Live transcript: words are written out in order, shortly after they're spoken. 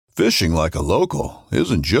Fishing like a local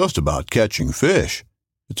isn't just about catching fish.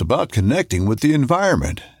 It's about connecting with the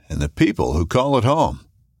environment and the people who call it home.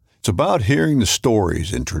 It's about hearing the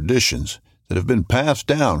stories and traditions that have been passed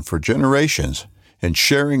down for generations and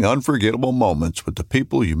sharing unforgettable moments with the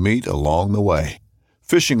people you meet along the way.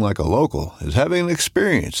 Fishing like a local is having an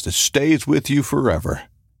experience that stays with you forever.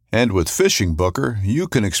 And with Fishing Booker, you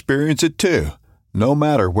can experience it too, no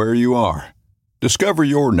matter where you are. Discover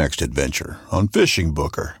your next adventure on Fishing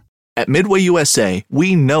Booker. At Midway USA,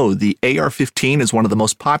 we know the AR-15 is one of the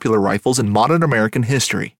most popular rifles in modern American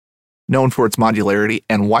history. Known for its modularity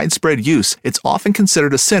and widespread use, it's often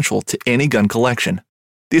considered essential to any gun collection.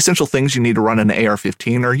 The essential things you need to run an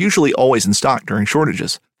AR-15 are usually always in stock during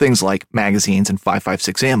shortages, things like magazines and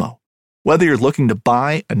 5.56 ammo. Whether you're looking to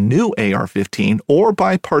buy a new AR-15 or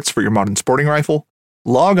buy parts for your modern sporting rifle,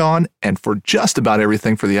 log on and for just about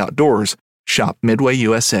everything for the outdoors, shop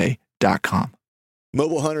MidwayUSA.com.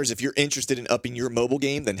 Mobile hunters, if you're interested in upping your mobile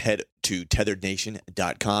game, then head to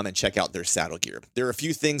tetherednation.com and check out their saddle gear. There are a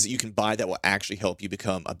few things that you can buy that will actually help you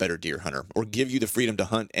become a better deer hunter or give you the freedom to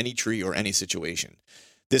hunt any tree or any situation.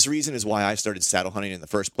 This reason is why I started saddle hunting in the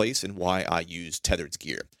first place and why I use Tethered's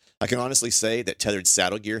gear. I can honestly say that Tethered's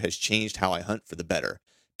saddle gear has changed how I hunt for the better.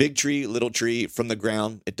 Big tree, little tree, from the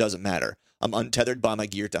ground, it doesn't matter. I'm untethered by my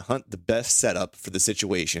gear to hunt the best setup for the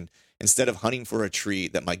situation instead of hunting for a tree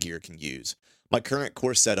that my gear can use. My current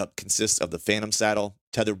core setup consists of the Phantom saddle,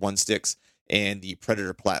 tethered one sticks, and the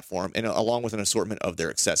Predator platform, and along with an assortment of their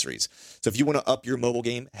accessories. So if you want to up your mobile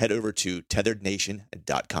game, head over to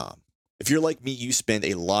tetherednation.com. If you're like me, you spend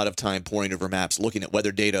a lot of time poring over maps, looking at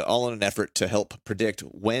weather data, all in an effort to help predict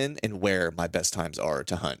when and where my best times are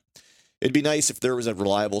to hunt. It'd be nice if there was a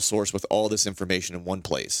reliable source with all this information in one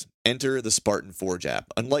place. Enter the Spartan Forge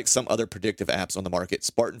app. Unlike some other predictive apps on the market,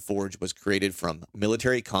 Spartan Forge was created from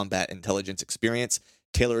military combat intelligence experience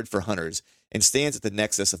tailored for hunters and stands at the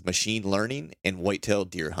nexus of machine learning and whitetail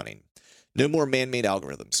deer hunting. No more man-made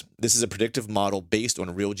algorithms. This is a predictive model based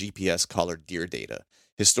on real GPS collared deer data,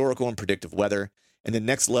 historical and predictive weather, and the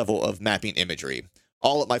next level of mapping imagery,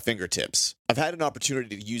 all at my fingertips. I've had an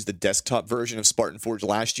opportunity to use the desktop version of Spartan Forge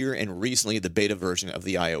last year and recently the beta version of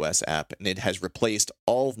the iOS app, and it has replaced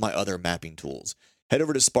all of my other mapping tools. Head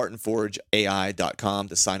over to SpartanForgeAI.com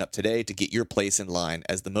to sign up today to get your place in line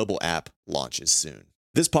as the mobile app launches soon.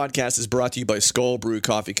 This podcast is brought to you by Skull Brew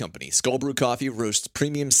Coffee Company. Skull Brew Coffee roasts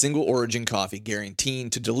premium single origin coffee, guaranteeing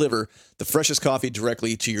to deliver the freshest coffee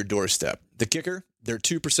directly to your doorstep. The kicker? They're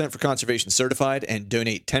 2% for conservation certified and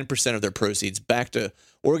donate 10% of their proceeds back to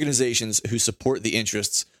organizations who support the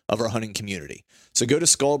interests of our hunting community. So go to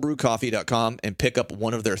skullbrewcoffee.com and pick up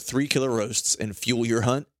one of their 3 killer roasts and fuel your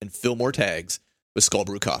hunt and fill more tags with Skull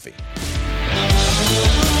Brew Coffee.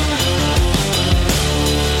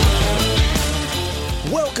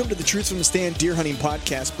 Welcome to the Truth from the Stand Deer Hunting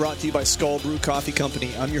Podcast, brought to you by Skull Brew Coffee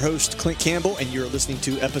Company. I'm your host, Clint Campbell, and you're listening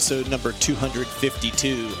to episode number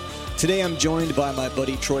 252. Today I'm joined by my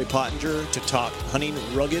buddy Troy Pottinger to talk hunting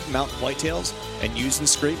rugged mountain whitetails and using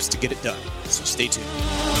scrapes to get it done. So stay tuned.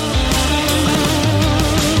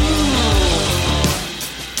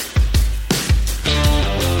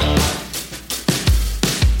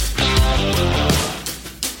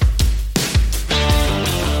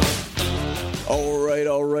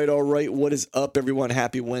 All right. What is up, everyone?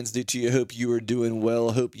 Happy Wednesday to you. Hope you are doing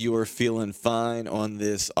well. Hope you are feeling fine on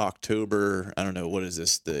this October, I don't know, what is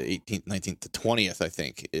this, the 18th, 19th, the 20th, I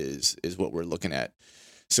think, is what we're looking at.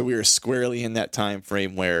 So we are squarely in that time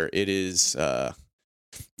frame where it is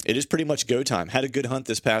pretty much go time. Had a good hunt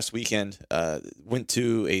this past weekend. Went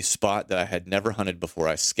to a spot that I had never hunted before.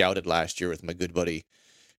 I scouted last year with my good buddy,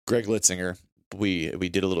 Greg Litzinger. We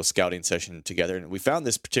did a little scouting session together, and we found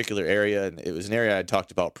this particular area, and it was an area I had talked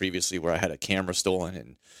about previously where I had a camera stolen,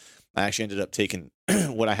 and I actually ended up taking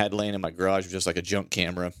what I had laying in my garage, just like a junk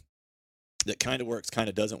camera that kind of works, kind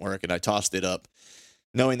of doesn't work, and I tossed it up,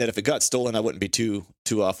 knowing that if it got stolen, I wouldn't be too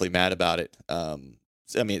awfully mad about it. I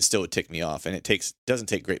mean, it still would tick me off, and it doesn't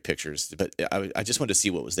take great pictures, but I just wanted to see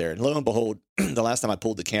what was there, and lo and behold, the last time I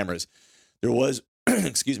pulled the cameras, there was,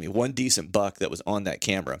 one decent buck that was on that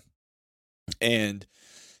camera. And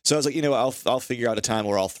so I was like, I'll figure out a time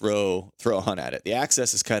where I'll throw a hunt at it. The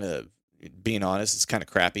access is kind of, being honest, it's kind of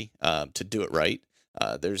crappy to do it right.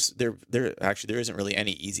 There isn't really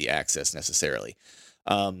any easy access necessarily.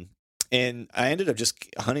 And I ended up just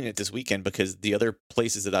hunting it this weekend because the other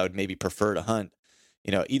places that I would maybe prefer to hunt,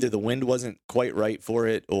 either the wind wasn't quite right for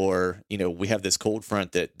it, or, we have this cold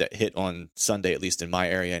front that hit on Sunday, at least in my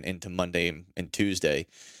area, and into Monday and Tuesday.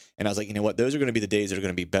 And I was like, you know what, those are going to be the days that are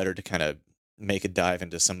going to be better to kind of make a dive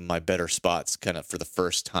into some of my better spots kind of for the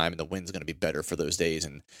first time, and the wind's going to be better for those days.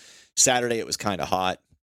 And Saturday it was kind of hot,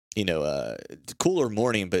 cooler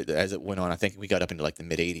morning, but as it went on, I think we got up into like the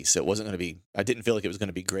mid 80s. So it wasn't going to be, I didn't feel like it was going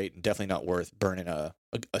to be great, and definitely not worth burning a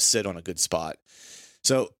sit on a good spot.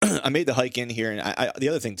 So I made the hike in here, and the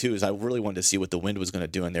other thing too is I really wanted to see what the wind was going to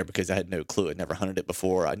do in there because I had no clue. I'd never hunted it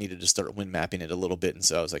before. I needed to start wind mapping it a little bit, and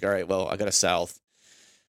so I was like, all right, well, I got a south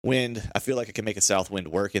wind. I feel like I can make a south wind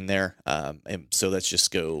work in there, and so let's just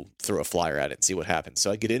go throw a flyer at it and see what happens. So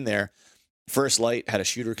I get in there, first light, had a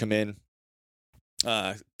shooter come in,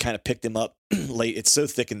 kind of picked him up late. It's so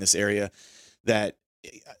thick in this area that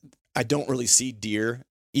I don't really see deer.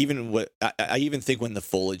 Even I even think when the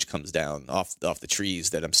foliage comes down off the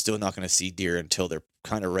trees that I'm still not going to see deer until they're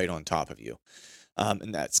kind of right on top of you.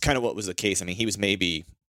 And that's kind of what was the case. I mean, he was maybe,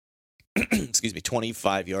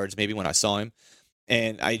 25 yards maybe when I saw him.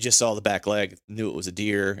 And I just saw the back leg, knew it was a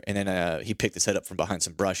deer. And then he picked his head up from behind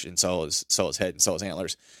some brush and saw his head and saw his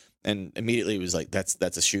antlers. And immediately he was like, that's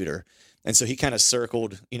a shooter. And so he kind of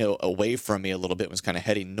circled, away from me a little bit, was kind of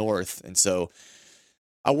heading north. And so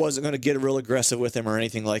I wasn't going to get real aggressive with him or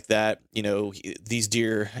anything like that. These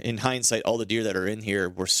deer, in hindsight, all the deer that are in here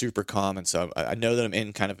were super calm. And so I know that I'm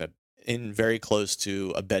in kind of in very close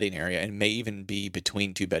to a bedding area, and may even be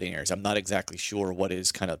between two bedding areas. I'm not exactly sure what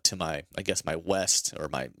is kind of to my west or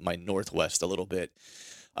my northwest a little bit.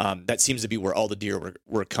 That seems to be where all the deer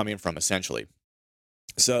were coming from, essentially.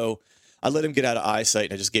 So I let him get out of eyesight,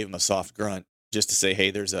 and I just gave him a soft grunt just to say,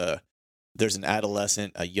 hey, there's an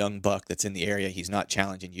adolescent, a young buck that's in the area. He's not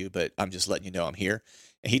challenging you, but I'm just letting you know I'm here.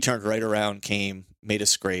 And he turned right around, came, made a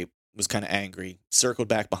scrape, was kind of angry, circled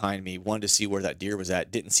back behind me, wanted to see where that deer was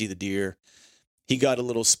at, didn't see the deer. He got a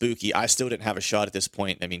little spooky. I still didn't have a shot at this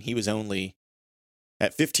point. I mean, he was only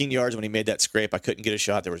at 15 yards when he made that scrape. I couldn't get a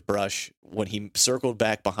shot. There was brush. When he circled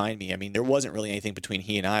back behind me, I mean, there wasn't really anything between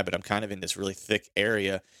he and I, but I'm kind of in this really thick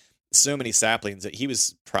area. So many saplings that he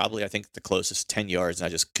was probably, I think, the closest 10 yards, and I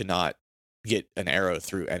just could not get an arrow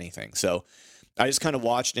through anything. So I just kind of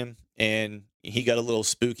watched him, and he got a little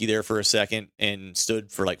spooky there for a second and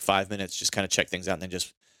stood for like 5 minutes, just kind of checked things out, and then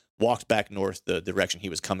just walked back north the direction he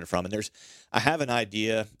was coming from. And I have an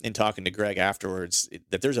idea in talking to Greg afterwards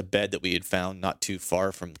that there's a bed that we had found not too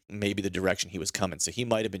far from maybe the direction he was coming. So he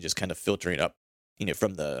might have been just kind of filtering up,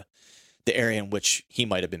 from the area in which he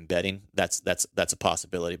might have been bedding. That's a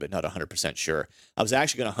possibility, but not 100% sure. I was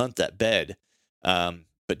actually going to hunt that bed,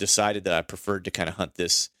 but decided that I preferred to kind of hunt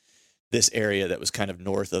this area that was kind of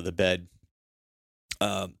north of the bed.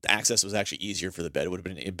 The access was actually easier for the bed. It would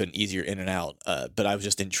have been easier in and out, but I was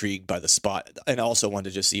just intrigued by the spot, and also wanted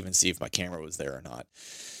to just even see if my camera was there or not.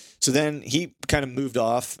 So then he kind of moved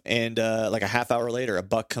off, and like a half hour later, a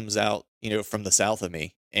buck comes out, from the south of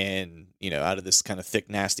me, and out of this kind of thick,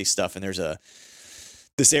 nasty stuff. And there's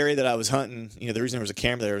this area that I was hunting. The reason there was a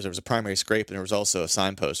camera there was a primary scrape, and there was also a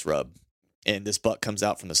signpost rub. And this buck comes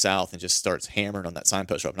out from the south and just starts hammering on that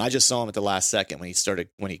signpost rub. And I just saw him at the last second when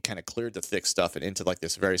he kind of cleared the thick stuff and into like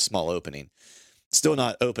this very small opening. Still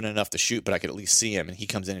not open enough to shoot, but I could at least see him. And he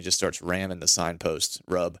comes in and just starts ramming the signpost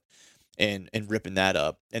rub and ripping that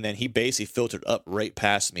up. And then he basically filtered up right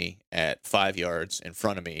past me at 5 yards in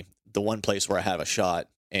front of me, the one place where I have a shot.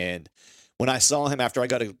 And when I saw him, after I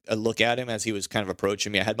got a look at him as he was kind of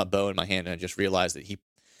approaching me, I had my bow in my hand, and I just realized that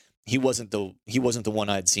he wasn't the one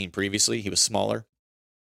I'd seen previously. He was smaller,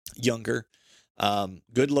 younger,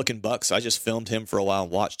 good looking buck. So I just filmed him for a while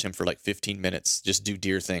and watched him for like 15 minutes, just do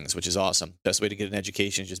deer things, which is awesome. Best way to get an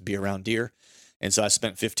education is just be around deer. And so I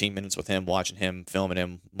spent 15 minutes with him, watching him, filming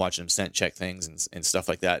him, watching him scent check things and stuff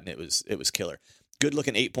like that. And it was killer. Good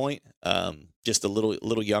looking 8-point, just a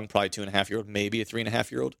little young, probably 2.5-year-old, maybe a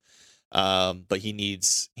 3.5-year-old. But he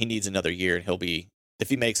needs another year, and if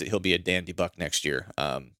he makes it, he'll be a dandy buck next year.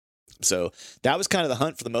 So that was kind of the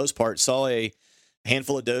hunt for the most part. Saw a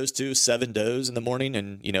handful of does too, 7 does in the morning.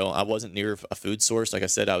 And, I wasn't near a food source. Like I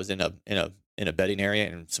said, I was in a bedding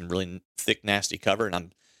area and some really thick, nasty cover. And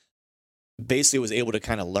I'm basically was able to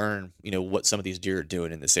kind of learn, what some of these deer are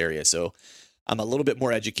doing in this area. So I'm a little bit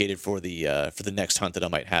more educated for the next hunt that I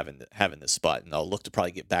might have in this spot. And I'll look to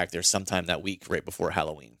probably get back there sometime that week right before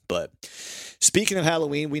Halloween. But speaking of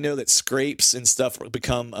Halloween, we know that scrapes and stuff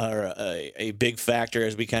become a big factor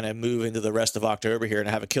as we kind of move into the rest of October here. And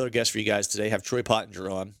I have a killer guest for you guys today. I have Troy Pottinger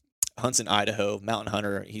on. Hunts in Idaho, mountain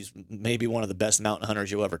hunter. He's maybe one of the best mountain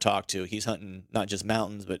hunters you'll ever talk to. He's hunting not just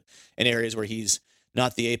mountains, but in areas where he's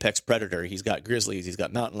not the apex predator. He's got grizzlies, he's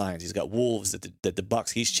got mountain lions, he's got wolves that the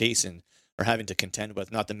bucks he's chasing are having to contend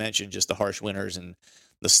with, not to mention just the harsh winters and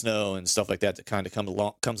the snow and stuff like that kind of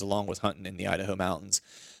comes along with hunting in the Idaho mountains.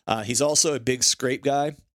 He's also a big scrape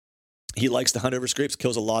guy. He likes to hunt over scrapes,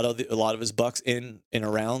 kills a lot of his bucks in and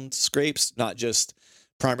around scrapes, not just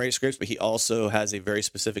primary scrapes, but he also has a very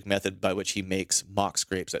specific method by which he makes mock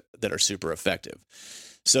scrapes that are super effective.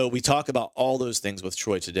 So we talk about all those things with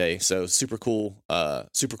Troy today. So super cool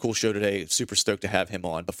show today. Super stoked to have him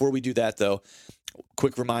on. Before we do that though,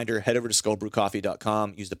 quick reminder, head over to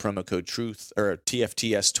skullbrewcoffee.com, use the promo code TRUTH or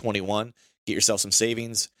TFTS21, get yourself some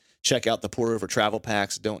savings. Check out the pour over travel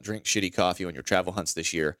packs. Don't drink shitty coffee on your travel hunts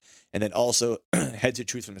this year. And then also head to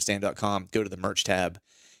truthfromthestand.com, go to the merch tab,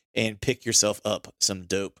 and pick yourself up some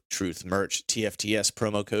dope Truth merch. TFTS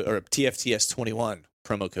promo code or TFTS21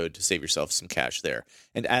 promo code to save yourself some cash there.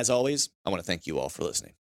 And as always, I want to thank you all for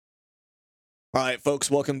listening. All right, folks,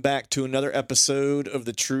 welcome back to another episode of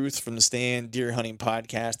the Truth from the Stand Deer Hunting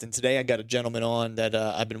Podcast. And today I got a gentleman on that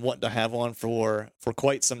I've been wanting to have on for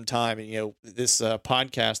quite some time. And, this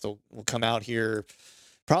podcast will come out here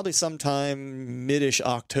probably sometime mid-ish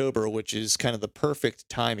October, which is kind of the perfect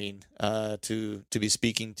timing to be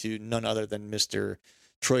speaking to none other than Mr.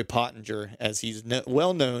 Troy Pottinger, as he's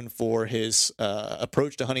well known for his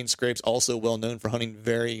approach to hunting scrapes, also well known for hunting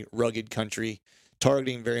very rugged country,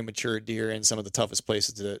 targeting very mature deer in some of the toughest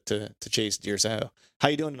places to chase deer. So how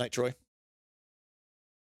you doing tonight, Troy?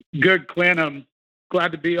 Good, Clint. I'm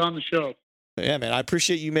glad to be on the show. Yeah, man, I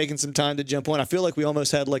appreciate you making some time to jump on. I feel like we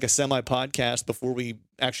almost had like a semi-podcast before we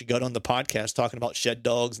actually got on the podcast talking about shed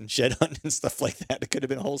dogs and shed hunting and stuff like that. It could have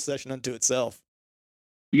been a whole session unto itself.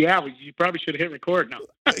 Yeah, you probably should have hit record now.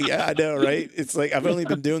 Yeah, I know, right? It's like I've only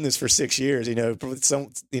been doing this for 6 years.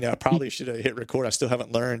 I probably should have hit record. I still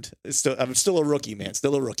haven't learned. I'm still a rookie, man.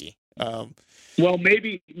 Still a rookie. Well,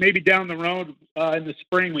 maybe down the road in the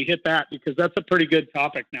spring we hit that, because that's a pretty good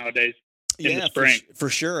topic nowadays. In the spring. For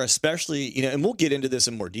sure. Especially, and we'll get into this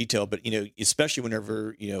in more detail, but especially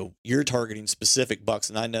whenever you're targeting specific bucks,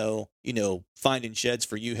 and I know finding sheds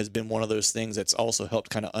for you has been one of those things that's also helped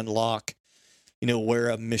kind of unlock where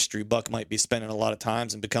a mystery buck might be spending a lot of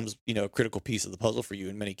times, and becomes, a critical piece of the puzzle for you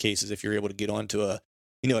in many cases if you're able to get onto a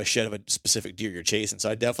shed of a specific deer you're chasing. So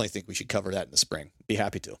I definitely think we should cover that in the spring. Be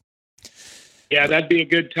happy to. Yeah, that'd be a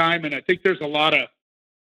good time. And I think there's a lot of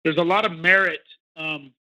merit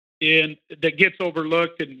in that gets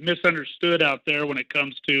overlooked and misunderstood out there when it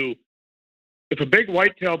comes to if a big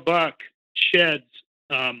whitetail buck sheds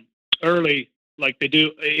early, like they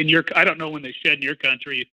do in I don't know when they shed in your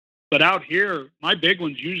country, but out here, my big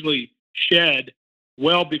ones usually shed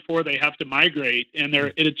well before they have to migrate. And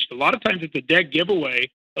it's a lot of times it's a dead giveaway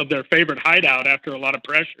of their favorite hideout after a lot of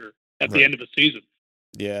pressure at the end of the season.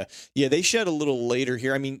 Yeah. Yeah. They shed a little later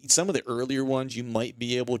here. I mean, some of the earlier ones, you might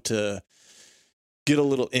be able to get a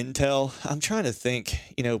little intel. I'm trying to think,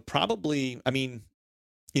 probably,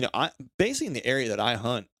 basically in the area that I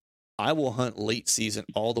hunt, I will hunt late season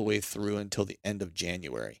all the way through until the end of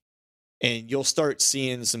January. And you'll start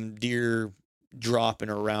seeing some deer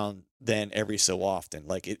dropping around then every so often.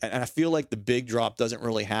 And I feel like the big drop doesn't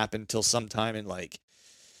really happen till sometime in like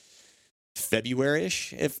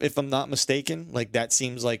February-ish, if I'm not mistaken. Like that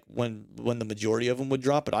seems like when the majority of them would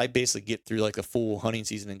drop. But I basically get through like the full hunting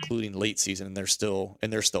season, including late season, and they're still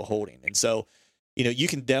holding. And so, you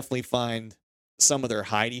can definitely find some of their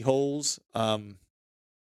hidey holes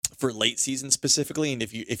for late season specifically. And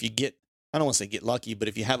if you get, I don't want to say get lucky, but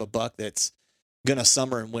if you have a buck that's going to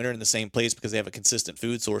summer and winter in the same place because they have a consistent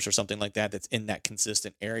food source or something like that, that's in that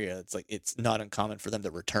consistent area, it's not uncommon for them to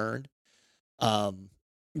return.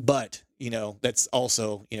 But, that's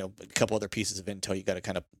also, a couple other pieces of intel you got to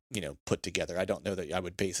kind of, put together. I don't know that I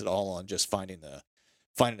would base it all on just finding a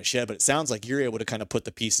shed, but it sounds like you're able to kind of put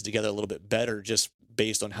the pieces together a little bit better just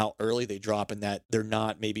based on how early they drop and that they're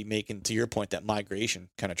not maybe making, to your point, that migration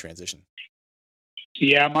kind of transition.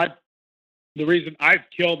 Yeah, the reason I've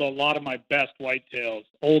killed a lot of my best whitetails,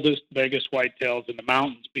 oldest, biggest whitetails in the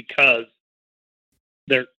mountains, because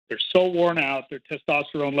they're so worn out, their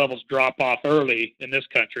testosterone levels drop off early in this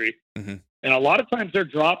country. Mm-hmm. And a lot of times they're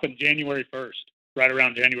dropping January 1st, right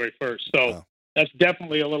around January 1st. So that's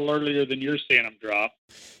definitely a little earlier than you're seeing them drop.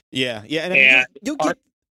 Yeah. Yeah. And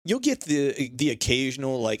you'll get the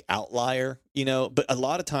occasional like outlier, but a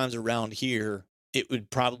lot of times around here, it would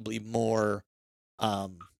probably more,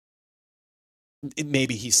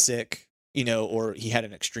 maybe he's sick, or he had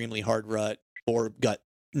an extremely hard rut or got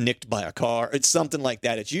nicked by a car. It's something like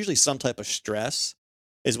that. It's usually some type of stress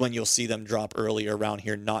is when you'll see them drop early around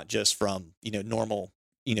here, not just from, normal,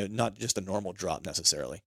 not just a normal drop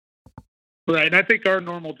necessarily. Right. And I think our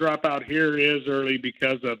normal drop out here is early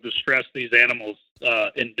because of the stress these animals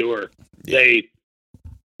endure. Yeah.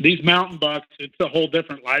 These mountain bucks, it's a whole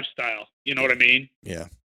different lifestyle. You know what I mean? Yeah.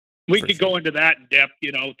 We could go into that in depth,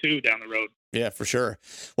 too, down the road. Yeah, for sure.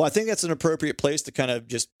 Well, I think that's an appropriate place to kind of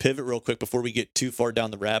just pivot real quick before we get too far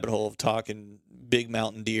down the rabbit hole of talking big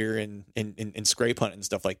mountain deer and scrape hunting and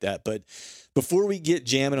stuff like that. But before we get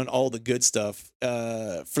jamming on all the good stuff,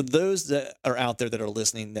 for those that are out there that are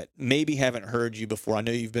listening that maybe haven't heard you before, I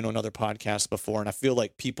know you've been on other podcasts before, and I feel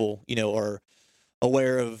like people, are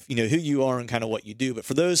aware of, who you are and kind of what you do. But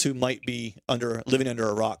for those who might be living under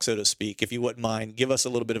a rock, so to speak, if you wouldn't mind, give us a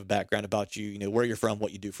little bit of background about you, where you're from,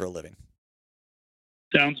 what you do for a living.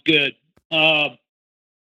 Sounds good.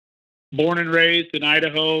 Born and raised in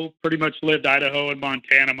Idaho, pretty much lived Idaho and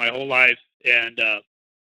Montana my whole life. And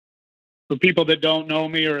for people that don't know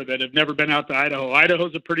me or that have never been out to Idaho,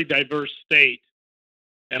 Idaho's a pretty diverse state.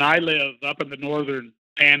 And I live up in the northern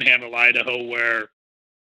panhandle, Idaho, where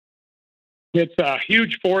it's a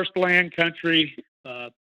huge forest land country,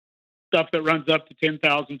 stuff that runs up to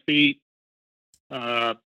 10,000 feet.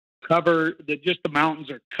 The mountains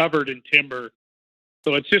are covered in timber.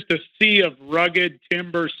 So it's just a sea of rugged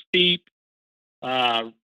timber, steep,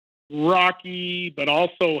 rocky, but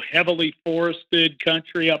also heavily forested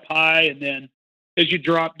country up high. And then as you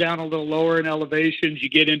drop down a little lower in elevations, you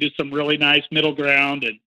get into some really nice middle ground.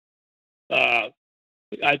 And I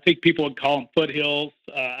think people would call them foothills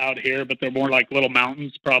out here, but they're more like little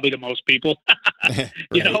mountains, probably to most people. Right.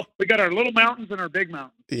 We got our little mountains and our big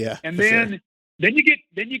mountains. Yeah. And then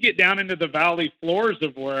you get down into the valley floors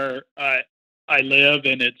of where I live,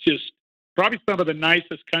 and it's just probably some of the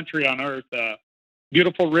nicest country on earth.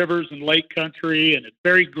 Beautiful rivers and lake country, and it's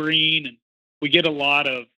very green, and we get a lot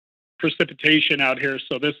of precipitation out here.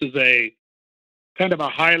 So this is a kind of a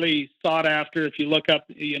highly sought after. If you look up,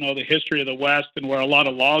 the history of the West and where a lot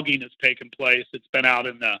of logging has taken place, it's been out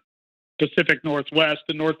in the Pacific Northwest,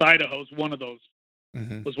 and North Idaho is one of those.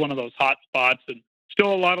 Mm-hmm. Was one of those hot spots, and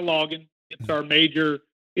still a lot of logging. It's our major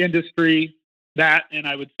industry. That, and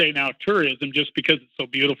I would say now tourism, just because it's so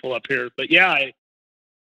beautiful up here. But yeah, I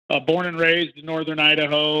born and raised in northern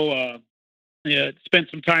Idaho. Spent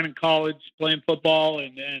some time in college playing football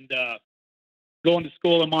and going to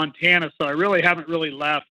school in Montana. So I really haven't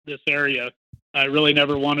left this area. I really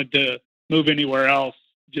never wanted to move anywhere else.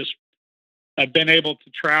 Just I've been able to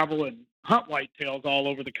travel and hunt whitetails all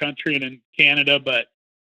over the country and in Canada, but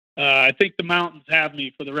I think the mountains have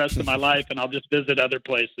me for the rest of my life, and I'll just visit other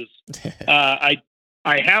places. I've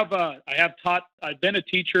been a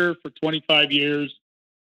teacher for 25 years,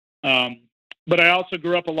 but I also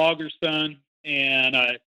grew up a logger's son, and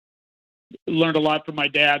I learned a lot from my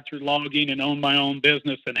dad through logging and owned my own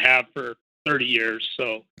business and have for 30 years.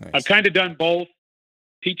 So nice. I've kind of done both.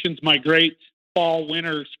 Teaching's my great fall,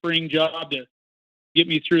 winter, spring job to get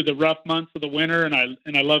me through the rough months of the winter, and I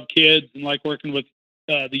love kids and like working with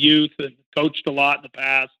the youth, and coached a lot in the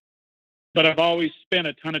past. But I've always spent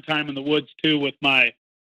a ton of time in the woods too with my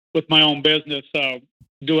own business,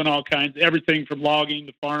 doing all kinds, everything from logging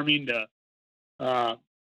to farming to. I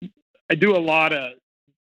do a lot of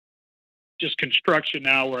just construction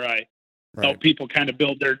now, where I help people kind of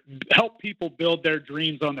build their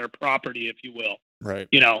dreams on their property, if you will. Right.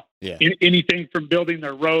 Anything from building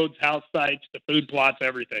their roads, house sites, to food plots,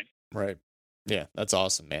 everything. Right. Yeah, that's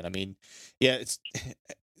awesome, man. I mean, yeah,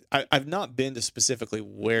 I've not been to specifically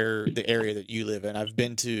where the area that you live in. I've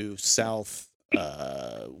been to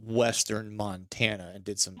western Montana and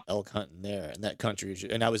did some elk hunting there, and that country is,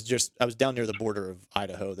 and I was down near the border of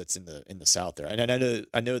Idaho that's in the south there. And I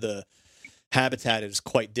know the habitat is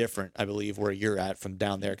quite different, I believe, where you're at from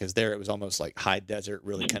down there, because there it was almost like high desert,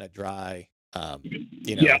 really kind of dry.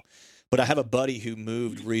 Yeah. But I have a buddy who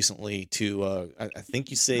moved recently to, I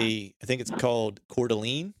think it's called Coeur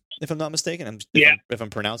d'Alene, if I'm not mistaken. If I'm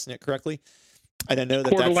pronouncing it correctly. And I know that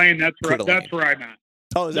Coeur d'Alene, that's where I'm at.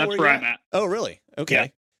 Oh, is that where I'm at? Oh, really? Okay. Yeah.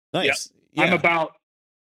 Nice. Yeah.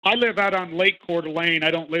 I live out on Lake Coeur d'Alene.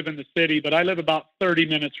 I don't live in the city, but I live about 30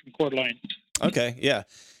 minutes from Coeur d'Alene. Okay. Yeah.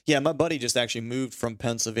 Yeah. My buddy just actually moved from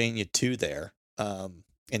Pennsylvania to there.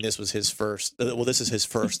 And this was his first. This is his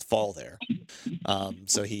first fall there,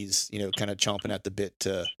 so he's kind of chomping at the bit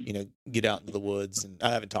to get out into the woods. And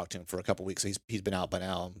I haven't talked to him for a couple of weeks. So he's been out by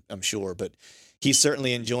now, I'm sure, but he's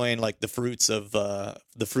certainly enjoying like the fruits of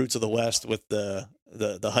the West with the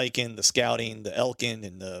hiking, the scouting, the elking,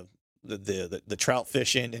 and the trout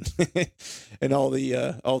fishing, and and all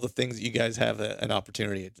the things that you guys have an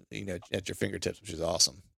opportunity at your fingertips, which is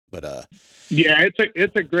awesome. But yeah,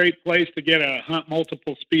 it's a great place to get to hunt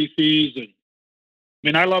multiple species. And I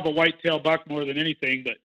mean, I love a whitetail buck more than anything,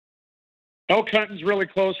 but elk hunting's really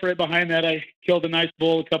close right behind that. I killed a nice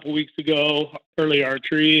bull a couple weeks ago, early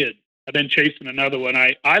archery, and I've been chasing another one.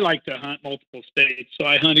 I like to hunt multiple states, so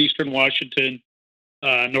I hunt eastern Washington,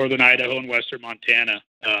 northern Idaho, and western Montana.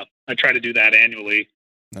 I I try to do that annually.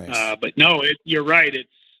 Nice. But no, you're right.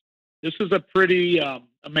 This is a pretty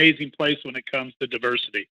amazing place when it comes to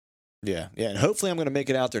diversity. Yeah, and hopefully I'm going to make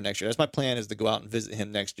it out there next year. That's my plan, is to go out and visit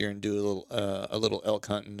him next year and do a little elk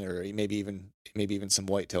hunting, or maybe even some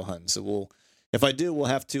whitetail hunting. So if I do, we'll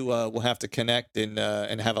have to connect and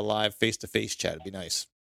have a live face-to-face chat. It'd be nice.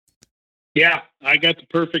 Yeah, I got the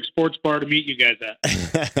perfect sports bar to meet you guys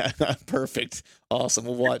at. Perfect, awesome.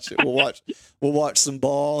 We'll watch some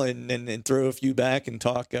ball and throw a few back and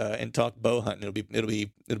talk bow hunting.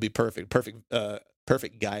 It'll be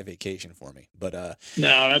perfect guy vacation for me. But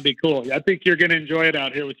no, that'd be cool. I think you're gonna enjoy it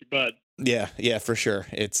out here with your bud. Yeah, for sure.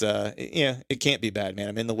 It's it can't be bad, man.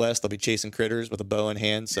 I'm in the West. I'll be chasing critters with a bow in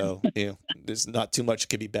hand, so there's not too much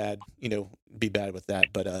could be bad. Be bad with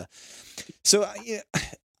that. But so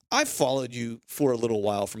I've followed you for a little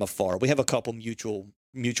while from afar. We have a couple mutual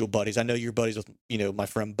buddies. I know you're buddies with my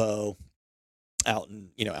friend Bo out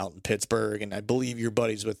in Pittsburgh, and I believe you're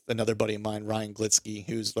buddies with another buddy of mine, Ryan Glitsky,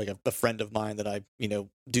 who's like a friend of mine that I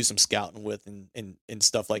do some scouting with and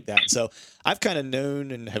stuff like that. So I've kind of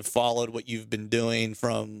known and have followed what you've been doing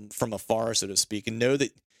from afar, so to speak, and know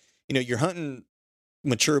that you're hunting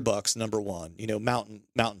mature bucks, number one,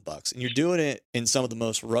 mountain bucks, and you're doing it in some of the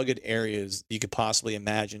most rugged areas you could possibly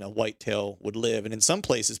imagine a whitetail would live. And in some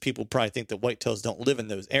places, people probably think that whitetails don't live in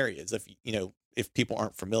those areas if people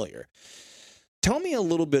aren't familiar. Tell me a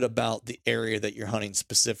little bit about the area that you're hunting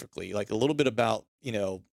specifically, like a little bit about,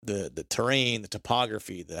 the terrain, the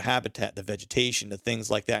topography, the habitat, the vegetation, the things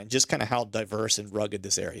like that, and just kind of how diverse and rugged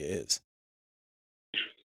this area is.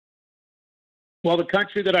 Well, the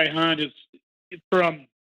country that I hunt is from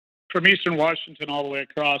eastern Washington all the way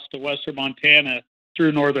across to western Montana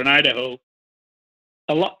through northern Idaho.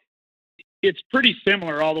 It's pretty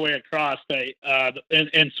similar all the way across,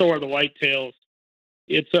 and so are the whitetails.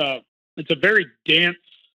 It's a very dense,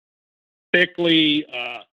 thickly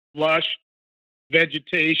lush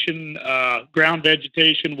vegetation, ground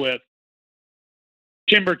vegetation with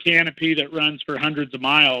timber canopy that runs for hundreds of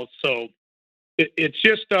miles. So it's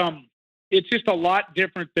just a lot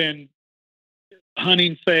different than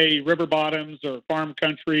hunting, say, river bottoms or farm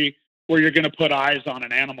country where you're going to put eyes on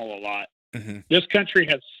an animal a lot. Mm-hmm. This country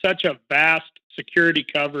has such a vast security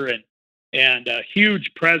cover and a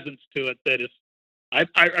huge presence to it that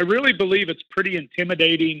I really believe it's pretty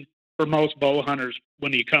intimidating for most bow hunters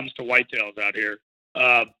when it comes to whitetails out here.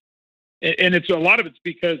 And a lot of it's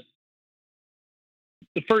because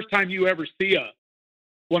the first time you ever see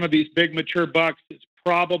one of these big mature bucks is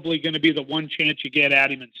probably going to be the one chance you get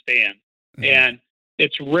at him in stand. Mm-hmm. And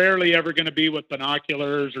it's rarely ever going to be with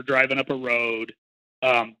binoculars or driving up a road.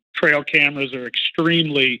 Trail cameras are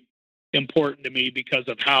extremely important to me because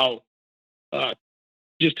of how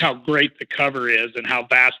great the cover is and how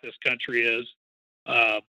vast this country is.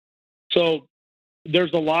 So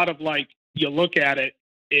there's a lot of you look at it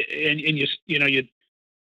and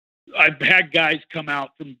I've had guys come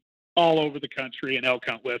out from all over the country and elk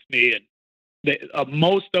hunt with me, and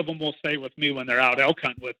most of them will say with me when they're out elk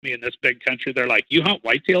hunting with me in this big country, they're like, "You hunt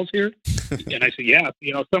whitetails here?" And I say, "Yeah."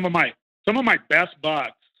 Some of my best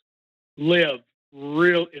bucks live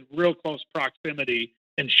in real close proximity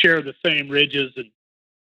and share the same ridges and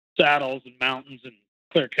saddles and mountains and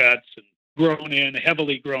clear cuts and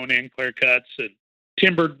heavily grown in clear cuts and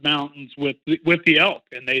timbered mountains with the elk,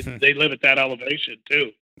 and they live at that elevation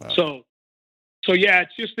too. Wow. So yeah,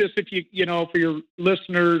 it's just this. If you for your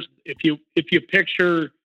listeners, if you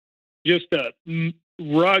picture just a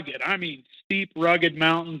rugged, steep, rugged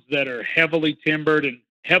mountains that are heavily timbered and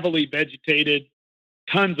heavily vegetated,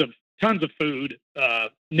 tons of food,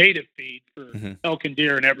 native feed for mm-hmm. elk and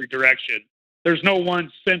deer in every direction. There's no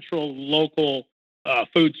one central local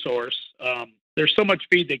food source. There's so much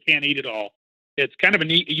feed they can't eat it all. It's kind of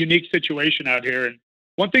a unique situation out here. And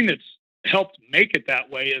one thing that's helped make it that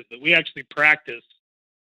way is that we actually practice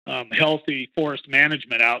healthy forest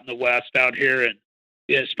management out in the West out here, and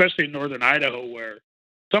especially in northern Idaho, where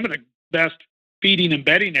some of the best feeding and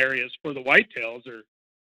bedding areas for the whitetails are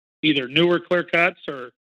either newer clear cuts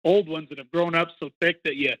or old ones that have grown up so thick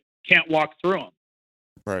that you can't walk through them.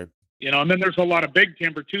 Right. And then there's a lot of big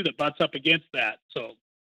timber too that butts up against that. So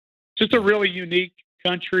just a really unique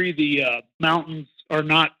country. The mountains are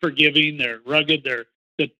not forgiving. They're rugged. They're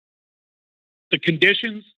the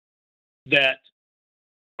conditions that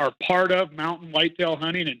are part of mountain whitetail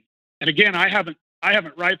hunting. And again, I haven't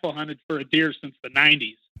rifle hunted for a deer since the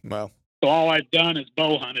 90s. Wow. So all I've done is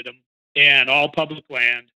bow hunted them, and all public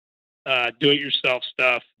land, do-it-yourself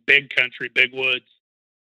stuff, big country, big woods.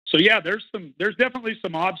 So yeah, there's definitely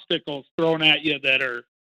some obstacles thrown at you that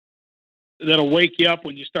that'll wake you up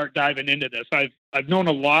when you start diving into this. I've known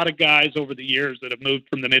a lot of guys over the years that have moved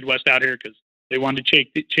from the Midwest out here because they wanted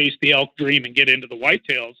to chase the elk dream and get into the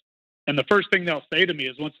whitetails. And the first thing they'll say to me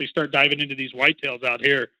is once they start diving into these whitetails out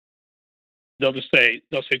here, they'll say,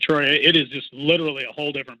 Troy, it is just literally a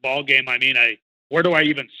whole different ball game. I mean, where do I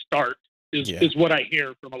even start is what I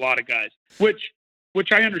hear from a lot of guys, which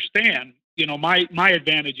I understand. You know, my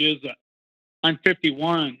advantage is that I'm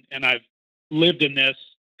 51 and I've lived in this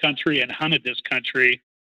country and hunted this country,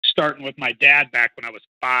 starting with my dad back when I was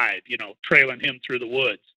 5, you know, trailing him through the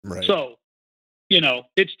woods. Right. So, you know,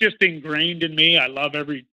 it's just ingrained in me. I love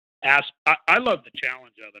every aspect. I love the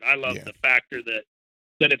challenge of it. I love the factor that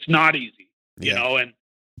it's not easy, you know,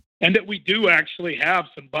 and that we do actually have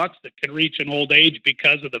some bucks that can reach an old age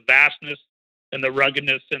because of the vastness and the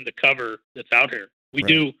ruggedness and the cover that's out here. We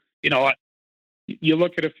do, you know, you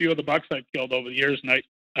look at a few of the bucks I've killed over the years, and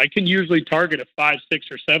I can usually target a 5,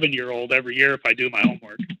 6, or 7-year-old every year if I do my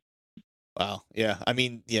homework. Wow. Yeah. I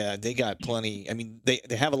mean, yeah, they got plenty. I mean, they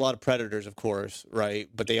have a lot of predators, of course, right?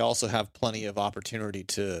 But they also have plenty of opportunity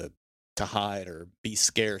to hide or be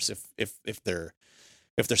scarce if they're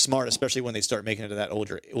smart, especially when they start making it to that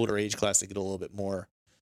older age class. They get a little bit more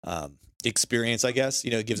experience, I guess.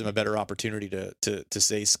 You know, it gives them a better opportunity to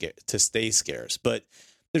stay scarce. But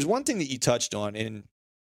there's one thing that you touched on, and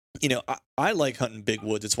you know, I like hunting big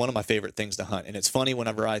woods. It's one of my favorite things to hunt. And it's funny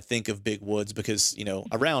whenever I think of big woods because, you know,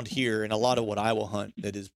 around here and a lot of what I will hunt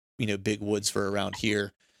that is, you know, big woods for around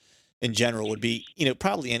here in general would be, you know,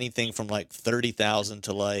 probably anything from like 30,000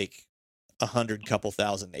 to like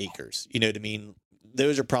 100,000 acres. You know what I mean?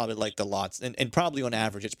 Those are probably like the lots. And probably on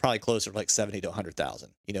average, it's probably closer to like 70 to 100,000,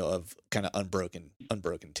 you know, of kind of unbroken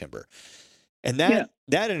timber. And that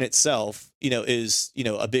in itself, you know, is, you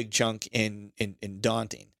know, a big chunk in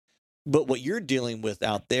daunting. But what you're dealing with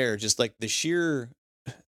out there, just like the sheer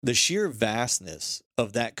vastness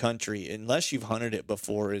of that country, unless you've hunted it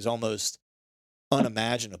before, is almost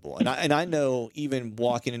unimaginable. And I know even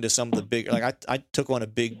walking into some of the big, like I took on a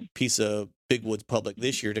big piece of Big Woods Public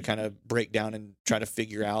this year to kind of break down and try to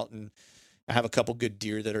figure out. And I have a couple good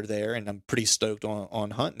deer that are there, and I'm pretty stoked on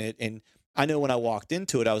hunting it. And I know when I walked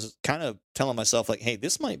into it, I was kind of telling myself like, hey,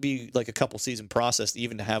 this might be like a couple season process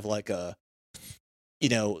even to have like a, you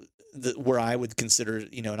know, where I would consider,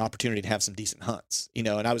 you know, an opportunity to have some decent hunts, you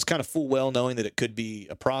know, and I was kind of full well knowing that it could be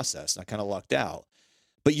a process, and I kind of lucked out.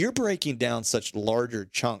 But you're breaking down such larger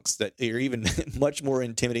chunks that are even much more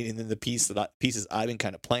intimidating than the pieces I've been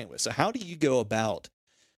kind of playing with. So how do you go about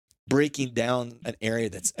breaking down an area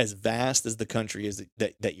that's as vast as the country is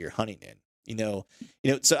that you're hunting in? You know,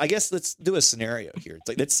 so I guess let's do a scenario here. It's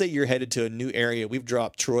like, let's say you're headed to a new area. We've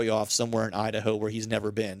dropped Troy off somewhere in Idaho where he's never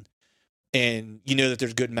been. And you know that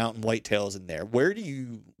there's good mountain whitetails in there. Where do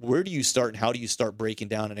you start, and how do you start breaking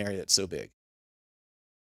down an area that's so big?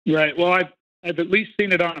 Right. Well, I've at least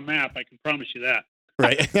seen it on a map. I can promise you that.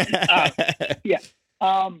 Right. Yeah.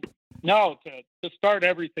 No, to start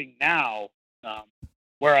everything now,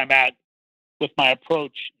 where I'm at with my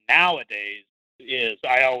approach nowadays is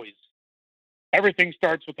everything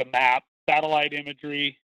starts with a map, satellite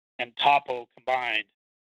imagery, and topo combined.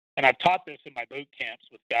 And I've taught this in my boot camps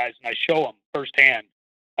with guys, and I show them firsthand.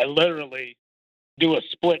 I literally do a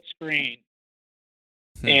split screen,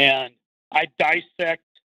 and I dissect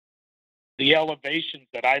the elevations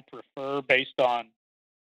that I prefer based on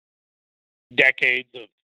decades of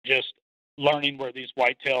just learning where these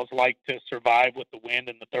whitetails like to survive with the wind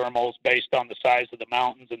and the thermals based on the size of the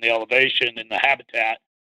mountains and the elevation and the habitat.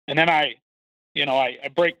 And then I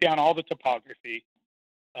break down all the topography,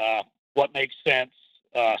 what makes sense,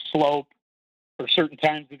 slope for certain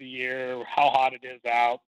times of the year, how hot it is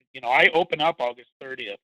out. You know, I open up August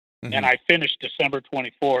 30th and I finish December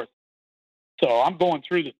 24th. So I'm going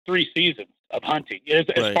through the 3 seasons of hunting as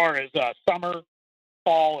far as summer,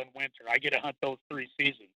 fall, and winter. I get to hunt those 3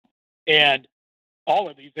 seasons. And all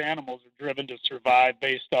of these animals are driven to survive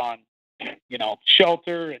based on, you know,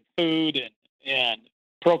 shelter and food and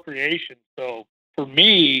procreation. So for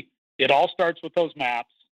me, it all starts with those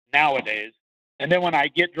maps nowadays. And then when I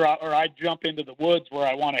I jump into the woods where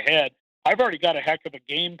I want to head, I've already got a heck of a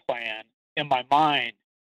game plan in my mind,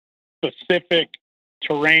 specific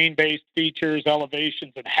terrain-based features,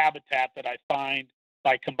 elevations, and habitat that I find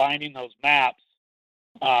by combining those maps.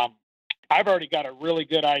 I've already got a really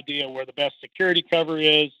good idea where the best security cover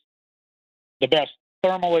is, the best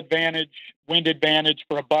thermal advantage, wind advantage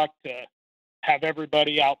for a buck to have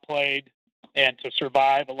everybody outplayed and to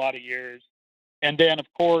survive a lot of years. And then,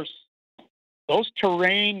 of course, those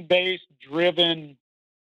terrain-based driven,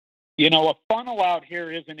 you know, a funnel out here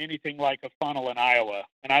isn't anything like a funnel in Iowa.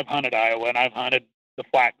 And I've hunted Iowa, and I've hunted the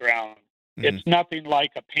flat ground. It's nothing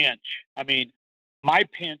like a pinch. I mean, my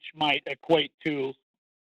pinch might equate to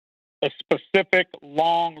a specific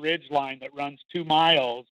long ridge line that runs 2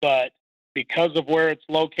 miles, but because of where it's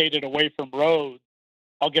located away from roads,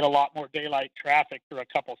 I'll get a lot more daylight traffic through a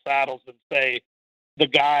couple saddles than, say, the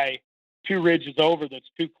guy 2 ridges over that's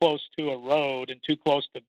too close to a road and too close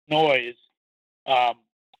to noise.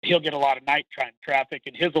 He'll get a lot of nighttime traffic,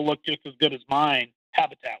 and his will look just as good as mine,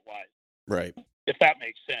 habitat-wise. Right. If that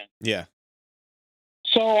makes sense. Yeah.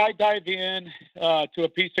 So I dive in to a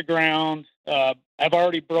piece of ground. I've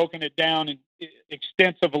already broken it down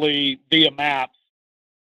extensively via maps.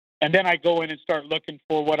 And then I go in and start looking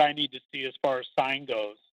for what I need to see as far as sign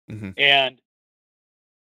goes. And,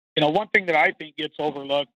 one thing that I think gets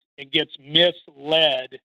overlooked and gets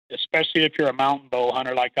misled, especially if you're a mountain bow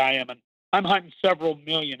hunter like I am, and I'm hunting several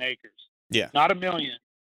million acres. Yeah. Not a million,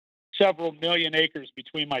 several million acres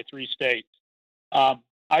between my 3 states.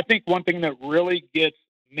 I think one thing that really gets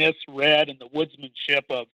misread in the woodsmanship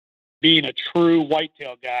of being a true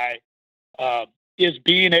whitetail guy is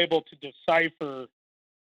being able to decipher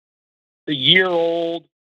the year-old,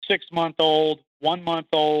 6-month-old,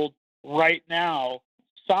 1-month-old, right now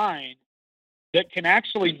sign that can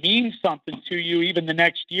actually mean something to you even the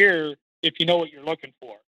next year if you know what you're looking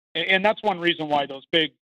for. And that's one reason why those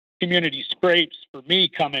big community scrapes for me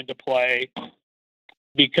come into play,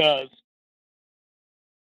 because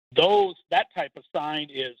that type of sign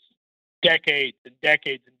is decades and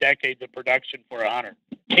decades and decades of production for a hunter.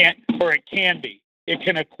 It can be. It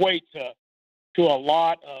can equate to a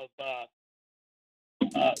lot of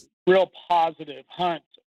real positive hunts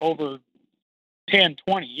over 10,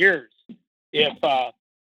 20 years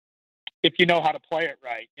if you know how to play it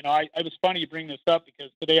right. It was funny you bring this up,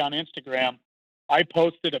 because today on Instagram, I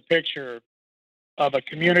posted a picture of a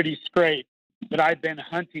community scrape that I've been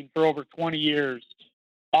hunting for over 20 years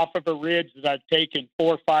off of a ridge that I've taken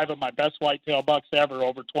 4 or 5 of my best whitetail bucks ever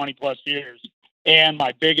over 20 plus years, and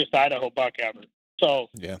my biggest Idaho buck ever. So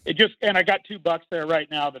yeah, and I got 2 bucks there right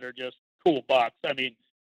now that are just cool bucks. I mean,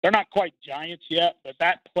 they're not quite giants yet, but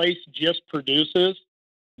that place just produces,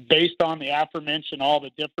 based on the aforementioned, all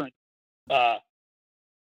the different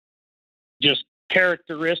just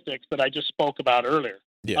characteristics that I just spoke about earlier.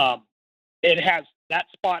 Yeah. That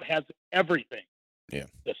spot has everything. Yeah.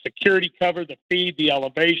 The security cover, the feed, the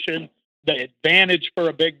elevation, the advantage for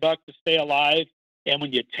a big buck to stay alive. And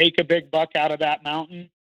when you take a big buck out of that mountain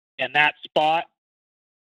and that spot,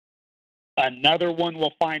 another one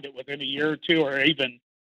will find it within a year or 2, or even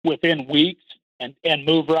within weeks, and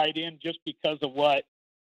move right in, just because of what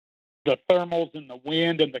the thermals and the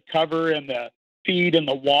wind and the cover and the feed and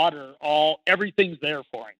the water, everything's there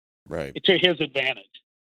for him. Right. To his advantage,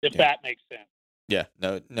 if that makes sense. Yeah,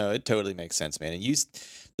 no, it totally makes sense, man. And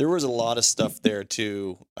there was a lot of stuff there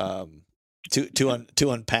to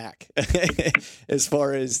unpack as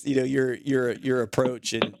far as your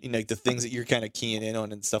approach and the things that you're kind of keying in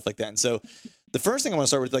on and stuff like that. And so the first thing I want to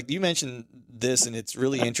start with, like you mentioned this, and it's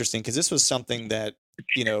really interesting because this was something that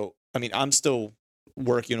I'm still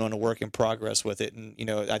working on a work in progress with it, and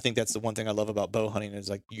I think that's the one thing I love about bow hunting is,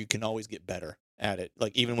 like, you can always get better at it.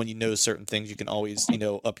 Like, even when you know certain things, you can always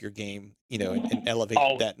up your game, and elevate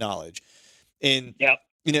that knowledge. And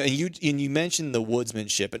and you mentioned the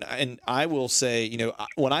woodsmanship, and I will say,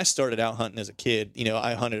 when I started out hunting as a kid,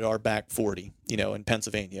 I hunted our back 40, in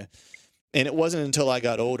Pennsylvania, and it wasn't until I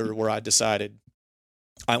got older where I decided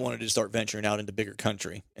I wanted to start venturing out into bigger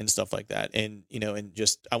country and stuff like that. And, and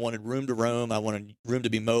just, I wanted room to roam. I wanted room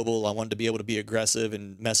to be mobile. I wanted to be able to be aggressive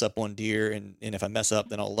and mess up on deer. And if I mess up,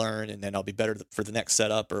 then I'll learn, and then I'll be better for the next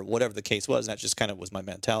setup, or whatever the case was. And that just kind of was my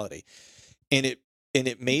mentality. And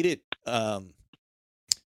it made it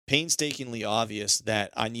painstakingly obvious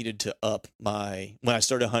that I needed to up when I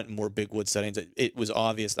started hunting more big wood settings, it was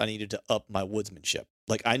obvious that I needed to up my woodsmanship.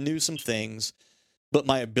 Like, I knew some things, but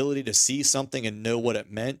my ability to see something and know what it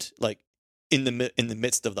meant, like in the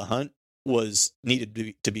midst of the hunt, was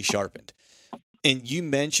needed to be sharpened. And you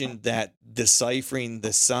mentioned that deciphering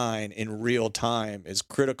the sign in real time is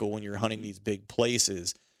critical when you're hunting these big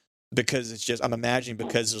places, because it's just, I'm imagining,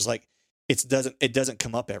 because there's like, it doesn't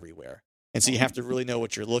come up everywhere. And so you have to really know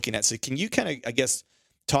what you're looking at. So can you kind of, I guess,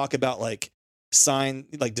 talk about like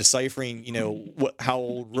deciphering, how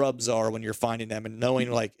old rubs are when you're finding them, and knowing,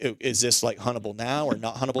 like, is this like huntable now or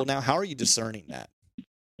not huntable now? How are you discerning that?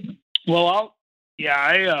 Well,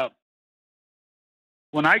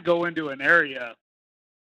 when I go into an area,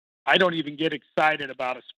 I don't even get excited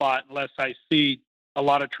about a spot unless I see a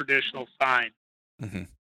lot of traditional sign. Mm-hmm.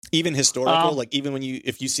 Even historical, like, even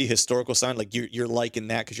if you see historical sign, like you're liking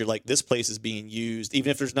that, because you're like, this place is being used, even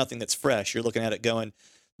if there's nothing that's fresh, you're looking at it going,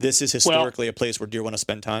 this is historically a place where deer want to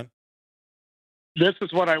spend time? This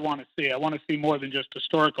is what I want to see. I want to see more than just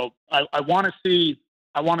historical. I want to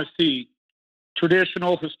see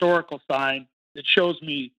traditional historical sign that shows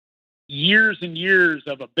me years and years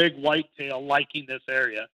of a big whitetail liking this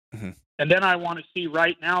area. Mm-hmm. And then I want to see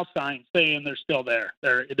right now signs saying they're still there.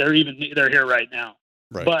 They're here right now.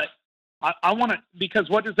 Right. But I want to, because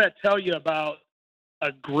what does that tell you about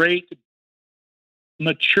a great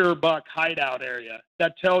mature buck hideout area?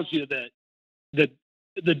 That tells you that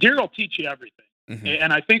the deer will teach you everything. Mm-hmm.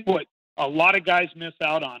 And I think what a lot of guys miss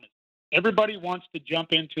out on is everybody wants to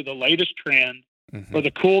jump into the latest trend mm-hmm. or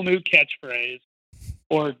the cool new catchphrase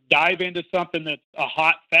or dive into something that's a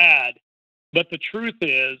hot fad. But the truth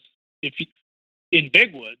is, if you, in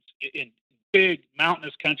big woods, in big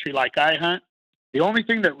mountainous country like I hunt, the only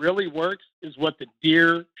thing that really works is what the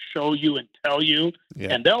deer show you and tell you. Yeah.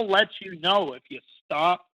 And they'll let you know if you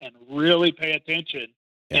stop and really pay attention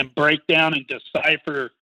and break down and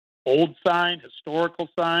decipher old sign, historical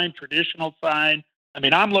sign, traditional sign. I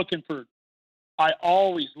mean, I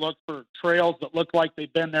always look for trails that look like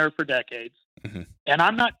they've been there for decades. Mm-hmm. And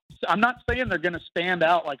I'm not saying they're going to stand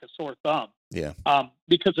out like a sore thumb. Yeah.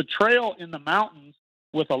 Because a trail in the mountains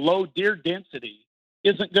with a low deer density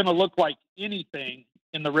isn't going to look like anything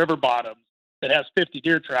in the river bottoms that has 50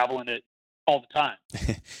 deer traveling it all the time.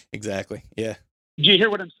 Exactly. Yeah. Do you hear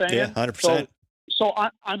what I'm saying? Yeah, 100%. So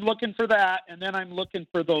I'm looking for that, and then I'm looking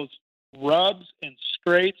for those rubs and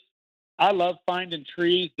scrapes. I love finding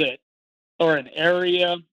trees that or an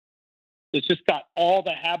area that's just got all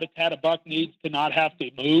the habitat a buck needs to not have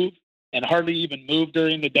to move and hardly even move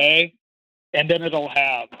during the day. And then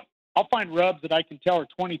I'll find rubs that I can tell are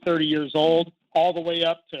 20, 30 years old, all the way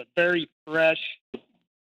up to very fresh.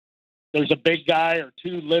 There's a big guy or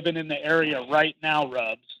two living in the area right now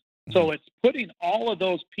rubs. Mm-hmm. So it's putting all of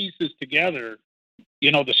those pieces together.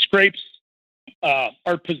 You know, the scrapes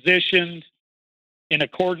are positioned in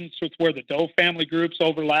accordance with where the doe family groups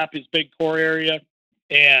overlap his big core area.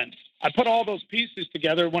 And I put all those pieces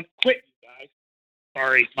together. Quit, guys.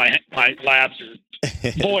 Sorry, my labs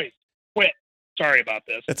are... Boys, quit. Sorry about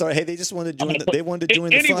this. That's all right. Hey, they just wanted to join. They wanted to join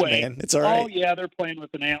the fun, man. It's all right. Oh, yeah, they're playing with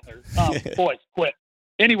an antler. Boys, quit.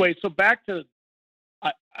 Anyway, so back to...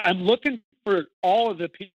 I'm looking for all of the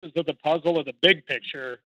pieces of the puzzle of the big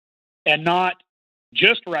picture and not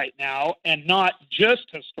just right now and not just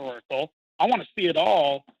historical. I want to see it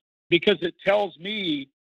all because it tells me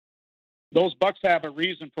those bucks have a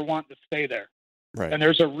reason for wanting to stay there. Right. And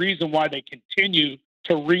there's a reason why they continue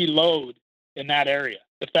to reload in that area.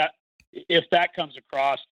 If that comes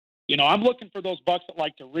across, you know, I'm looking for those bucks that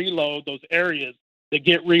like to reload those areas that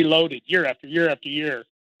get reloaded year after year after year.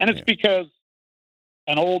 And it's because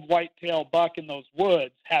an old whitetail buck in those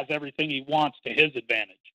woods has everything he wants to his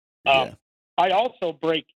advantage. I also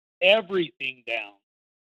break everything down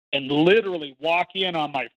and literally walk in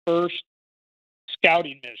on my first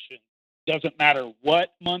scouting mission. Doesn't matter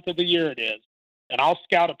what month of the year it is. And I'll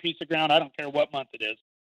scout a piece of ground. I don't care what month it is.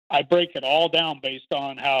 I break it all down based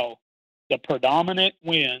on how the predominant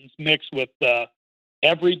winds mix with the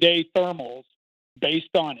everyday thermals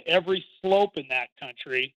based on every slope in that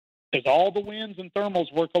country, because all the winds and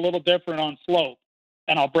thermals work a little different on slope.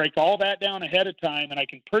 And I'll break all that down ahead of time, and I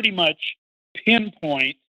can pretty much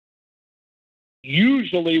pinpoint,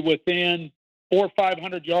 usually within 400 or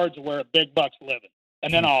 500 yards of where a big buck's living.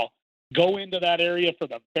 And then I'll go into that area for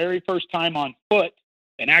the very first time on foot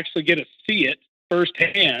and actually get to see it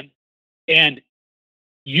firsthand. And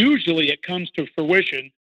usually it comes to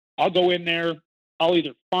fruition. I'll go in there. I'll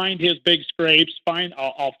either find his big scrapes,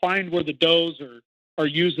 I'll find where the does are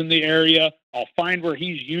using the area. I'll find where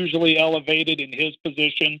he's usually elevated in his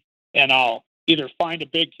position, and I'll either find a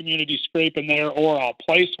big community scrape in there or I'll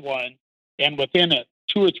place one. And within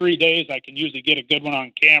 2 or 3 days, I can usually get a good one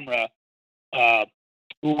on camera.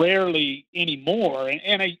 Rarely anymore.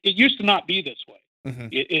 And it used to not be this way. Mm-hmm.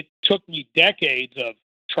 It took me decades of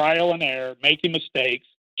trial and error, making mistakes,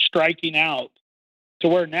 striking out, to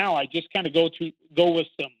where now I just kind of go with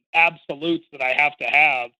some absolutes that I have to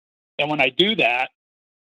have. And when I do that,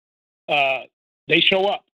 they show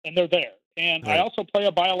up and they're there. And I also play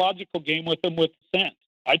a biological game with them with scent.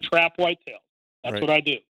 I trap whitetails. That's what I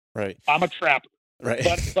do. Right. I'm a trapper. Right.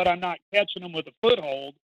 But I'm not catching them with a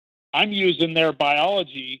foothold. I'm using their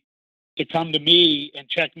biology to come to me and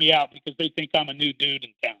check me out because they think I'm a new dude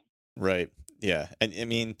in town. Right. Yeah. And I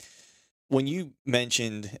mean, when you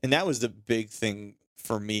mentioned, and that was the big thing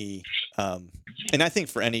for me, and I think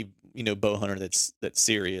for any, bow hunter that's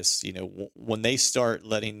serious, when they start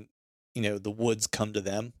letting, the woods come to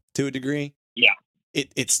them to a degree. Yeah.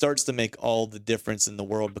 it starts to make all the difference in the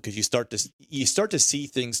world, because you start to see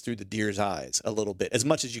things through the deer's eyes a little bit, as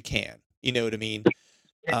much as you can. You know what I mean?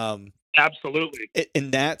 Absolutely.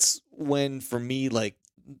 And that's when, for me, like,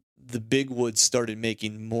 the big woods started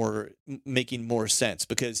making more sense,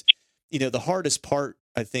 because, the hardest part,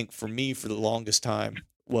 I think, for me for the longest time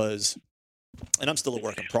was, and I'm still a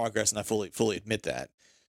work in progress, and I fully admit that,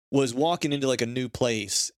 was walking into like a new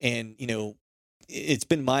place. And, it's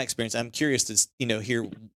been my experience. I'm curious to, hear,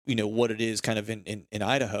 what it is kind of in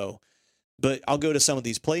Idaho, but I'll go to some of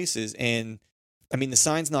these places, and I mean, the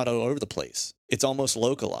sign's not all over the place. It's almost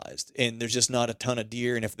localized, and there's just not a ton of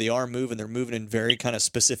deer. And if they are moving, they're moving in very kind of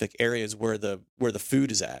specific areas where the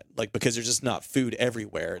food is at, like, because there's just not food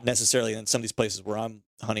everywhere necessarily. In some of these places where I'm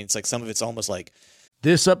hunting, it's like some of it's almost like,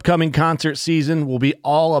 this upcoming concert season will be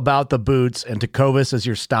all about the boots, and Tecovas is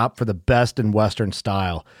your stop for the best in Western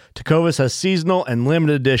style. Tecovas has seasonal and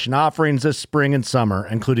limited edition offerings this spring and summer,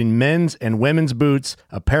 including men's and women's boots,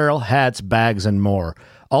 apparel, hats, bags, and more.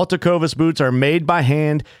 All Tecovas boots are made by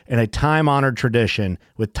hand in a time-honored tradition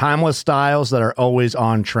with timeless styles that are always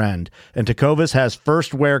on trend. And Tecovas has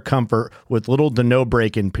first wear comfort with little to no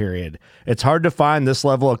break-in period. It's hard to find this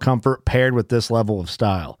level of comfort paired with this level of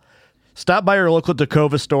style. Stop by your local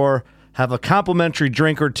Tecovas store, have a complimentary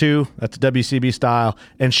drink or two, that's WCB style,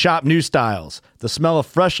 and shop new styles. The smell of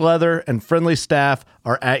fresh leather and friendly staff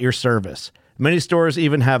are at your service. Many stores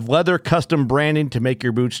even have leather custom branding to make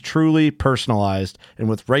your boots truly personalized. And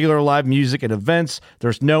with regular live music and events,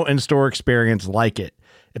 there's no in-store experience like it.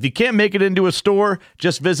 If you can't make it into a store,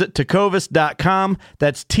 just visit tecovas.com.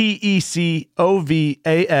 That's TECOVAS.com.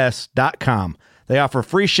 They offer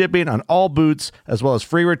free shipping on all boots, as well as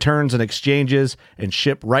free returns and exchanges, and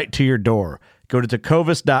ship right to your door. Go to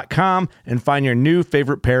tecovas.com and find your new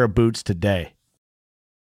favorite pair of boots today.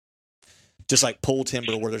 just like pole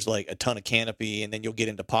timber where there's like a ton of canopy, and then you'll get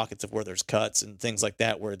into pockets of where there's cuts and things like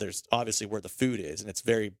that where there's obviously where the food is, and it's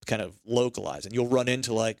very kind of localized, and you'll run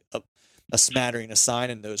into like a smattering, a sign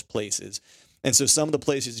in those places. And so some of the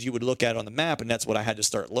places you would look at on the map, and that's what I had to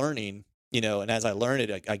start learning, you know, and as I learned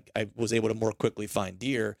it, I was able to more quickly find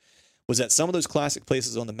deer, was that some of those classic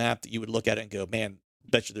places on the map that you would look at it and go, man,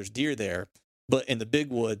 bet you there's deer there. But in the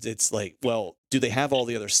big woods, it's like, well, do they have all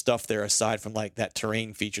the other stuff there aside from like that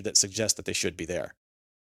terrain feature that suggests that they should be there?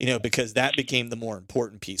 You know, because that became the more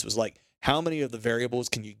important piece, was like, how many of the variables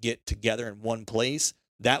can you get together in one place?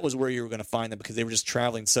 That was where you were going to find them, because they were just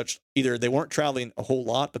traveling either they weren't traveling a whole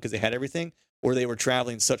lot because they had everything, or they were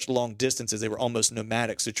traveling such long distances, they were almost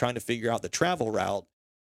nomadic. So trying to figure out the travel route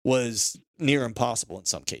was near impossible in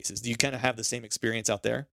some cases. Do you kind of have the same experience out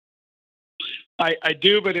there? I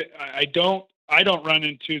do, but I don't run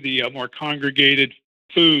into the more congregated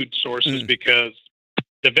food sources because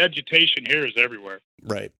the vegetation here is everywhere.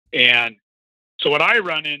 Right. And so what I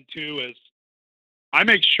run into is I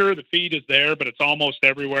make sure the feed is there, but it's almost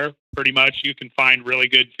everywhere. Pretty much you can find really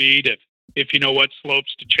good feed if you know what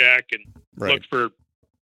slopes to check and look for.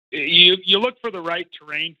 You look for the right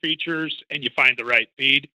terrain features and you find the right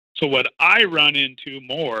feed. So what I run into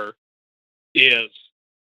more is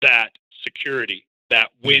that security, that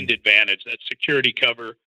wind advantage, that security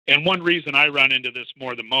cover. And one reason I run into this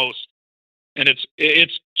more than most, and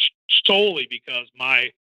it's solely because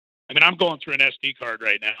I'm going through an SD card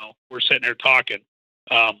right now. We're sitting there talking,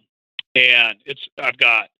 and I've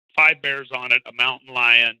got 5 bears on it, a mountain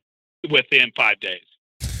lion within 5 days.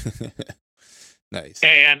 Nice.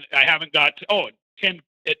 And I haven't got 10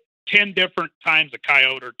 different times a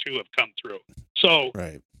coyote or 2 have come through. So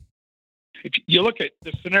if you look at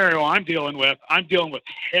the scenario I'm dealing with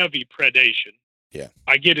heavy predation. Yeah.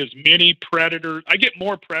 I get as many predators. I get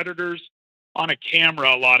more predators on a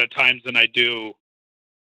camera a lot of times than I do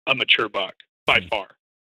a mature buck by far.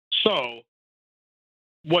 So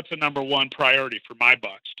what's the number one priority for my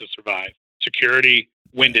bucks to survive? Security,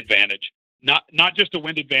 wind advantage. Not just a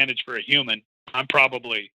wind advantage for a human. I'm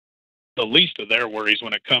probably the least of their worries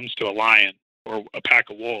when it comes to a lion or a pack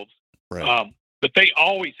of wolves. Right. But they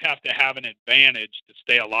always have to have an advantage to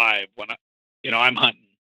stay alive when I'm hunting.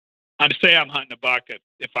 I'd say I'm hunting a buck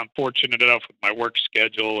if I'm fortunate enough with my work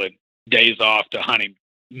schedule and days off to hunting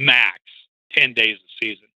max 10 days a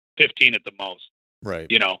season, 15 at the most.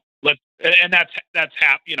 Right. And that's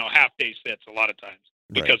half day sits a lot of times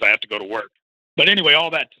because I have to go to work. But anyway, all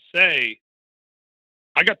that to say,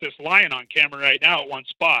 I got this lion on camera right now at one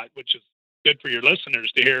spot, which is good for your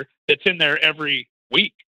listeners to hear, that's in there every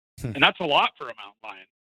week. And that's a lot for a mountain lion.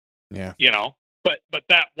 Yeah. But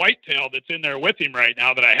that whitetail that's in there with him right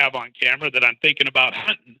now that I have on camera that I'm thinking about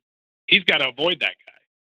hunting, he's got to avoid that guy.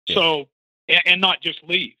 Yeah. So, and not just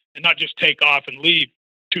leave and not just take off and leave.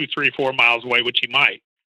 2, 3, 4 miles away, which he might.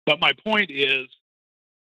 But my point is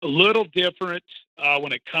a little different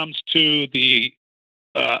when it comes to the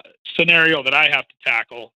scenario that I have to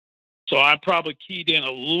tackle. So I'm probably keyed in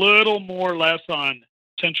a little more or less on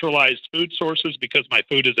centralized food sources because my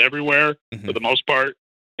food is everywhere for the most part.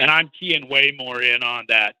 And I'm keying way more in on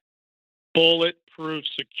that bulletproof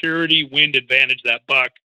security wind advantage that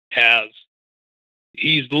buck has.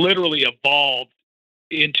 He's literally evolved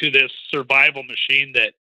into this survival machine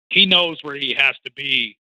that he knows where he has to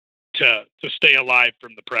be to stay alive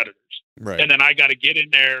from the predators. Right. And then I got to get in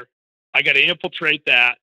there. I got to infiltrate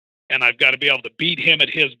that. And I've got to be able to beat him at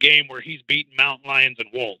his game where he's beating mountain lions and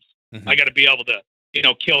wolves. I got to be able to,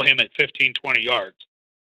 kill him at 15, 20 yards.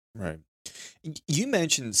 Right. You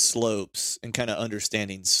mentioned slopes and kind of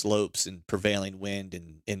understanding slopes and prevailing wind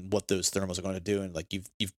and what those thermals are going to do. And like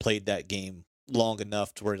you've played that game long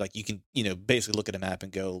enough to where like you can, basically look at a map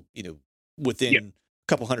and go, within a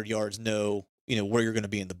couple hundred yards, know, where you're going to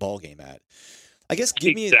be in the ball game at. I guess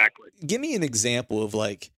give me an example of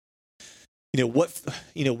like,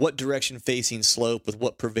 what direction facing slope with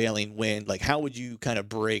what prevailing wind, like how would you kind of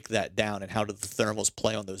break that down and how do the thermals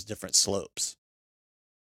play on those different slopes?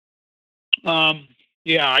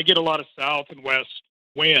 Yeah, I get a lot of south and west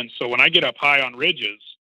winds. So when I get up high on ridges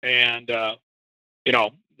and,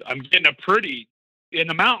 I'm getting in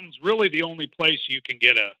the mountains, really the only place you can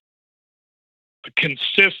get a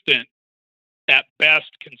consistent, at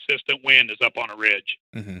best consistent wind is up on a ridge.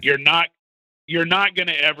 You're not going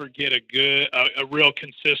to ever get a real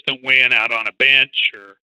consistent wind out on a bench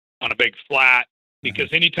or on a big flat because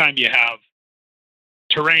anytime you have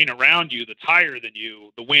terrain around you that's higher than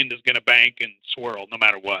you, the wind is going to bank and swirl no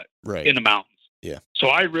matter what in the mountains. Yeah. So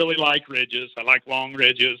I really like ridges. I like long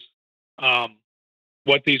ridges.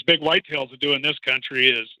 What these big whitetails do in this country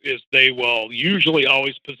is they will usually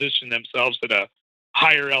always position themselves at a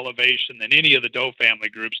higher elevation than any of the doe family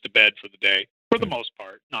groups to bed for the day, for the most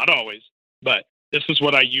part. Not always, but this is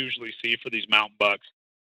what I usually see for these mountain bucks.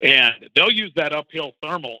 And they'll use that uphill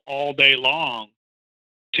thermal all day long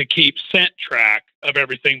to keep scent track of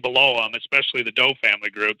everything below them, especially the doe family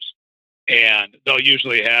groups. And they'll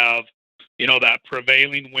usually have, that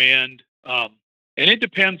prevailing wind. And it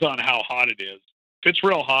depends on how hot it is. If it's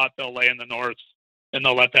real hot, they'll lay in the north and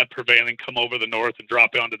they'll let that prevailing come over the north and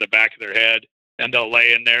drop onto the back of their head. And they'll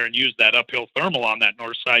lay in there and use that uphill thermal on that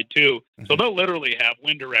north side too. So they'll literally have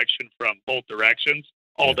wind direction from both directions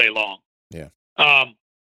all day long. Yeah.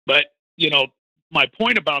 But, my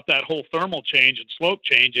point about that whole thermal change and slope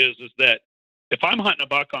change is that if I'm hunting a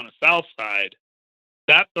buck on a south side,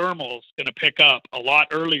 that thermal is going to pick up a lot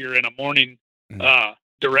earlier in a morning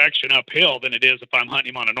direction uphill than it is if I'm hunting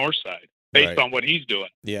him on a north side based on what he's doing.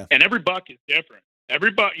 Yeah. And every buck is different.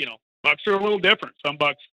 Every buck, bucks are a little different. Some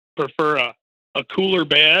bucks prefer a cooler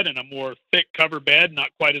bed and a more thick cover bed, not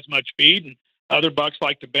quite as much feed. And other bucks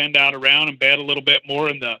like to bend out around and bed a little bit more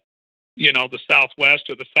in the southwest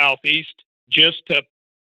or the southeast just to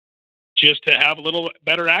have a little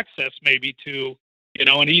better access maybe to,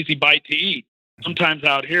 an easy bite to eat. Sometimes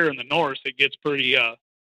out here in the north, it gets pretty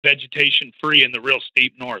vegetation free in the real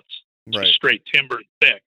steep norths, just straight timber and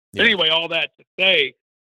thick. Yeah. Anyway, all that to say,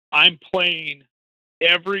 I'm playing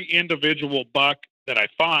every individual buck that I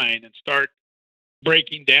find and start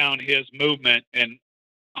breaking down his movement. And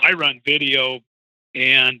I run video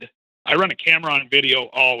and I run a camera on video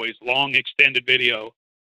always, long extended video.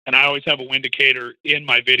 And I always have a wind indicator in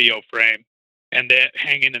my video frame and that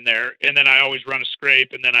hanging in there. And then I always run a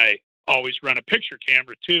scrape and then I always run a picture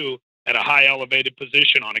camera too at a high elevated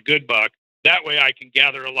position on a good buck. That way I can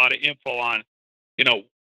gather a lot of info on,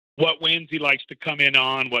 what winds he likes to come in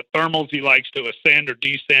on, what thermals he likes to ascend or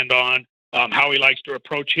descend on, how he likes to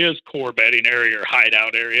approach his core bedding area or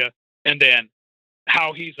hideout area, and then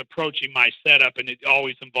how he's approaching my setup. And I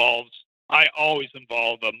always involve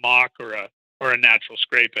a mock or a natural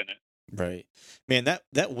scrape in it. Right. Man, that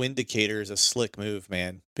wind indicator is a slick move,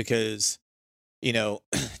 man, because,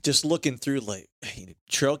 just looking through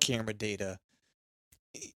trail camera data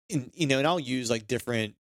and I'll use like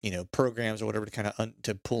different, programs or whatever to kind of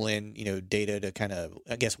to pull in, data to kind of,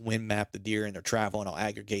 I guess, wind map the deer and their travel, and I'll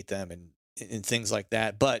aggregate them and things like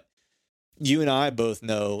that. But you and I both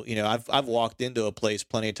know, I've walked into a place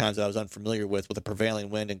plenty of times that I was unfamiliar with a prevailing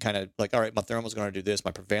wind and kind of like, all right, my thermal's going to do this, my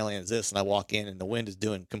prevailing is this. And I walk in and the wind is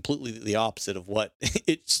doing completely the opposite of what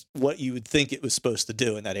you would think it was supposed to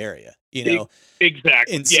do in that area,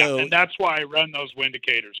 Exactly. And so, and that's why I run those wind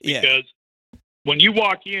indicators, because when you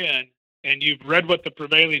walk in and you've read what the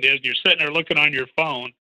prevailing is, you're sitting there looking on your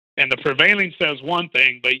phone and the prevailing says one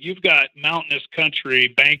thing, but you've got mountainous country,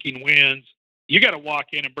 banking winds, you got to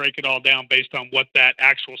walk in and break it all down based on what that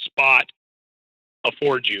actual spot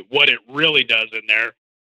affords you, what it really does in there.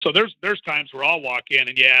 So there's times where I'll walk in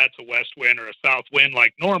and it's a west wind or a south wind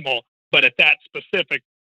like normal, but at that specific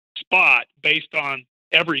spot, based on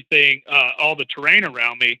everything, all the terrain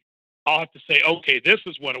around me, I'll have to say, okay, this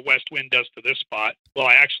is what a west wind does to this spot. Well,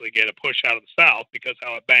 I actually get a push out of the south because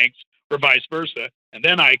how it banks, or vice versa. And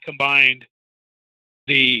then I combined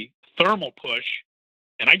the thermal push,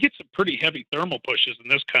 and I get some pretty heavy thermal pushes in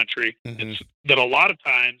this country that a lot of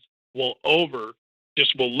times will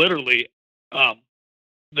literally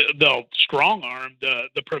they'll strong arm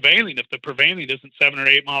the prevailing if the prevailing isn't 7 or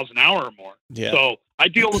 8 miles an hour or more. Yeah. So I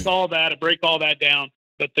deal with all that. I break all that down.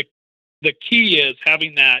 But the key is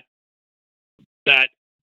having that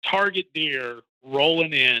target deer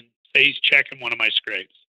rolling in, say he's checking one of my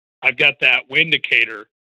scrapes. I've got that wind indicator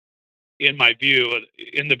in my view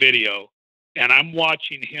in the video, and I'm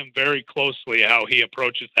watching him very closely how he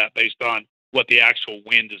approaches that based on what the actual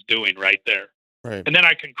wind is doing right there. Right. And then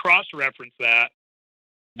I can cross-reference that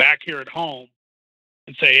back here at home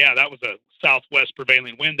and say, yeah, that was a southwest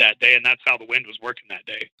prevailing wind that day, and that's how the wind was working that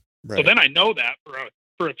day. Right. So then I know that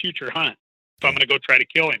for a future hunt if I'm going to go try to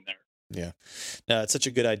kill him there. Yeah. No, it's such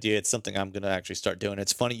a good idea. It's something I'm going to actually start doing.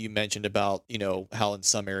 It's funny you mentioned about, how in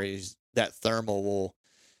some areas that thermal will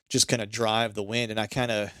just kind of drive the wind. And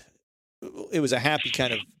it was a happy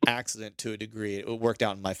kind of accident to a degree. It worked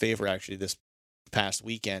out in my favor, actually. This past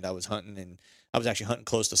weekend, I was hunting, and I was actually hunting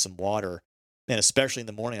close to some water. And especially in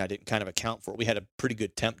the morning, I didn't kind of account for it. We had a pretty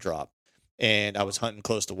good temp drop, and I was hunting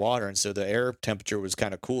close to water. And so the air temperature was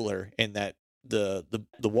kind of cooler in that the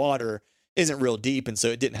water isn't real deep, and so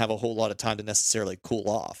it didn't have a whole lot of time to necessarily cool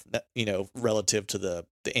off, relative to the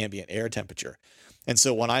ambient air temperature. And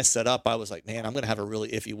so when I set up, I was like, man, I'm going to have a really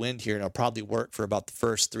iffy wind here, and I'll probably work for about the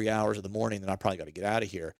first 3 hours of the morning, then I probably got to get out of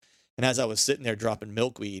here. And as I was sitting there dropping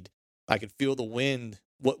milkweed, I could feel the wind,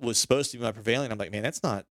 what was supposed to be my prevailing. I'm like, man, that's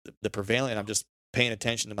not the prevailing. I'm just paying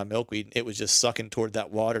attention to my milkweed. It was just sucking toward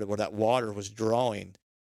that water, where that water was drawing.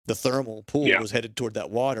 The thermal pool was headed toward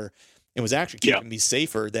that water. It was actually keeping me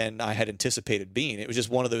safer than I had anticipated being. It was just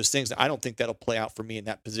one of those things that I don't think that'll play out for me in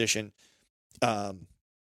that position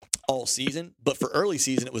all season. But for early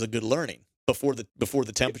season, it was a good learning before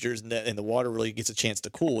the temperatures and the water really gets a chance to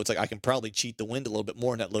cool. It's like I can probably cheat the wind a little bit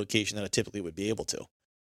more in that location than I typically would be able to.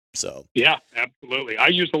 So yeah, absolutely. I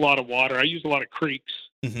use a lot of water. I use a lot of creeks,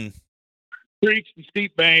 creeks and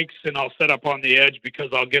steep banks, and I'll set up on the edge because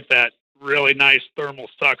I'll get that really nice thermal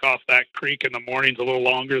suck off that creek in the mornings a little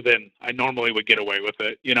longer than I normally would get away with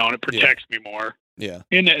it, and it protects me more. Yeah.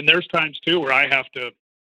 And there's times too where I have to,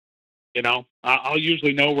 I'll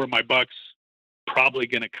usually know where my buck's probably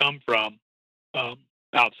going to come from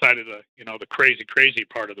outside of the crazy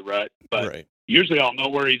part of the rut. But usually I'll know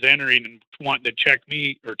where he's entering and wanting to check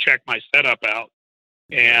me or check my setup out.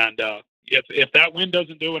 And if that wind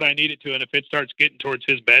doesn't do what I need it to, and if it starts getting towards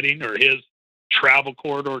his bedding or his travel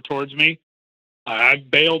corridor towards me, I've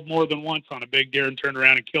bailed more than once on a big deer and turned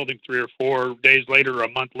around and killed him 3 or 4 days later or a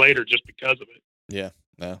month later just because of it. Yeah,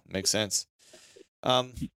 no, makes sense.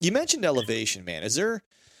 You mentioned elevation, man. Is there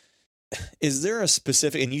a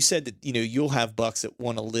specific, and you said that, you'll have bucks that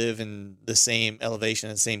want to live in the same elevation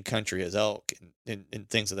in the same country as elk and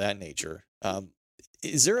things of that nature.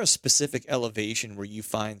 Is there a specific elevation where you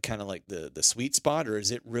find kind of like the sweet spot, or is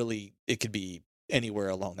it really, it could be anywhere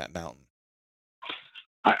along that mountain?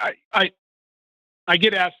 I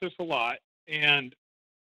get asked this a lot, and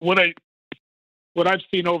what I've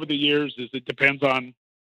seen over the years is it depends on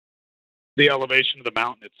the elevation of the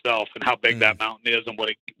mountain itself and how big that mountain is and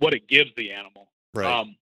what it gives the animal. Right.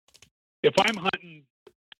 If I'm hunting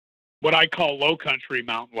what I call low country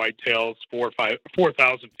mountain whitetails,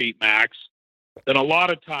 4,000 feet max, then a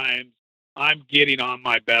lot of times I'm getting on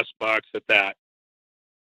my best bucks at that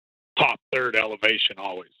top third elevation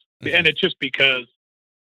always. And it's just because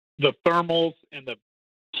the thermals and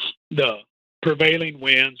the prevailing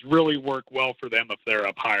winds really work well for them if they're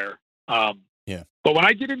up higher. But when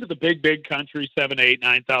I get into the big country, 7,000,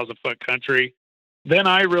 8,000, 9,000 foot country, then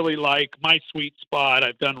I really like my sweet spot.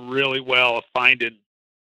 I've done really well of finding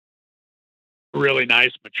really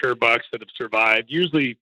nice mature bucks that have survived,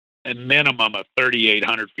 usually a minimum of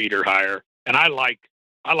 3,800 feet or higher. And I like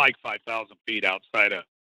 5,000 feet outside of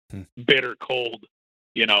bitter cold,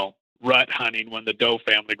 rut hunting when the doe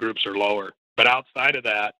family groups are lower. But outside of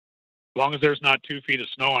that, as long as there's not 2 feet of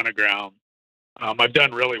snow on the ground, I've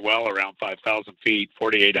done really well around 5,000 feet,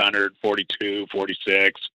 4,800, 42,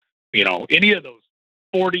 46, any of those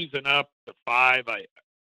 40s and up to 5.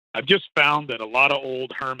 I've just found that a lot of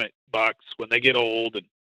old hermit bucks, when they get old and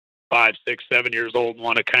 5, 6, 7 years old and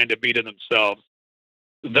want to kind of be to themselves,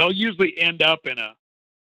 they'll usually end up in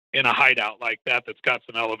a hideout like that that's got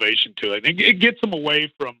some elevation to it. It gets them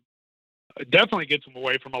away from, definitely gets them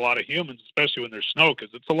away from a lot of humans, especially when there's snow,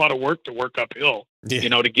 because it's a lot of work to work uphill,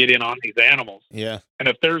 to get in on these animals. Yeah. And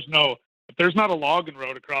if there's not a logging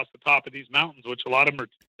road across the top of these mountains, which a lot of them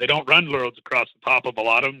they don't run roads across the top of a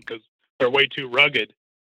lot of them because they're way too rugged.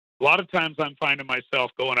 A lot of times I'm finding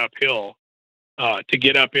myself going uphill to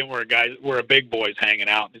get up in where a big boy's hanging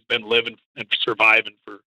out and has been living and surviving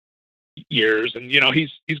for years. And,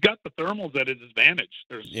 he's got the thermals at his advantage.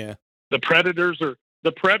 The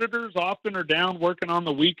predators often are down working on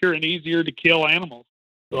the weaker and easier to kill animals.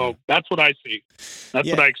 So that's what I see. That's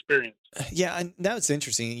what I experience. Yeah, and that's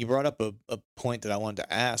interesting. You brought up a point that I wanted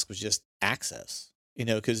to ask was just access,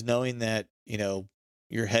 because knowing that,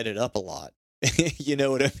 you're headed up a lot, you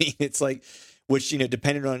know what I mean? It's like, which,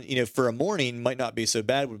 depending on, for a morning might not be so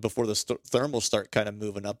bad before the thermals start kind of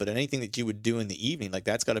moving up, but anything that you would do in the evening, like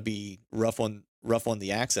that's got to be rough on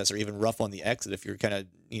the access or even rough on the exit if you're kind of,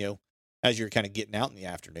 as you're kind of getting out in the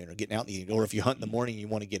afternoon or getting out in the evening, or if you hunt in the morning and you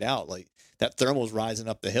want to get out, like that thermal's rising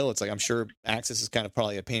up the hill. It's like, I'm sure access is kind of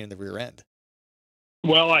probably a pain in the rear end.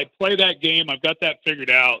 Well, I play that game. I've got that figured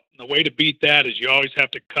out. And the way to beat that is you always have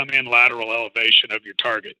to come in lateral elevation of your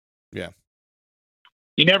target. Yeah.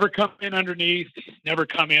 You never come in underneath, never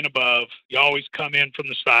come in above. You always come in from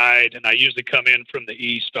the side, and I usually come in from the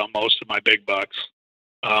east on most of my big bucks.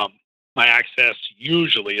 My access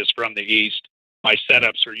usually is from the east. My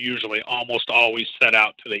setups are usually almost always set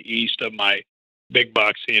out to the east of my big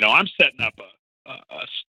bucks. I'm setting up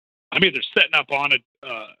I'm either setting up on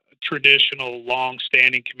a traditional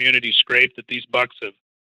long-standing community scrape that these bucks have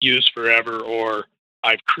used forever, or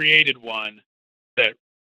I've created one that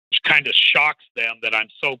kind of shocks them that I'm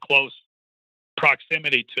so close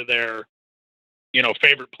proximity to their,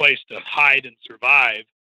 favorite place to hide and survive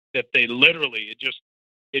that they literally,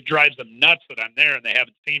 it drives them nuts that I'm there and they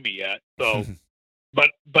haven't seen me yet. So,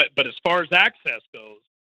 but as far as access goes,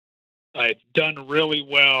 I've done really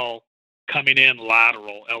well coming in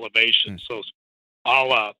lateral elevation. So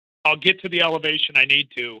I'll get to the elevation I need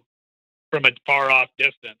to from a far off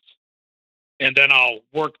distance, and then I'll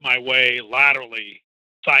work my way laterally,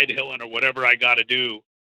 side hilling or whatever I got to do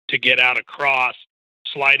to get out across,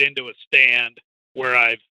 slide into a stand where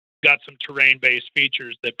I've got some terrain-based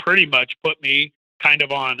features that pretty much put me kind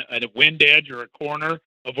of on a wind edge or a corner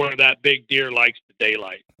of where that big deer likes the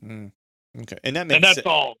daylight. Okay. And that's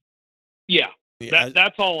all. Yeah.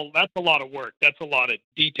 That's all. That's a lot of work. That's a lot of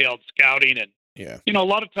detailed scouting. And, a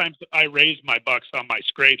lot of times I raise my bucks on my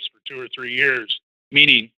scrapes for 2 or 3 years,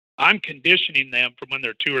 meaning I'm conditioning them from when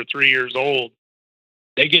they're 2 or 3 years old.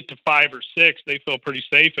 They get to 5 or 6, they feel pretty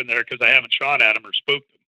safe in there because I haven't shot at them or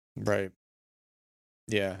spooked them. Right.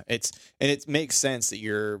 Yeah. It makes sense that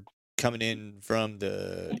you're coming in from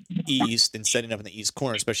the east and setting up in the east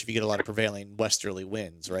corner, especially if you get a lot of prevailing westerly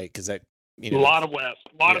winds, right? Because that, a lot of west,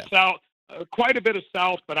 a lot of south, quite a bit of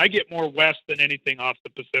south, but I get more west than anything off the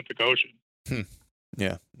Pacific Ocean.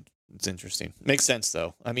 Yeah. It's interesting. Makes sense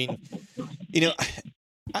though. I mean,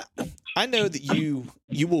 I know that you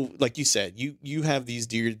will, like you said, you have these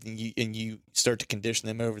deer and you start to condition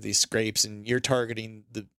them over these scrapes, and you're targeting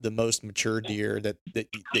the most mature deer that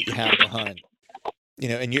you have to hunt.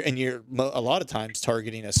 And you're a lot of times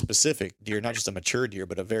targeting a specific deer, not just a mature deer,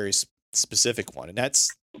 but a very specific one. And that's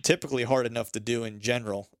typically hard enough to do in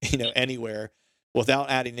general, anywhere, without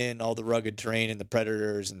adding in all the rugged terrain and the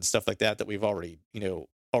predators and stuff like that we've already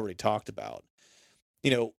talked about.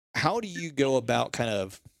 How do you go about kind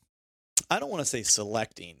of, I don't want to say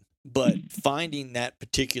selecting, but finding that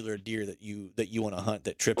particular deer that you want to hunt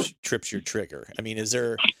that trips your trigger? I mean, is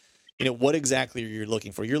there, what exactly are you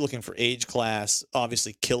looking for? You're looking for age class,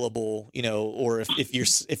 obviously killable, or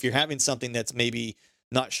if you're having something that's maybe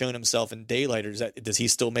not showing himself in daylight, or does he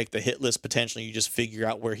still make the hit list potentially? You just figure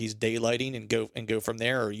out where he's daylighting and go from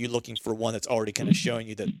there, or are you looking for one that's already kind of showing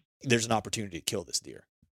you that there's an opportunity to kill this deer?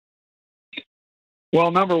 Well,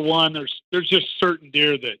 number one, there's just certain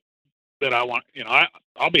deer that I want.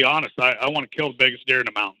 I'll be honest. I want to kill the biggest deer in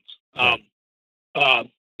the mountains.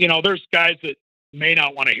 Right. There's guys that may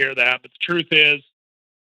not want to hear that, but the truth is,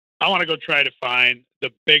 I want to go try to find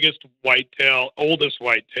the biggest whitetail, oldest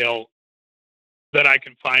whitetail that I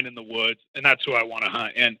can find in the woods, and that's who I want to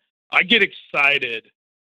hunt. And I get excited.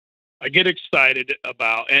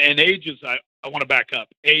 About, and age is. I want to back up.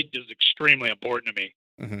 Age is extremely important to me.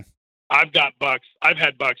 Mm-hmm. I've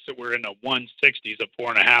had bucks that were in the 160s at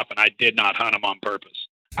 4.5, and I did not hunt them on purpose.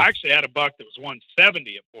 I actually had a buck that was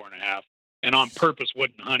 170 at 4.5, and on purpose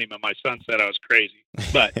wouldn't hunt him, and my son said I was crazy.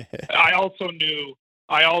 But I also knew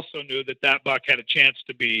I also knew that buck had a chance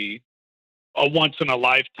to be a once in a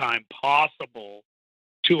lifetime possible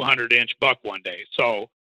 200-inch buck one day. So,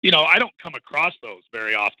 I don't come across those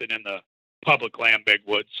very often in the public land big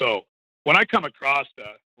woods. So when I come across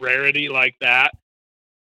a rarity like that,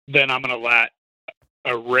 then I'm going to let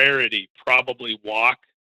a rarity probably walk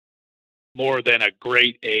more than a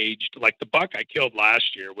great aged. Like the buck I killed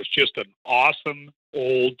last year was just an awesome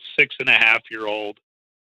old 6.5-year-old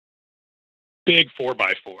big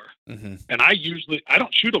 4x4. Mm-hmm. And I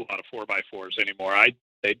don't shoot a lot of 4x4s anymore.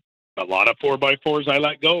 A lot of 4x4s I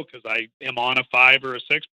let go because I am on a 5 or a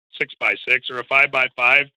 6x6 or a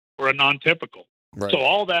 5x5 or a non-typical. Right. So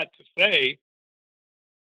all that to say,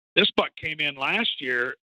 this buck came in last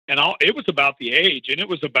year, and it was about the age, and it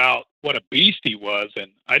was about what a beast he was,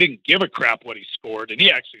 and I didn't give a crap what he scored, and he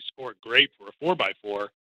actually scored great for a 4x4,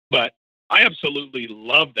 but I absolutely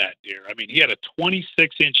loved that deer. I mean, he had a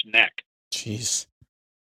 26-inch neck. Jeez.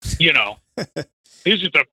 He was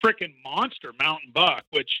just a freaking monster mountain buck,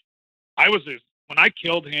 which when I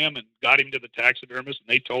killed him and got him to the taxidermist, and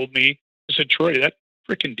they told me, I said, Troy, that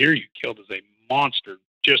freaking deer you killed is a monster,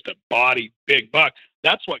 just a body big buck.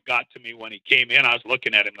 That's what got to me when he came in. I was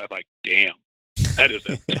looking at him and I was like, damn, that is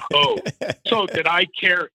a toad. So did I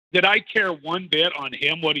care one bit on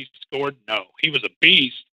him what he scored? No. He was a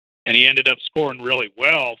beast, and he ended up scoring really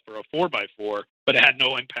well for a 4x4, but it had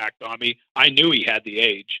no impact on me. I knew he had the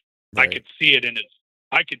age. Right. I could see it in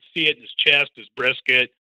his chest, his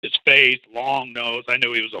brisket, his face, long nose. I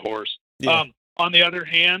knew he was a horse. Yeah. On the other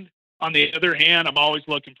hand, I'm always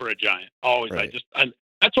looking for a giant. Always. Right.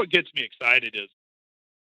 That's what gets me excited is,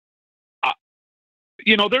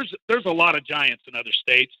 there's a lot of giants in other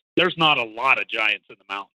states. There's not a lot of giants in the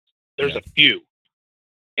mountains. There's a few.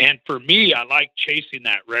 And for me, I like chasing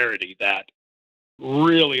that rarity, that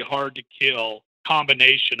really hard to kill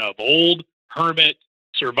combination of old hermit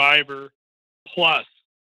survivor plus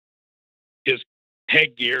his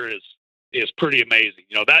headgear is pretty amazing.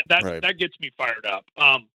 That gets me fired up.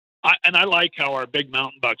 I like how our big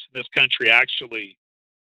mountain bucks in this country actually,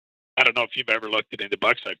 I don't know if you've ever looked at any of the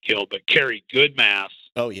bucks I've killed, but carry good mass.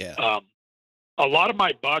 Oh yeah. A lot of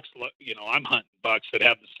my bucks, I'm hunting bucks that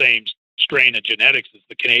have the same strain of genetics as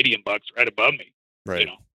the Canadian bucks right above me. Right.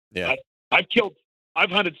 Yeah. I've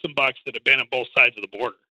hunted some bucks that have been on both sides of the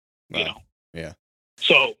border. Wow. Yeah.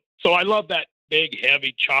 So I love that big,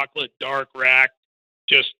 heavy, chocolate, dark rack,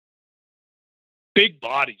 just big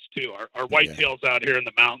bodies too. Our whitetails out here in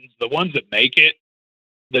the mountains, the ones that make it,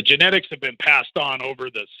 the genetics have been passed on over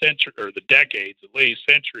the century or the decades, at least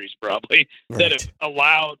centuries probably, that have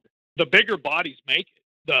allowed the bigger bodies make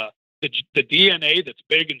it. The DNA that's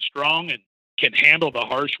big and strong and can handle the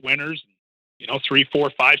harsh winters, 3, 4,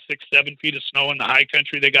 5, 6, 7 feet of snow in the high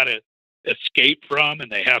country they got to escape from, and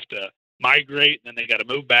they have to migrate, and then they got to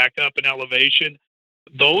move back up in elevation.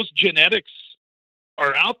 Those genetics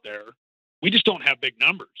are out there. We just don't have big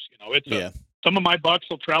numbers. Some of my bucks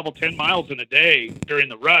will travel 10 miles in a day during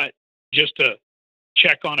the rut just to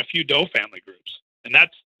check on a few doe family groups. And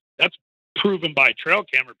that's proven by trail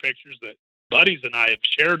camera pictures that buddies and I have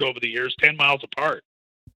shared over the years, 10 miles apart.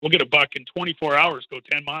 We'll get a buck in 24 hours, go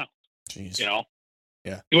 10 miles. Jeez.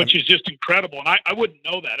 Yeah. Which is just incredible. And I wouldn't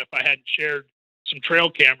know that if I hadn't shared some trail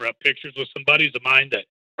camera pictures with some buddies of mine that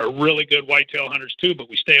are really good whitetail hunters too, but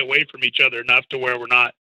we stay away from each other enough to where we're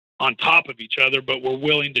not on top of each other, but we're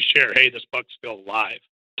willing to share, hey, this buck's still alive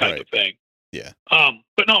type of thing. Yeah.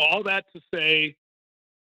 But no, all that to say,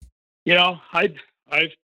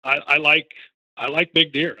 I like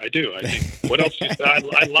big deer. I do. I think what else you said?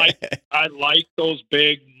 I like those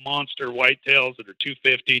big monster whitetails that are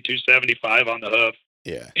 250, 275 on the hoof.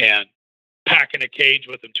 Yeah. And packing a cage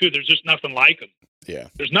with them too. There's just nothing like them. Yeah.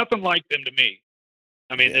 There's nothing like them to me.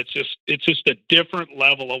 I mean, it's just a different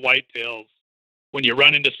level of whitetails when you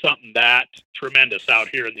run into something that tremendous out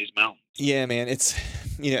here in these mountains. Yeah, man. It's,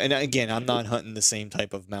 and again, I'm not hunting the same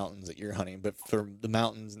type of mountains that you're hunting, but for the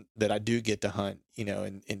mountains that I do get to hunt,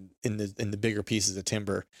 in the bigger pieces of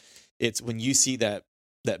timber, it's when you see that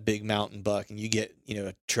big mountain buck and you get,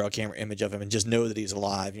 a trail camera image of him and just know that he's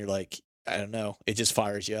alive. And you're like, I don't know. It just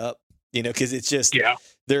fires you up, cause it's just,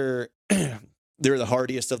 they're the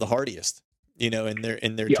hardiest of the hardiest, in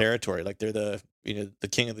their territory. Like they're the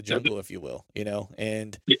king of the jungle, if you will,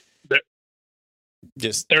 and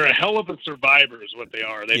they're a hell of a survivor is what they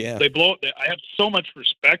are. They blow it. I have so much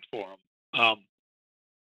respect for them.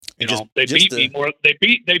 They beat me more. They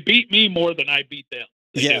beat me more than I beat them.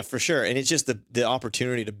 They do. For sure. And it's just the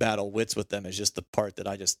opportunity to battle wits with them is just the part that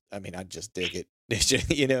I just dig it. It's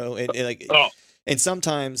just, and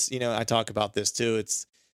sometimes, I talk about this too. It's,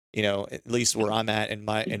 at least where I'm at in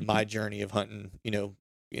my journey of hunting,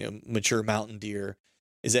 mature mountain deer,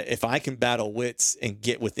 is that if I can battle wits and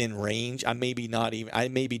get within range, I maybe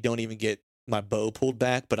don't even get my bow pulled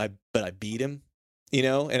back, but I beat him,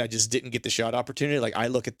 and I just didn't get the shot opportunity. Like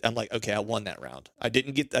I'm like, okay, I won that round. I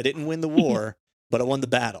didn't win the war, but I won the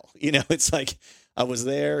battle. It's like I was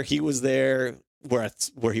there, he was there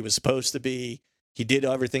where he was supposed to be. He did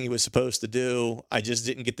everything he was supposed to do. I just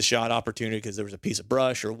didn't get the shot opportunity because there was a piece of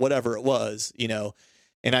brush or whatever it was,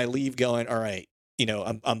 and I leave going, all right,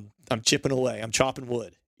 I'm chipping away, I'm chopping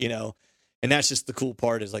wood, and that's just the cool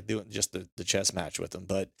part, is like doing just the chess match with him.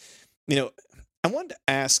 But, I wanted to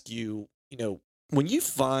ask you, when you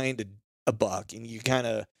find a buck and you kind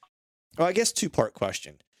of, I guess 2-part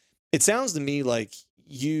question. It sounds to me like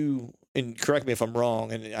you, and correct me if I'm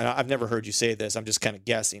wrong, and I've never heard you say this, I'm just kind of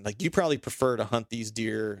guessing, like you probably prefer to hunt these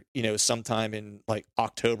deer, sometime in like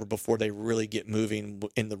October before they really get moving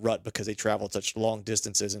in the rut, because they travel such long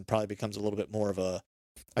distances, and probably becomes a little bit more of a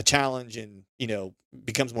challenge, and,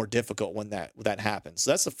 becomes more difficult when that happens.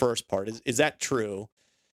 So that's the first part. Is that true?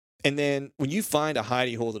 And then when you find a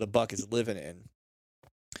hidey hole that a buck is living in,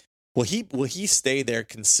 will he stay there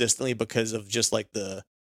consistently because of just like the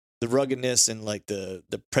ruggedness and like the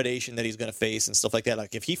predation that he's going to face and stuff like that?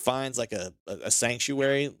 Like if he finds like a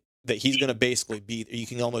sanctuary that he's going to basically be, you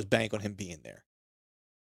can almost bank on him being there.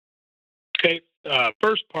 Okay.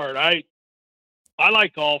 First part, I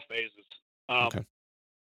like all phases. Okay.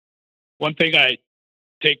 One thing I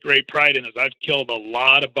take great pride in is I've killed a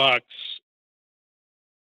lot of bucks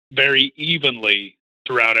very evenly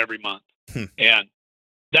throughout every month. And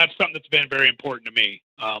that's something that's been very important to me.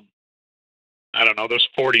 I don't know, there's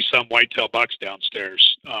 40 some whitetail bucks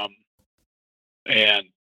downstairs. And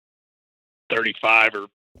 35 or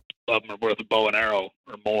of them are worth a bow and arrow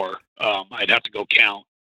or more. I'd have to go count.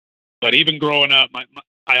 But even growing up,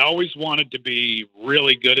 I always wanted to be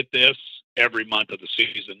really good at this every month of the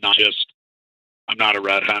season, not just, I'm not a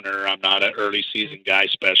rut hunter, I'm not an early season guy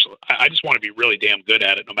special. I just want to be really damn good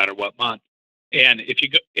at it no matter what month. And if you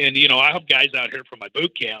go, and I have guys out here from my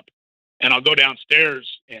boot camp, and I'll go downstairs,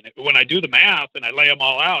 and when I do the math and I lay them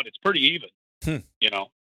all out, it's pretty even.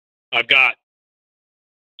 I've got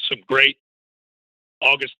some great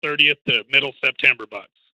August 30th to middle September bucks.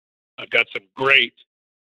 I've got some great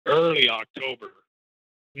early October,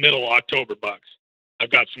 middle October bucks. I've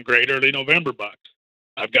got some great early November bucks.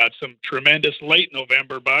 I've got some tremendous late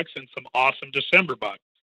November bucks and some awesome December bucks.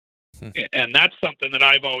 And that's something that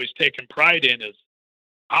I've always taken pride in, is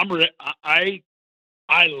I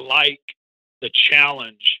like the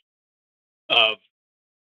challenge of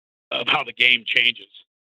how the game changes,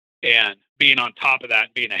 and being on top of that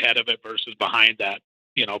and being ahead of it versus behind that,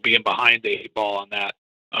 being behind the 8 ball on that.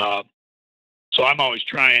 So I'm always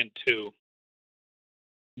trying to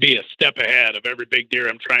be a step ahead of every big deer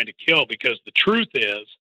I'm trying to kill, because the truth is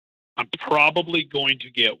I'm probably going to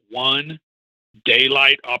get one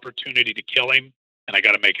daylight opportunity to kill him, and I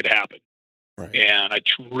got to make it happen. Right. And I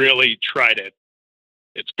really try to,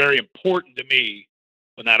 it's very important to me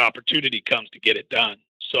when that opportunity comes to get it done.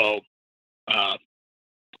 So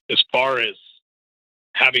as far as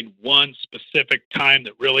having one specific time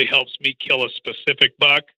that really helps me kill a specific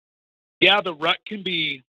buck, yeah, the rut can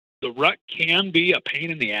be a pain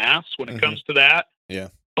in the ass when it comes to that. Yeah.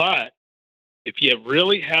 But if you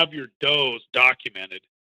really have your does documented,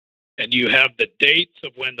 and you have the dates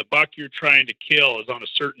of when the buck you're trying to kill is on a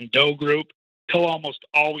certain doe group, he'll almost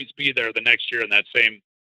always be there the next year in that same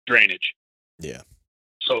drainage. Yeah.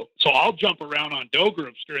 So I'll jump around on doe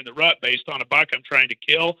groups during the rut based on a buck I'm trying to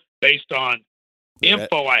kill, based on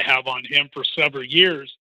info I have on him for several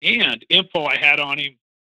years, and info I had on him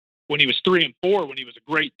when he was 3 and 4, when he was a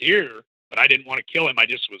great deer, but I didn't want to kill him. I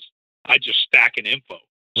just stacking info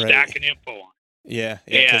on. Yeah,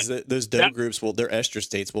 because those doe groups their estrus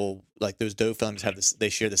states will, like those doe fawns they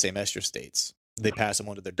share the same estrus states. They pass them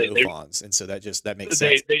on to their doe fawns, and so that makes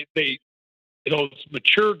sense. Those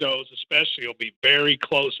mature does especially will be very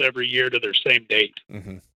close every year to their same date.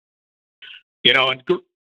 Mm-hmm. And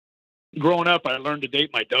growing up, I learned to date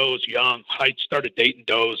my does young. I started dating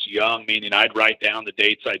does young, meaning I'd write down the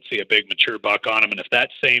dates I'd see a big mature buck on them, and if that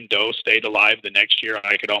same doe stayed alive the next year,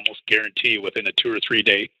 I could almost guarantee within a 2 or 3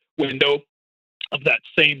 day window of that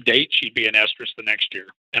same date, she'd be an estrus the next year.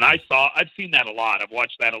 And I've seen that a lot. I've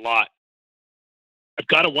watched that a lot. I've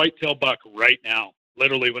got a whitetail buck right now.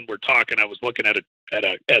 Literally, when we're talking, I was looking at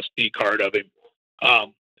a SD card of him.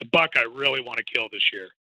 The buck I really want to kill this year.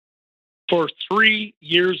 For 3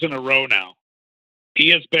 years in a row now, he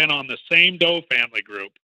has been on the same doe family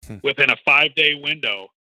group within a 5-day window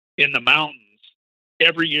in the mountains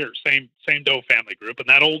every year. Same doe family group, and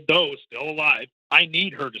that old doe is still alive. I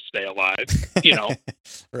need her to stay alive. You know,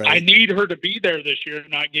 Right. I need her to be there this year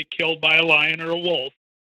and not get killed by a lion or a wolf.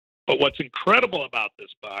 But what's incredible about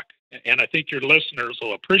this buck, and I think your listeners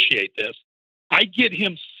will appreciate this, I get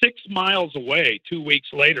him 6 miles away 2 weeks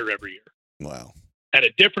later every year Wow. at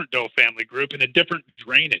a different doe family group in a different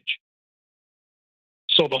drainage.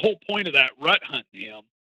 So the whole point of that rut hunting him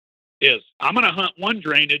is I'm going to hunt one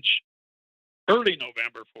drainage early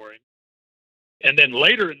November for him. And then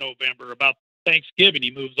later in November, about Thanksgiving,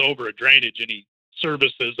 he moves over a drainage and he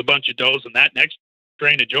services a bunch of does in that next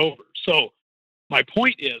drainage over. So my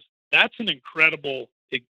point is that's an incredible,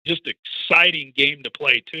 just exciting game to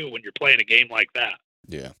play too when you're playing a game like that.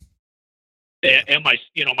 Yeah. And my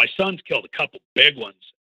son's killed a couple big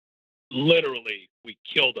ones. Literally, we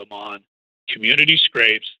killed them on community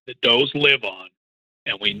scrapes that does live on.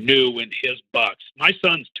 And we knew in his bucks, my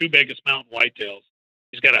son's 2 biggest mountain whitetails.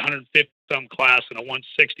 He's got a 150 some class and a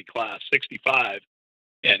 160 class, 65.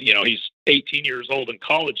 And, he's 18 years old in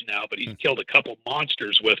college now, but he's killed a couple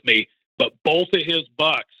monsters with me. But both of his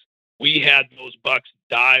bucks, we had those bucks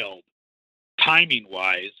dialed timing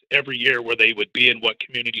wise every year where they would be in what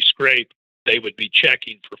community scrape they would be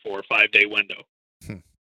checking for 4 or 5 day window.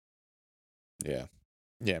 Yeah.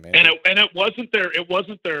 Yeah, man. And it wasn't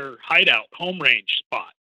their hideout home range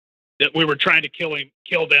spot that we were trying to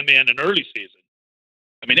kill them in an early season.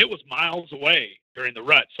 I mean, it was miles away during the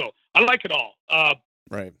rut. So I like it all.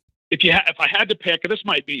 Right. If I had to pick, and this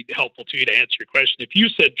might be helpful to you to answer your question. If you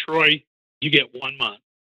said, Troy, you get 1 month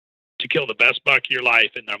to kill the best buck of your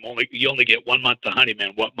life, and you only get 1 month to hunt him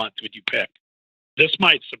in, what month would you pick? This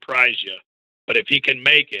might surprise you, but if he can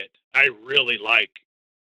make it, I really like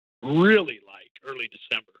early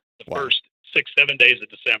December, the first 6-7 days of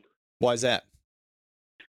December. Why is that?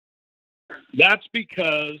 That's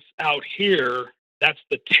because out here, that's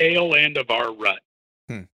the tail end of our rut.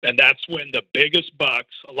 And that's when the biggest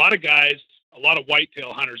bucks, a lot of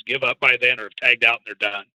whitetail hunters give up by then or have tagged out and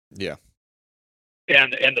they're done. Yeah.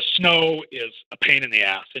 And the snow is a pain in the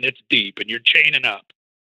ass and it's deep and you're chaining up.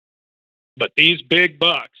 But these big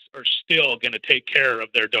bucks are still going to take care of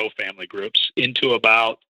their doe family groups into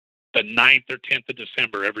about the 9th or 10th of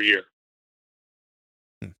December every year.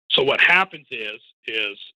 So what happens is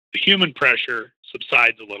the human pressure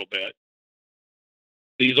subsides a little bit.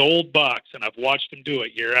 These old bucks, and I've watched them do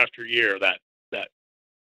it year after year, that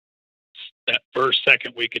first,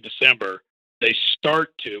 second week of December, they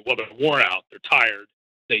start to, they're wore out, they're tired,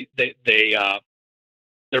 they're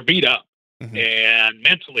beat up, and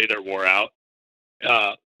mentally they're wore out.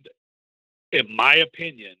 In my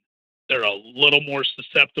opinion, they're a little more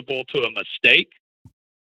susceptible to a mistake.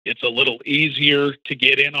 It's a little easier to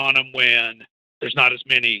get in on them when there's not as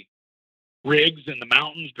many rigs in the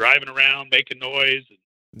mountains driving around, making noise, and,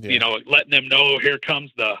 letting them know here comes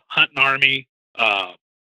the hunting army. I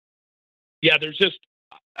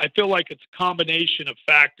feel like it's a combination of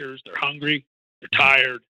factors. They're hungry, they're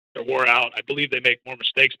tired, they're wore out. I believe they make more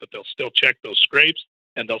mistakes, but they'll still check those scrapes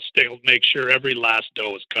and they'll still make sure every last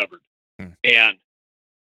doe is covered. And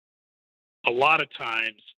a lot of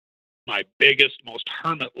times, my biggest, most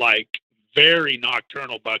hermit-like, very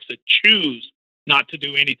nocturnal bucks that choose not to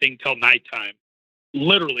do anything till nighttime,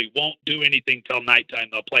 literally won't do anything till nighttime.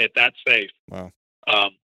 They'll play it that safe. Wow.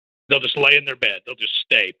 They'll just lay in their bed. They'll just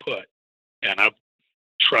stay put. And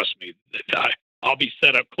trust me, I'll be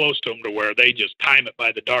set up close to them to where they just time it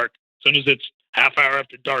by the dark. As soon as it's half hour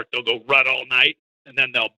after dark, they'll go rut all night, and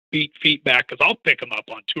then they'll beat feet back because I'll pick them up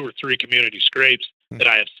on 2 or 3 community scrapes that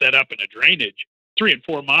I have set up in a drainage, 3 and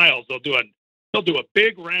 4 miles. They'll do a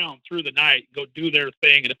big round through the night, go do their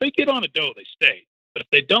thing, and if they get on a doe, they stay. But if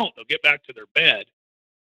they don't, they'll get back to their bed,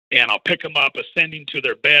 and I'll pick them up ascending to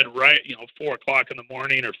their bed 4 o'clock in the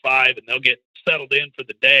morning or 5, and they'll get settled in for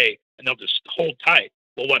the day, and they'll just hold tight.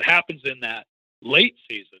 Well, what happens in that late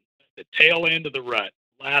season, the tail end of the rut,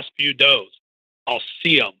 last few does, I'll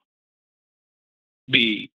see them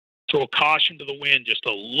throw caution to the wind just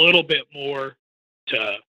a little bit more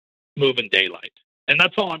to move in daylight. And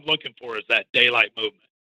that's all I'm looking for is that daylight movement,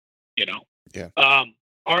 Yeah.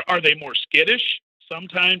 Are they more skittish?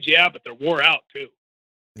 Sometimes, yeah, but they're wore out too.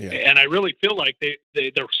 Yeah. And I really feel like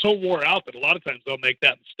they're so wore out that a lot of times they'll make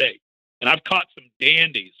that mistake. And I've caught some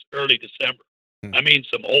dandies early December. I mean,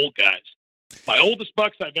 some old guys. My oldest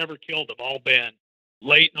bucks I've ever killed have all been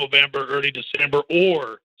late November, early December,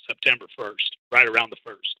 or September 1st, right around the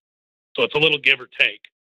 1st. So it's a little give or take.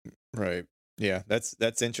 Right. Yeah, that's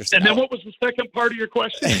interesting. And then what was the second part of your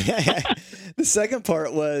question? The second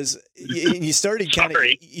part was you started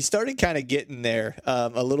kind of getting there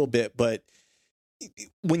a little bit, but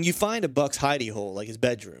when you find a buck's hidey hole, like his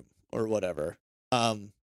bedroom or whatever,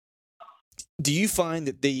 Do you find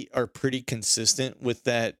that they are pretty consistent with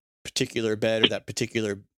that particular bed or that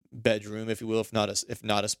particular bedroom, if you will, if not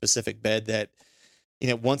a specific bed, that, you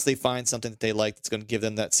know, once they find something that they like, that's going to give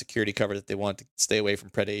them that security cover that they want to stay away from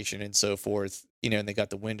predation and so forth, you know, and they got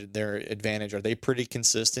the wind in their advantage, are they pretty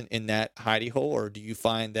consistent in that hidey hole? Or do you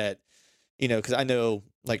find that, you know, because I know,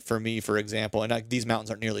 like for me, for example, and these mountains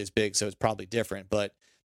aren't nearly as big, so it's probably different, but,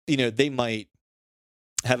 you know, they might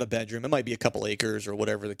have a bedroom. It might be a couple acres or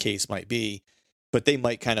whatever the case might be, but they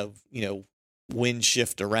might kind of, you know, wind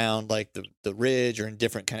shift around like the ridge or in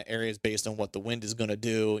different kind of areas based on what the wind is going to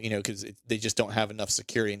do, you know, because they just don't have enough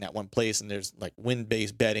security in that one place, and there's like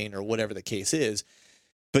wind-based bedding or whatever the case is.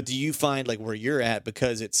 But do you find, like where you're at,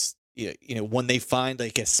 because it's, you know, when they find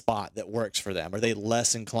like a spot that works for them, are they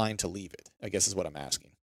less inclined to leave it, I guess is what I'm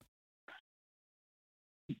asking?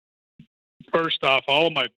 First off, all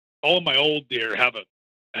of my old deer have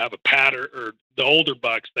a pattern, or the older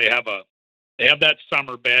bucks, they have that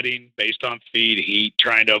summer bedding based on feed, heat,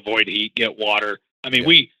 trying to avoid heat, get water. I mean,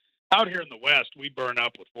 we out here in the West, we burn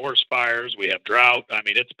up with forest fires. We have drought. I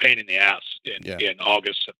mean, it's a pain in the ass in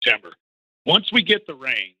August, September. Once we get the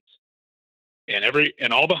rains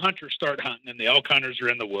and all the hunters start hunting, and the elk hunters are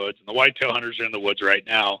in the woods and the whitetail hunters are in the woods right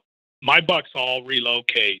now, my bucks all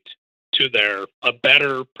relocate to a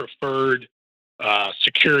better preferred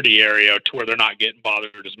security area to where they're not getting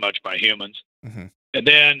bothered as much by humans. Mm-hmm. And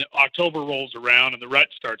then October rolls around and the rut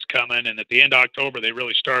starts coming. And at the end of October, they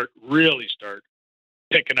really start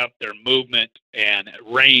picking up their movement and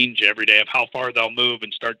range every day of how far they'll move,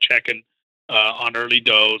 and start checking on early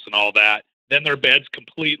does and all that. Then their beds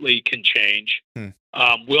completely can change.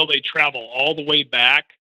 Will they travel all the way back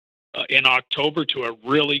in October to a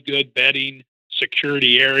really good bedding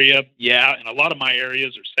security area? Yeah. And a lot of my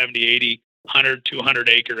areas are 70, 80, 100, 200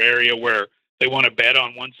 acre area where they want to bed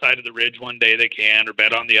on one side of the ridge one day they can, or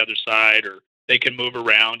bed on the other side, or they can move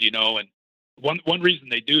around, you know. And one reason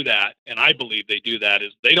they do that, and I believe they do that,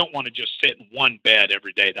 is they don't want to just sit in one bed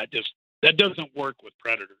every day. That doesn't work with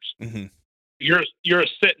predators. Mm-hmm. You're a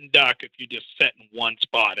sitting duck if you just sit in one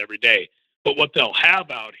spot every day. But what they'll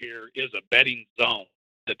have out here is a bedding zone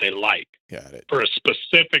that they like. Got it. For a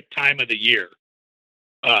specific time of the year,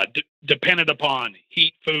 dependent upon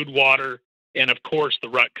heat, food, water, and of course the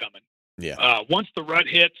rut coming. Yeah. Once the rut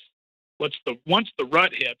hits, what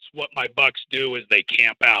my bucks do is they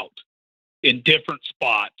camp out in different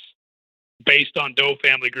spots based on doe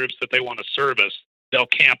family groups that they want to service. They'll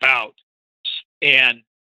camp out, and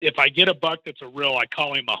if I get a buck that's I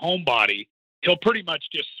call him a homebody, he'll pretty much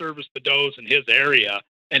just service the does in his area,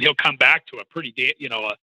 and he'll come back to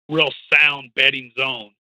a real sound bedding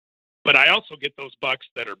zone. But I also get those bucks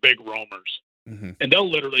that are big roamers, mm-hmm. and they'll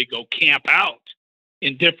literally go camp out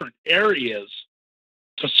in different areas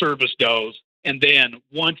to service does. And then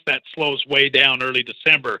once that slows way down early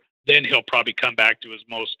December, then he'll probably come back to his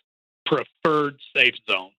most preferred safe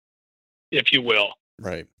zone, if you will.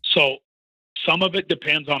 Right. So some of it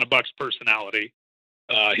depends on a buck's personality,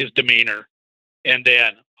 his demeanor, and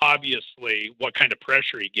then obviously what kind of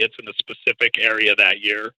pressure he gets in a specific area that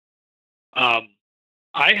year.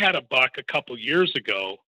 I had a buck a couple years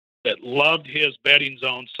ago that loved his bedding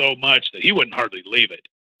zone so much that he wouldn't hardly leave it.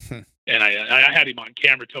 And I had him on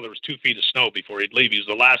camera till there was 2 feet of snow before he'd leave. He was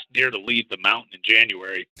the last deer to leave the mountain in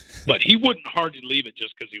January, but he wouldn't hardly leave it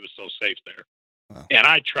just because he was so safe there. Wow. And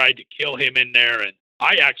I tried to kill him in there, and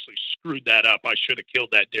I actually screwed that up. I should have killed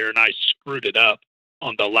that deer, and I screwed it up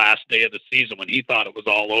on the last day of the season when he thought it was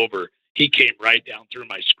all over. He came right down through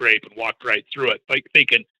my scrape and walked right through it, like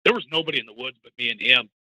thinking there was nobody in the woods but me and him.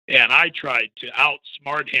 And I tried to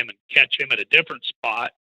outsmart him and catch him at a different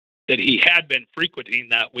spot that he had been frequenting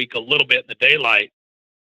that week a little bit in the daylight.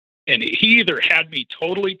 And he either had me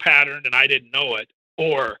totally patterned and I didn't know it,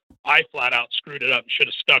 or I flat out screwed it up and should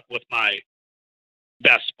have stuck with my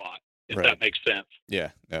best spot, if Right. that makes sense. Yeah.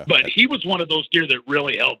 But he was one of those deer that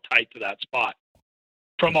really held tight to that spot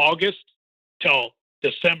from August till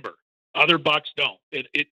December. Other bucks don't.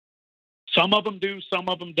 Some of them do, some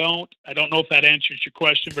of them don't. I don't know if that answers your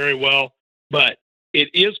question very well, but it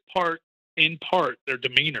is in part their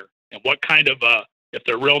demeanor and what kind of if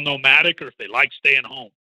they're real nomadic or if they like staying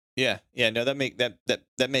home. Yeah. No, that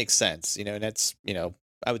makes sense. You know, and that's, you know,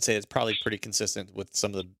 I would say it's probably pretty consistent with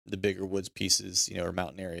some of the bigger woods pieces, you know, or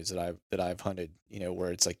mountain areas that I've hunted, you know,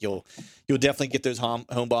 where it's like you'll definitely get those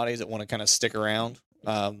homebodies that want to kind of stick around.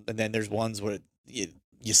 And then there's ones where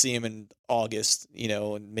you see them in August, you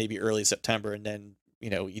know, and maybe early September, and then,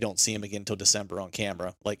 you know, you don't see them again until December on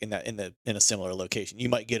camera, like in a similar location. You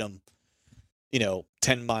might get them, you know,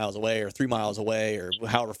 10 miles away or 3 miles away or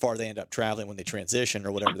however far they end up traveling when they transition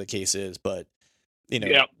or whatever the case is. But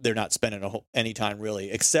they're not spending any time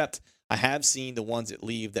really, except I have seen the ones that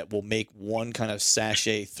leave that will make one kind of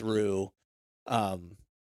sachet through,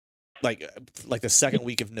 like the second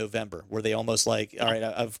week of November, where they almost like, all right,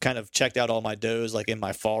 I've kind of checked out all my does like in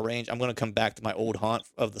my fall range. I'm going to come back to my old haunt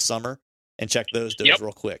of the summer and check those does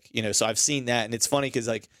real quick. So I've seen that, and it's funny because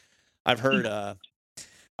like I've heard, I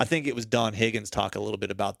think it was Don Higgins talk a little bit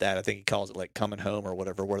about that. I think he calls it like coming home or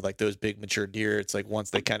whatever, where like those big mature deer, it's like once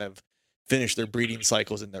they kind of finish their breeding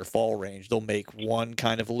cycles in their fall range, they'll make one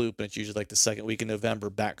kind of loop, and it's usually like the second week in November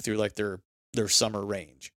back through like their summer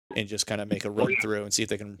range, and just kind of make a run through and see if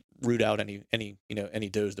they can root out any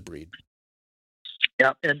does to breed.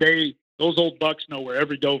 Yeah, and those old bucks know where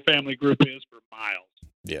every doe family group is for miles.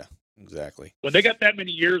 Yeah, exactly. When they got that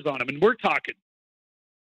many years on them, and we're talking,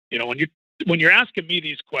 when you're asking me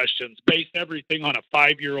these questions, base everything on a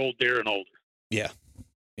 5-year-old deer and older. Yeah.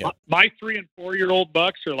 My 3 and 4-year-old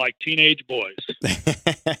bucks are like teenage boys.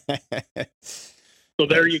 So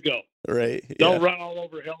there you go. Right. They'll run all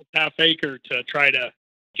over Hell's Half Acre to try to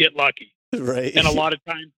get lucky. Right. And a lot of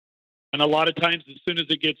times, as soon as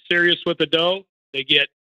it gets serious with the doe, they get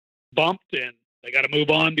bumped and they got to move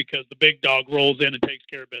on because the big dog rolls in and takes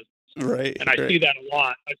care of business. Right. And I see that a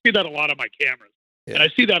lot. I see that a lot on my cameras. Yeah. And I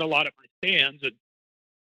see that a lot at my stands. And,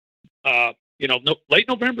 late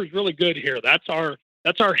November is really good here. That's our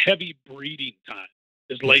heavy breeding time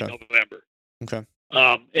is late November. Okay.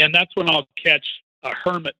 And that's when I'll catch a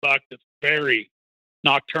hermit buck that's very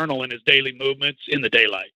nocturnal in his daily movements in the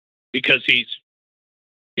daylight because he's,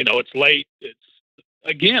 it's late. It's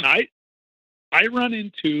again, I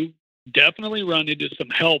definitely run into some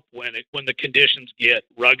help when the conditions get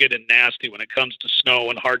rugged and nasty when it comes to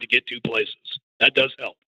snow and hard to get to places. That does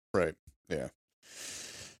help. Right. Yeah.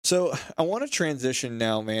 So I want to transition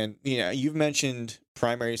now, man. You've mentioned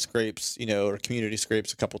primary scrapes, or community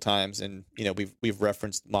scrapes a couple times, and we've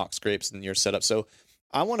referenced mock scrapes in your setup. So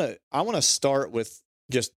I want to start with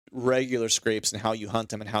just regular scrapes and how you hunt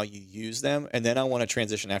them and how you use them, and then I want to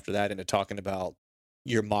transition after that into talking about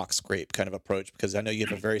your mock scrape kind of approach, because I know you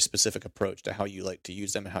have a very specific approach to how you like to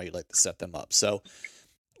use them and how you like to set them up. So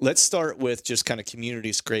let's start with just kind of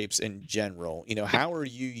community scrapes in general. How are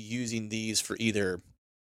you using these for either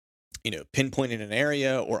pinpointing an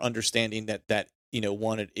area or understanding that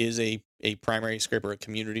one, it is a primary scrape or a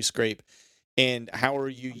community scrape, and how are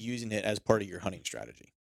you using it as part of your hunting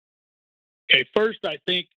strategy? Okay, first, I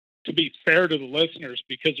think to be fair to the listeners,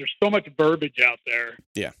 because there's so much verbiage out there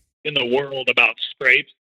in the world about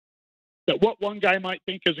scrapes, that what one guy might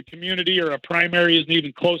think is a community or a primary isn't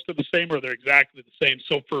even close to the same, or they're exactly the same.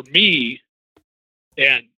 So for me,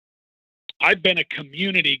 and I've been a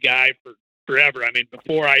community guy for forever. I mean,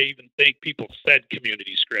 before I even think people said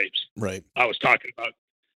community scrapes. Right. I was talking about.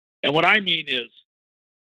 And what I mean is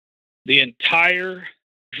the entire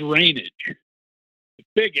drainage, the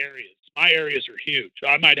big areas. My areas are huge.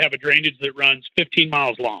 I might have a drainage that runs 15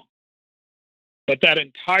 miles long. But that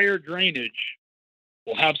entire drainage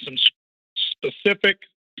will have some specific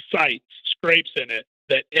sites, scrapes in it,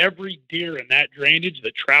 that every deer in that drainage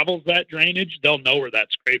that travels that drainage, they'll know where that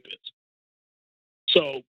scrape is.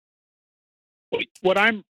 So what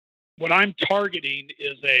I'm targeting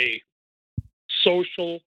is a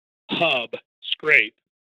social hub scrape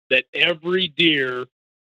that every deer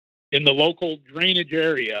in the local drainage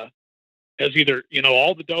area has either,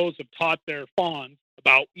 all the does have taught their fawns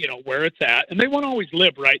about, where it's at, and they won't always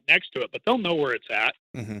live right next to it, but they'll know where it's at.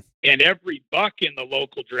 Mm-hmm. And every buck in the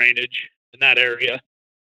local drainage in that area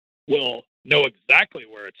will know exactly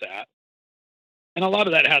where it's at. And a lot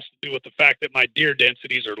of that has to do with the fact that my deer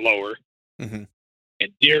densities are lower. Mm-hmm.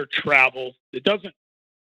 And deer travel. It doesn't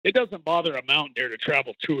bother a mountain deer to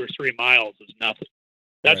travel 2 or 3 miles is nothing.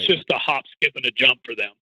 That's just a hop, skip, and a jump for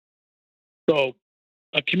them. So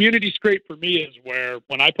a community scrape for me is where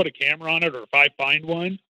when I put a camera on it, or if I find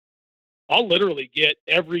one, I'll literally get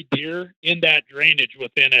every deer in that drainage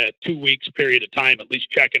within a 2 weeks period of time, at least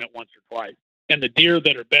checking it once or twice. And the deer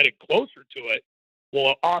that are bedded closer to it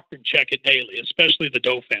will often check it daily, especially the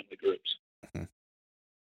doe family groups. Mm-hmm.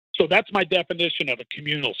 So that's my definition of a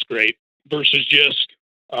communal scrape versus just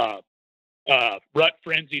rut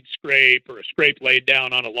frenzied scrape or a scrape laid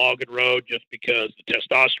down on a logged road just because the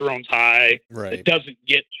testosterone's high. Right. It doesn't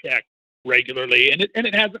get checked regularly, and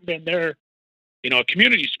it hasn't been there. A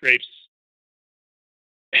community scrapes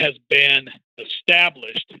has been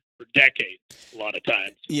established for decades a lot of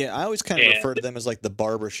times. Yeah, I always kind of refer to them as like the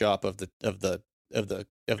barbershop of the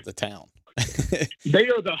town. They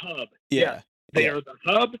are the hub. Yeah. They are the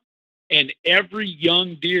hub, and every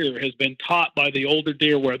young deer has been taught by the older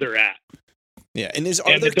deer where they're at. Yeah, and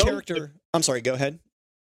are there character? I'm sorry, go ahead.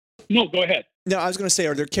 No, go ahead. No, I was going to say,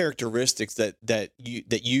 are there characteristics that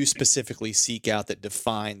you specifically seek out that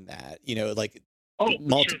define that? Like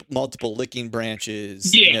multiple licking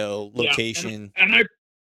branches, location. Yeah.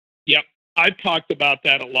 Yep. I've talked about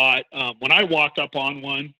that a lot. When I walk up on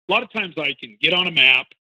one, a lot of times I can get on a map,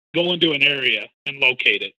 go into an area, and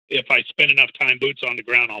locate it. If I spend enough time boots on the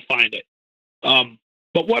ground, I'll find it.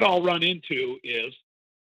 But what I'll run into is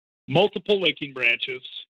multiple licking branches,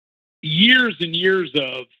 years and years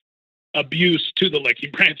of abuse to the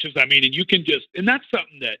licking branches. I mean, and that's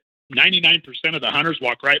something that 99% of the hunters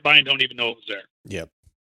walk right by and don't even know it was there. Yep.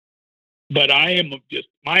 But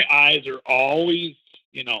my eyes are always,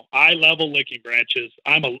 eye level licking branches.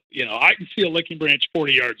 I can see a licking branch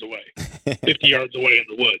 40 yards away, 50 yards away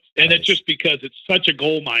in the woods. And It's just because it's such a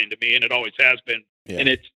gold mine to me, and it always has been. Yeah.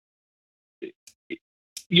 And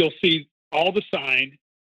you'll see all the sign.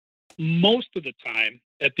 Most of the time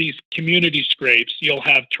at these community scrapes, you'll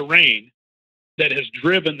have terrain that has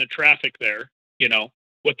driven the traffic there,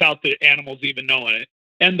 without the animals even knowing it.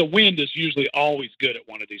 And the wind is usually always good at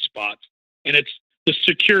one of these spots. And the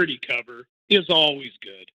security cover is always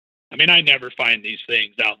good. I mean, I never find these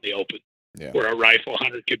things out in the open where a rifle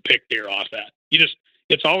hunter could pick deer off at.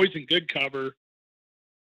 It's always in good cover,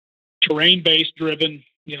 terrain-based driven.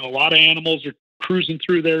 A lot of animals are cruising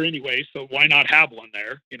through there anyway, so why not have one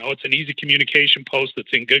there? It's an easy communication post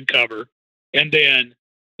that's in good cover. And then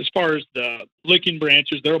as far as the licking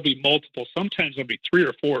branches, there'll be multiple. Sometimes there'll be 3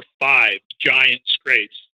 or 4 or 5 giant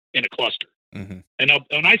scrapes in a cluster. Mm-hmm. And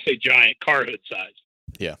when I say giant, car hood size.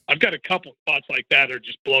 Yeah. I've got a couple spots like that that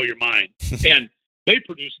just blow your mind. And they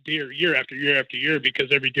produce deer year after year after year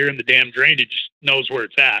because every deer in the damn drainage knows where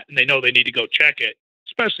it's at, and they know they need to go check it,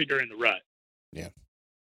 especially during the rut. Yeah.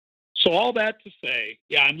 So all that to say,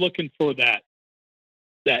 I'm looking for that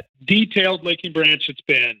detailed licking branch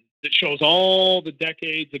that shows all the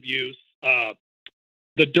decades of use.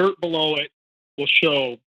 The dirt below it will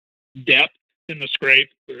show depth in the scrape,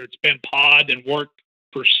 where it's been pawed and worked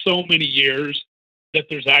for so many years that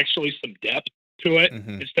there's actually some depth to it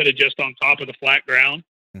instead of just on top of the flat ground.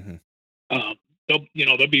 Mm-hmm.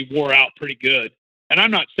 They'll be wore out pretty good. And I'm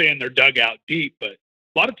not saying they're dug out deep, but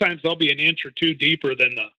a lot of times they'll be an inch or two deeper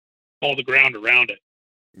than all the ground around it.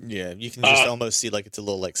 Yeah, you can just almost see like it's a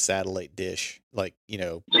little like satellite dish, like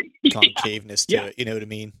concaveness to it. You know what I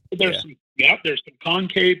mean? There's some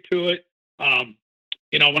concave to it.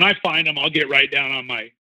 When I find them, I'll get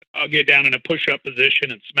down in a push-up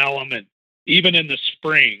position and smell them. And even in the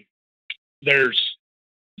spring, there's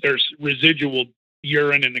residual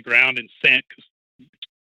urine in the ground and scent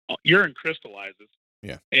because urine crystallizes.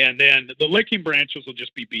 Yeah. And then the licking branches will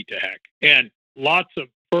just be beat to heck, and lots of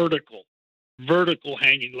vertical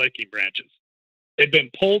hanging licking branches. They've been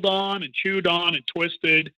pulled on and chewed on and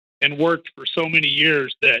twisted and worked for so many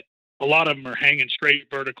years that a lot of them are hanging straight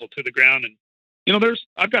vertical to the ground. And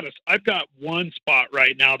I've got one spot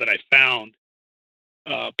right now that I found,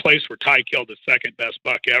 a place where Ty killed the second best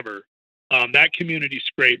buck ever. That community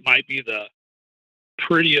scrape might be the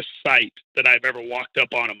prettiest sight that I've ever walked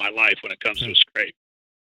up on in my life when it comes to a scrape.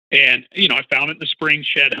 And I found it in the spring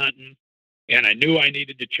shed hunting. And I knew I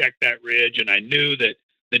needed to check that ridge, and I knew that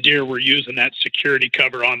the deer were using that security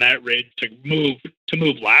cover on that ridge to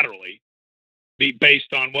move laterally,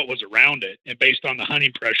 based on what was around it and based on the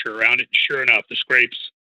hunting pressure around it. And sure enough, the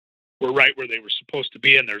scrapes were right where they were supposed to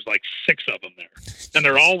be, and there's like 6 of them there, and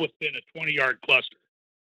they're all within a 20-yard cluster.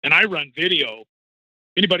 And I run video.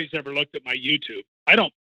 Anybody's ever looked at my YouTube? I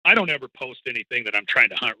don't ever post anything that I'm trying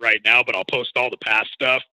to hunt right now, but I'll post all the past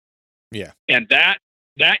stuff. Yeah, and that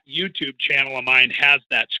YouTube channel of mine has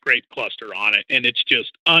that scrape cluster on it, and it's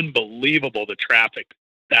just unbelievable the traffic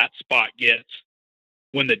that spot gets.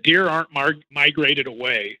 When the deer aren't migrated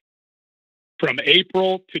away from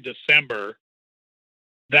April to December,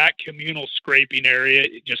 that communal scraping area,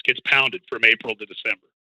 it just gets pounded from April to December.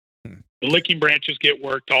 The licking branches get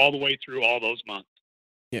worked all the way through all those months.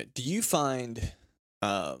 Yeah. Do you find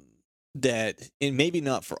that, and maybe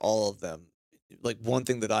not for all of them, like one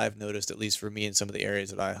thing that I've noticed, at least for me in some of the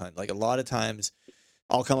areas that I hunt, like a lot of times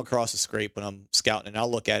I'll come across a scrape when I'm scouting, and I'll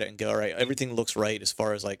look at it and go, all right, everything looks right as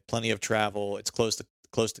far as like plenty of travel. It's close to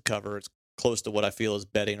cover. It's close to what I feel is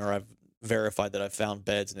bedding, or I've verified that I've found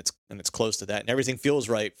beds, and it's close to that, and everything feels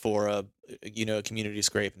right for a community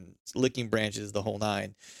scrape, and licking branches, the whole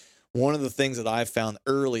nine. One of the things that I've found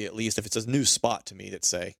early, at least if it's a new spot to me, that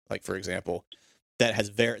say, like for example,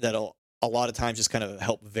 that'll a lot of times just kind of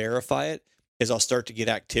help verify it, is I'll start to get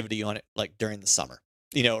activity on it like during the summer.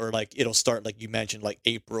 or like it'll start, like you mentioned, like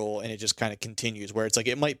April, and it just kind of continues where it's like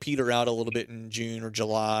it might peter out a little bit in June or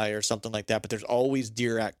July or something like that, but there's always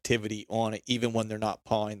deer activity on it, even when they're not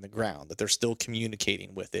pawing the ground, that they're still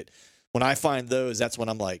communicating with it. When I find those, that's when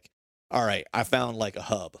I'm like, all right, I found like a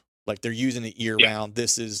hub. Like they're using it year round.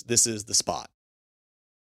 This is the spot.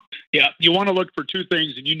 Yeah, you want to look for two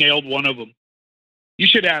things, and you nailed one of them. You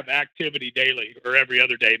should have activity daily or every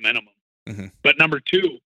other day minimum. Mm-hmm. But number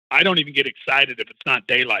two, I don't even get excited if it's not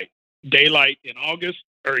daylight. Daylight in August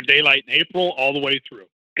or daylight in April, all the way through.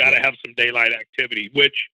 Got to have some daylight activity,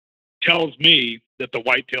 which tells me that the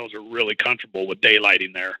whitetails are really comfortable with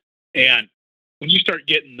daylighting there. And when you start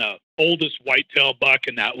getting the oldest whitetail buck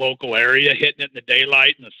in that local area, hitting it in the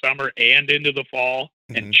daylight in the summer and into the fall,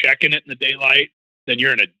 and checking it in the daylight, then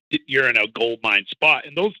you're in a gold mine spot.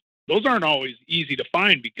 And those aren't always easy to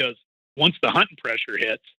find, because once the hunting pressure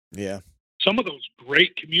hits, some of those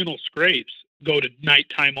great communal scrapes go to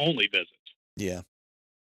nighttime only visits. Yeah.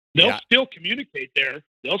 They'll still communicate there.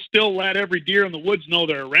 They'll still let every deer in the woods know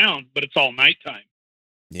they're around, but it's all nighttime.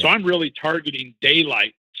 Yeah. So I'm really targeting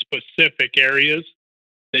daylight specific areas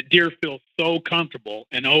that deer feel so comfortable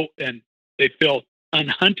and they feel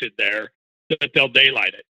unhunted there that they'll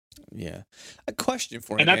daylight it. Yeah. A question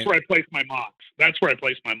for you. And that's where I place my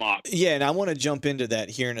mocks. Yeah, and I want to jump into that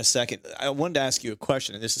here in a second. I wanted to ask you a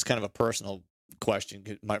question, and this is kind of a personal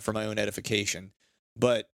question for my own edification.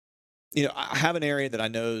 But, I have an area that I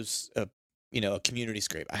know is a community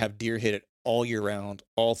scrape. I have deer hit it all year round,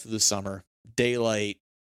 all through the summer, daylight.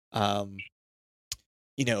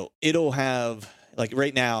 It'll have, like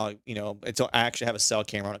right now, I actually have a cell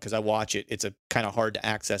camera on it because I watch it. It's a kind of hard to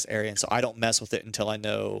access area. And so I don't mess with it until I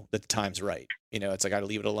know that the time's right. It's like I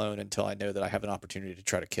leave it alone until I know that I have an opportunity to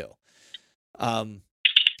try to kill.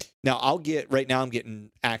 Now I'm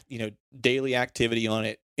getting daily activity on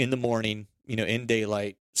it in the morning, in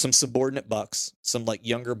daylight, some subordinate bucks, some like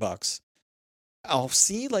younger bucks. I'll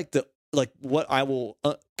see like what I will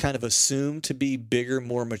kind of assume to be bigger,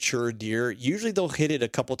 more mature deer. Usually they'll hit it a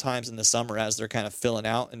couple times in the summer as they're kind of filling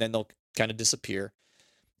out, and then they'll kind of disappear.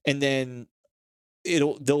 And then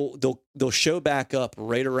they'll show back up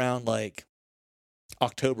right around like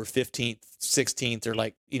October 15th, 16th, or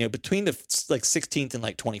like, between the like 16th and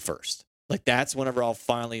like 21st. Like that's whenever I'll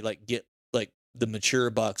finally like get like the mature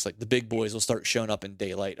bucks, like the big boys will start showing up in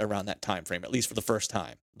daylight around that time frame. At least for the first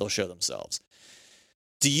time, they'll show themselves.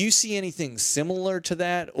 Do you see anything similar to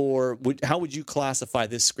that, or how would you classify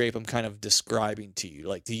this scrape I'm kind of describing to you?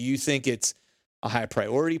 Like, do you think it's a high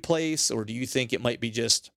priority place, or do you think it might be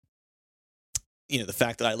just, the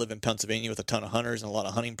fact that I live in Pennsylvania with a ton of hunters and a lot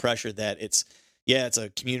of hunting pressure, that it's a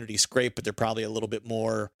community scrape, but they're probably a little bit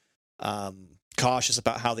more cautious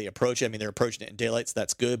about how they approach it. I mean, they're approaching it in daylight, so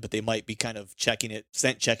that's good, but they might be kind of checking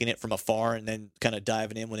it from afar and then kind of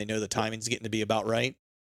diving in when they know the timing's getting to be about right.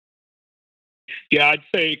 Yeah, I'd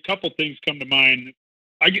say a couple things come to mind.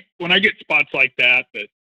 When I get spots like that,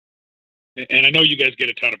 and I know you guys get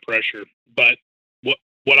a ton of pressure, but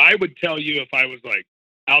what I would tell you if I was like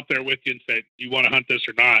out there with you and said, "Do you want to hunt this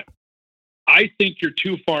or not?" I think you're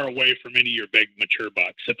too far away from any of your big mature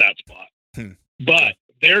bucks at that spot. But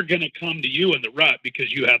they're going to come to you in the rut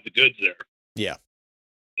because you have the goods there. Yeah,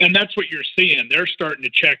 and that's what you're seeing. They're starting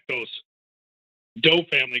to check those doe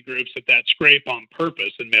family groups at that scrape on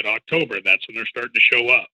purpose in mid-October. That's when they're starting to show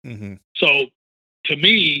up. Mm-hmm. So to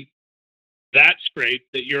me, that scrape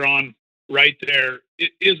that you're on right there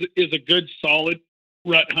is a good solid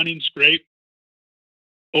rut hunting scrape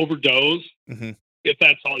over does, if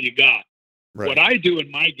that's all you got. Right. What I do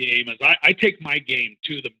in my game is I take my game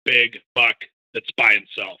to the big buck that's by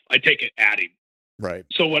himself. I take it at him. Right.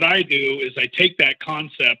 So what I do is I take that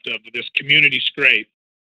concept of this community scrape,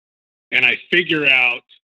 and I figure out,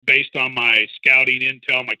 based on my scouting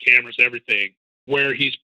intel, my cameras, everything, where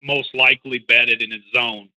he's most likely bedded in his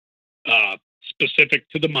zone, specific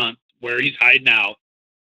to the month, where he's hiding out.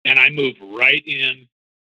 And I move right in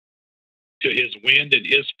to his wind and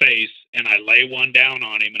his face, and I lay one down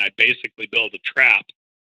on him, and I basically build a trap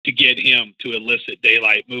to get him to elicit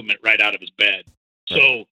daylight movement right out of his bed.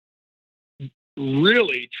 Right. So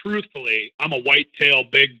really, truthfully, I'm a whitetail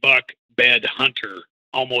big buck bed hunter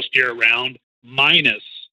almost year round, minus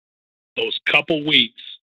those couple weeks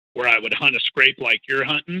where I would hunt a scrape like you're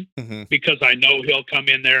hunting, because I know he'll come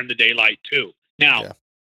in there in the daylight too. Now,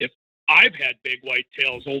 if I've had big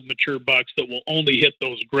whitetails, old mature bucks that will only hit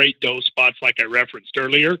those great doe spots like I referenced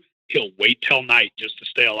earlier, he'll wait till night just to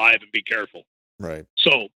stay alive and be careful. Right.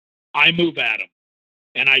 So I move at him,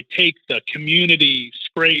 and I take the community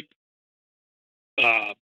scrape,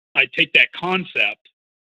 I take that concept,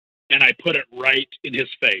 and I put it right in his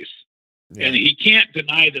face. and he can't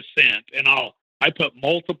deny the scent. And I put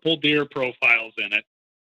multiple deer profiles in it.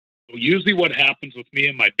 Usually what happens with me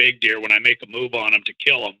and my big deer when I make a move on him to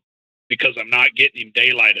kill him, because I'm not getting him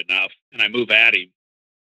daylight enough and I move at him,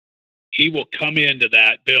 he will come into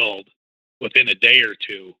that build within a day or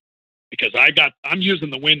two, because I'm using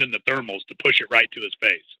the wind and the thermals to push it right to his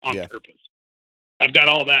face on purpose. I've got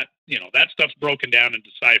all that, that stuff's broken down and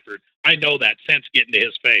deciphered. I know that scent's getting to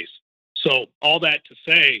his face. So all that to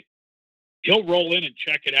say, he'll roll in and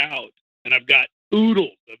check it out. And I've got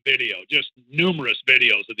oodles of video, just numerous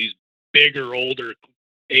videos of these bigger, older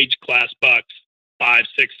age class bucks, 5,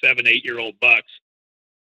 6, 7, 8-year-old bucks.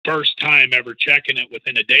 First time ever checking it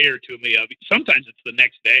within a day or two of me. Sometimes it's the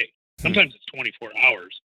next day. Sometimes it's 24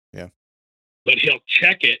 hours. Yeah. But he'll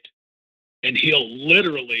check it and he'll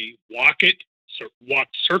literally walk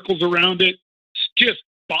circles around it, just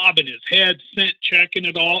bobbing his head, scent checking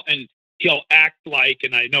it all. And he'll act like,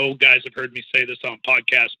 and I know guys have heard me say this on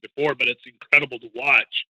podcasts before, but it's incredible to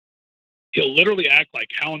watch. He'll literally act like,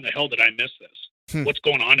 how in the hell did I miss this? What's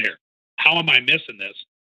going on here? How am I missing this?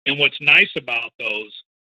 And what's nice about those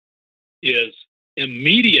is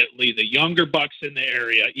immediately the younger bucks in the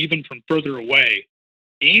area, even from further away,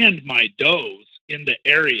 and my does in the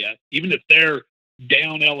area, even if they're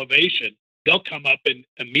down elevation, they'll come up and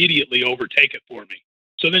immediately overtake it for me.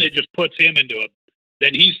 So then it just puts him into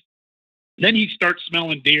then he starts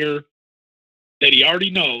smelling deer that he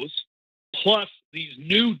already knows, plus these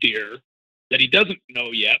new deer that he doesn't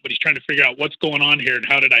know yet, but he's trying to figure out what's going on here and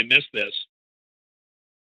how did I miss this?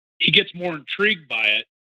 He gets more intrigued by it,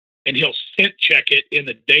 and he'll scent check it in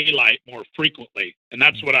the daylight more frequently. And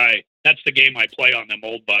that's the game I play on them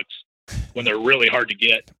old bucks when they're really hard to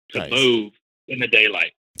get to move in the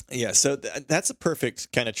daylight. Yeah, so that's a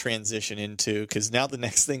perfect kind of transition into, because now the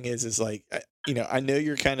next thing is like, I know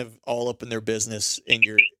you're kind of all up in their business, and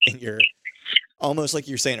you're almost like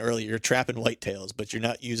you're saying earlier, you're trapping whitetails, but you're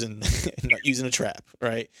not using a trap,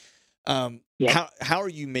 right? How are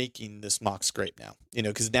you making this mock scrape now?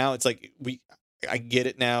 Because now it's like I get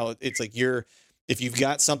it now. It's like if you've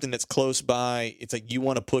got something that's close by, it's like you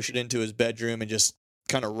want to push it into his bedroom and just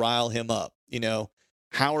kind of rile him up,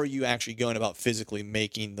 How are you actually going about physically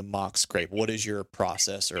making the mock scrape? What is your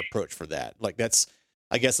process or approach for that? Like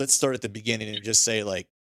I guess let's start at the beginning and just say, like,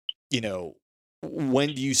 when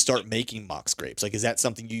do you start making mock scrapes? Like, is that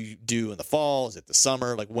something you do in the fall? Is it the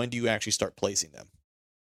summer? Like, when do you actually start placing them?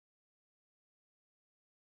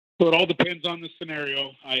 So it all depends on the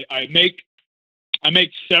scenario. I make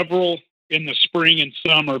several in the spring and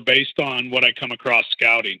summer based on what I come across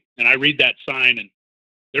scouting, and I read that sign. And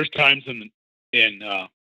there's times in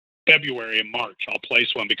February and March I'll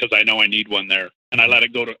place one because I know I need one there, and I let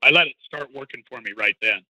it start working for me right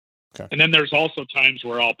then. Okay. And then there's also times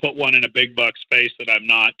where I'll put one in a big buck's face that I'm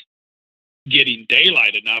not getting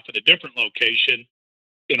daylight enough at a different location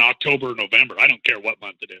in October or November. I don't care what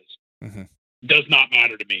month it is. Mm-hmm. Does not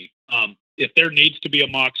matter to me. If there needs to be a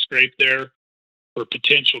mock scrape there for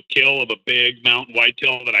potential kill of a big mountain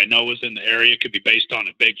whitetail that I know is in the area, it could be based on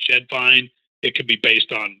a big shed find. It could be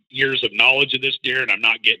based on years of knowledge of this deer and I'm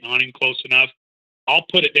not getting on him close enough. I'll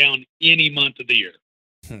put it down any month of the year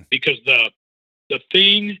because the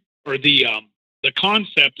thing or the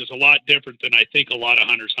concept is a lot different than I think a lot of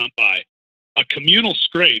hunters hunt by. A communal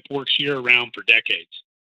scrape works year round for decades.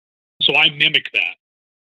 So I mimic that.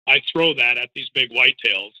 I throw that at these big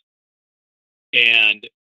whitetails, and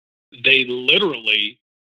they literally,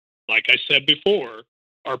 like I said before,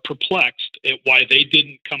 are perplexed at why they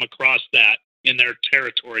didn't come across that in their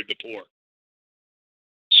territory before.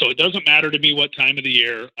 So it doesn't matter to me what time of the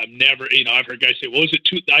year. I've heard guys say, well, is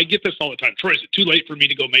it I get this all the time. Troy, is it too late for me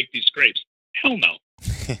to go make these scrapes? Hell no.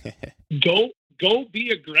 Go be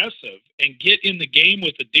aggressive and get in the game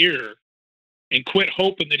with the deer and quit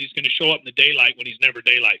hoping that he's going to show up in the daylight when he's never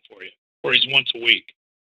daylight for you, or he's once a week.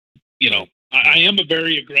 I am a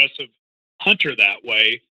very aggressive hunter that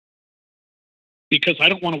way because I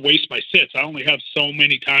don't want to waste my sits. I only have so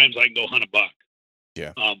many times I can go hunt a buck.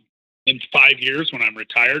 Yeah. In 5 years when I'm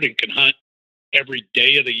retired and can hunt every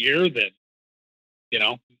day of the year, then,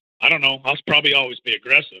 I don't know. I'll probably always be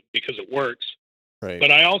aggressive because it works. Right.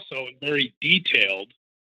 But I also am very detailed.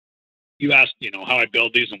 You asked, how I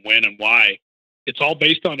build these and when and why. It's all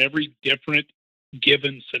based on every different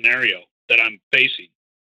given scenario that I'm facing.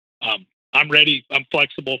 I'm ready. I'm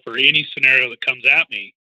flexible for any scenario that comes at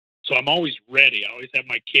me. So I'm always ready. I always have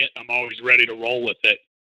my kit. I'm always ready to roll with it.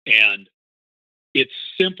 And it's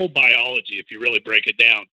simple biology if you really break it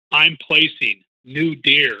down. I'm placing new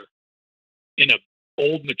deer in a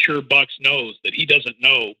old mature buck's nose that he doesn't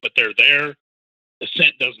know, but they're there. The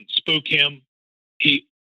scent doesn't spook him.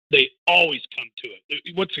 they always come to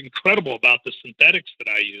it. What's incredible about the synthetics that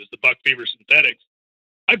I use, the buck beaver synthetics,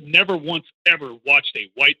 I've never once ever watched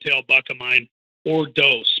a whitetail buck of mine or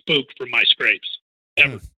doe spook from my scrapes.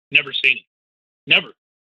 Ever. Never seen it. Never.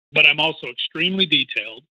 But I'm also extremely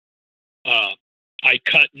detailed. I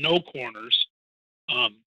cut no corners.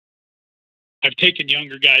 I've taken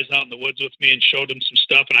younger guys out in the woods with me and showed them some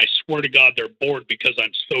stuff, and I swear to God they're bored because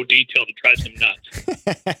I'm so detailed. It drives them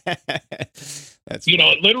nuts. That's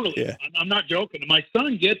literally. Yeah. I'm not joking. My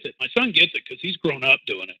son gets it. My son gets it because he's grown up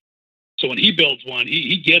doing it. So when he builds one,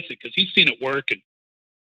 he gets it because he's seen it work. And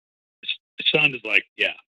his son is like,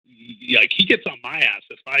 yeah, like he gets on my ass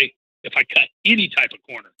if I cut any type of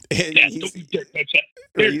corner. Dad, don't you dare touch that.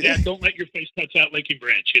 Dad, don't let your face touch that licking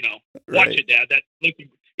branch. Watch it, Dad. That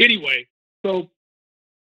licking. Anyway, so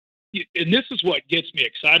and this is what gets me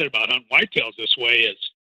excited about hunting whitetails this way is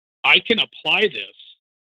I can apply this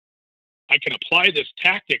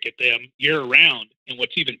tactic at them year round. And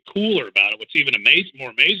what's even cooler about it, what's even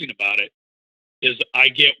more amazing about it, is I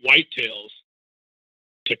get whitetails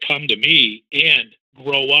to come to me and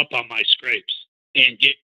grow up on my scrapes and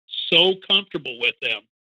get so comfortable with them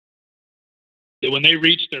that when they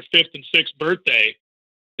reach their 5th and 6th birthday,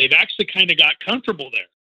 they've actually kind of got comfortable there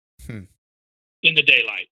in the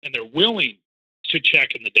daylight, and they're willing to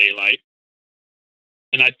check in the daylight.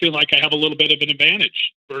 And I feel like I have a little bit of an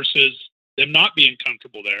advantage versus them not being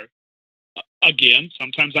comfortable there. Again,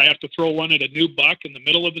 sometimes I have to throw one at a new buck in the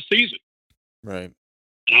middle of the season. Right.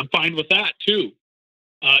 And I'm fine with that too.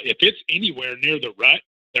 If it's anywhere near the rut,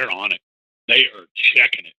 they're on it. They are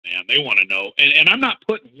checking it, man. They want to know. And I'm not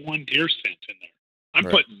putting one deer scent in there. I'm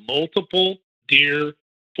putting multiple deer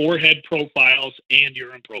forehead profiles and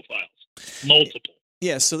urine profiles. Multiple.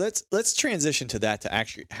 Yeah, so let's transition to that, to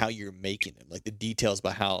actually how you're making them, like the details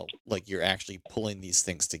about how like you're actually pulling these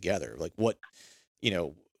things together. Like what,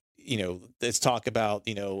 let's talk about,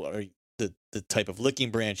 the type of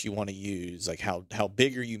licking branch you want to use, like how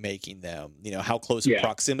big are you making them? How close in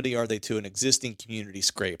proximity are they to an existing community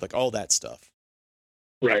scrape? Like all that stuff.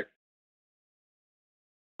 Right.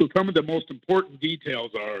 So some of the most important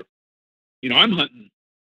details are, I'm hunting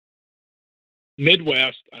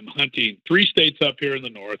Midwest. I'm hunting 3 states up here in the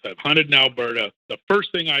north. I've hunted in Alberta. The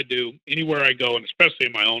first thing I do anywhere I go, and especially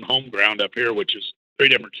in my own home ground up here, which is 3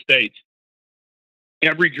 different states,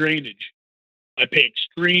 every drainage, I pay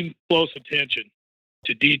extreme close attention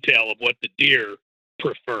to detail of what the deer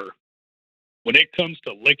prefer. When it comes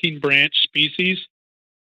to licking branch species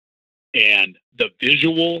and the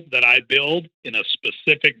visual that I build in a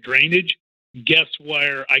specific drainage, guess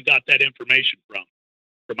where I got that information from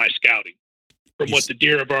my scouting, from what the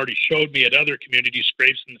deer have already showed me at other community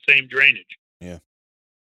scrapes in the same drainage. Yeah.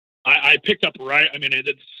 I picked up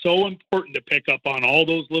it's so important to pick up on all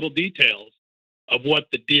those little details of what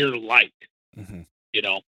the deer like. Mm-hmm.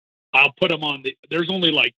 I'll put them on there's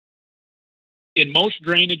only in most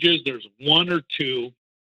drainages, there's 1 or 2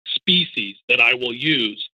 species that I will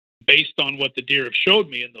use based on what the deer have showed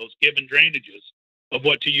me in those given drainages of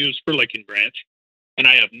what to use for licking branch. And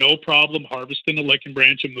I have no problem harvesting the licking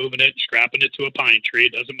branch and moving it and strapping it to a pine tree.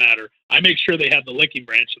 It doesn't matter. I make sure they have the licking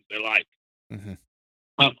branch that they like. Mm-hmm.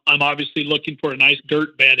 I'm obviously looking for a nice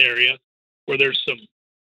dirt bed area where there's some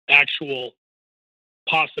actual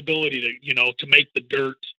possibility to make the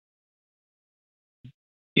dirt,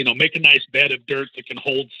 make a nice bed of dirt that can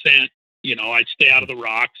hold scent. I stay out of the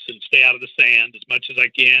rocks and stay out of the sand as much as I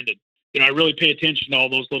can. And, I really pay attention to all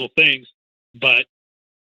those little things. But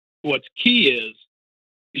what's key is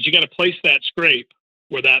you got to place that scrape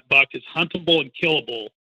where that buck is huntable and killable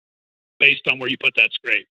based on where you put that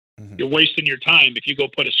scrape. Mm-hmm. You're wasting your time if you go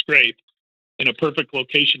put a scrape in a perfect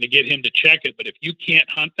location to get him to check it. But if you can't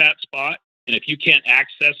hunt that spot, and if you can't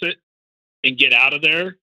access it and get out of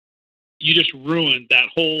there, you just ruined that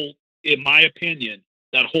whole, in my opinion,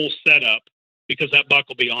 that whole setup, because that buck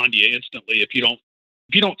will be on to you instantly if you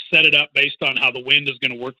don't set it up based on how the wind is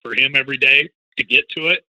going to work for him every day to get to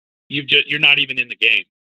it. You're not even in the game.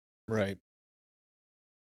 Right.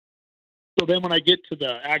 So then when I get to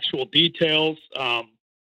the actual details,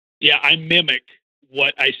 I mimic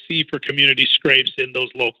what I see for community scrapes in those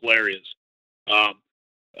local areas.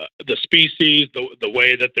 The species, the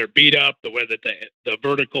way that they're beat up, the way that the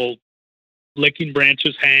vertical licking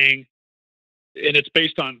branches hang, and it's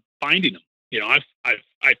based on finding them.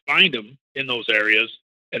 I find them in those areas,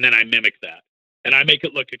 and then I mimic that, and I make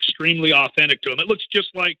it look extremely authentic to them. It looks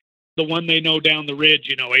just like the one they know down the ridge,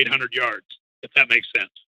 800 yards, if that makes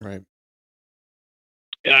sense. Right.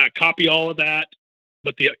 Copy all of that,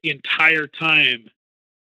 but the entire time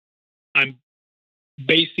I'm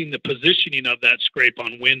basing the positioning of that scrape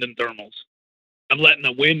on wind and thermals. I'm letting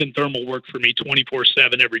the wind and thermal work for me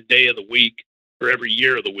 24/7 every day of the week or every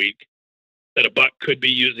year of the week. That a buck could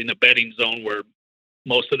be using a bedding zone where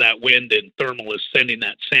most of that wind and thermal is sending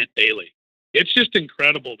that scent daily. It's just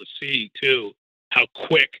incredible to see, too, how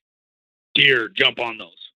quick deer jump on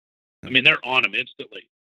those. I mean, they're on them instantly.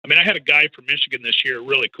 I mean, I had a guy from Michigan this year, a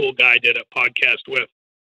really cool guy, did a podcast with,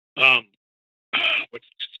 I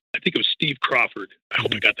think it was Steve Crawford. I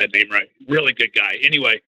hope I got that name right. Really good guy.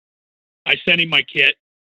 Anyway, I sent him my kit.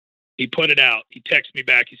 He put it out. He texted me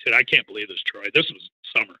back. He said, I can't believe this, Troy. This was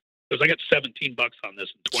summer. Because I got $17 on this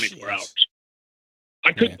in 24 hours.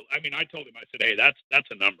 I couldn't. I mean, I told him. I said, "Hey, that's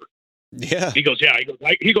a number." Yeah. He goes, "Yeah."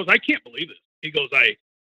 He goes, "I can't believe it." He goes, I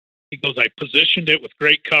positioned it with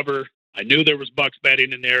great cover. I knew there was bucks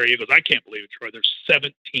bedding in there. He goes, "I can't believe it, Troy. There's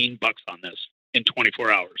 $17 on this in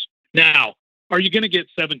 24 hours." Now, are you going to get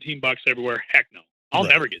 $17 everywhere? Heck no. I'll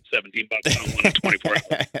never get $17 on one in 24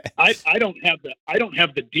 hours. I don't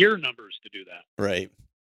have the deer numbers to do that. Right.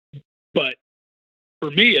 But for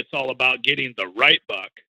me, it's all about getting the right buck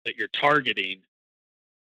that you're targeting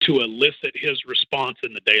to elicit his response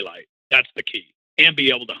in the daylight. That's the key. And be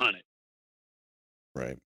able to hunt it.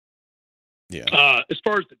 Right. Yeah. As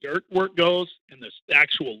far as the dirt work goes and the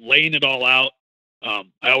actual laying it all out,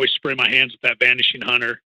 I always spray my hands with that Vanishing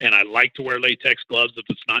Hunter, and I like to wear latex gloves if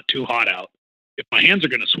it's not too hot out. If my hands are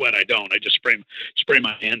going to sweat, I don't. I just spray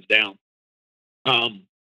my hands down.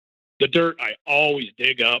 The dirt, I always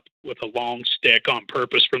dig up with a long stick on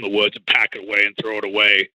purpose from the woods and pack it away and throw it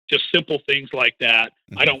away. Just simple things like that.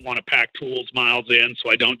 Mm-hmm. I don't want to pack tools miles in, so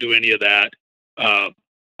I don't do any of that.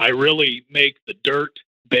 I really make the dirt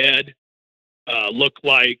bed look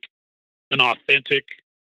like an authentic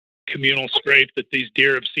communal scrape that these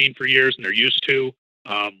deer have seen for years and they're used to.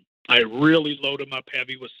 I really load them up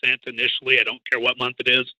heavy with scent initially. I don't care what month it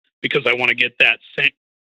is because I want to get that scent.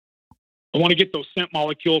 I want to get those scent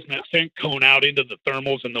molecules and that scent cone out into the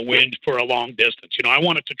thermals and the wind for a long distance. I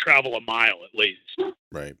want it to travel a mile at least.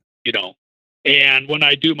 Right. And when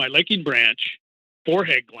I do my licking branch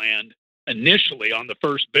forehead gland initially on the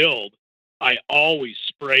first build, I always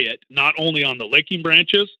spray it not only on the licking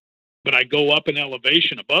branches, but I go up in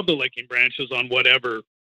elevation above the licking branches on whatever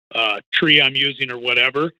tree I'm using or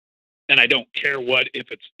whatever. And I don't care what,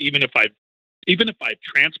 even if I've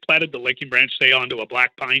transplanted the licking branch, say, onto a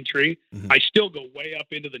black pine tree, mm-hmm. I still go way up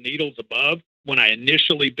into the needles above when I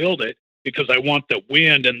initially build it because I want the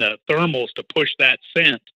wind and the thermals to push that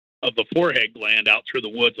scent of the forehead gland out through the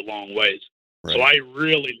woods a long ways. Right. So I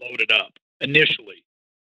really load it up initially.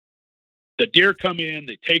 The deer come in,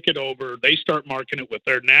 they take it over, they start marking it with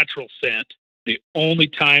their natural scent. The only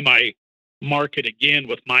time I mark it again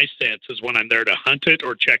with my scents is when I'm there to hunt it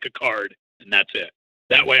or check a card, and that's it.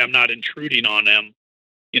 That way I'm not intruding on them.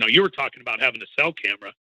 You were talking about having a cell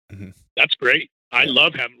camera. Mm-hmm. That's great. I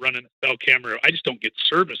love running a cell camera. I just don't get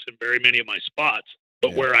service in very many of my spots.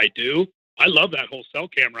 But where I do, I love that whole cell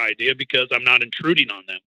camera idea because I'm not intruding on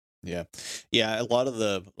them. Yeah. Yeah. A lot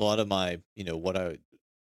of my, a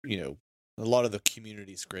lot of the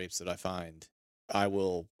community scrapes that I find,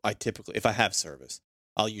 I typically, if I have service,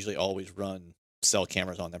 I'll usually always run cell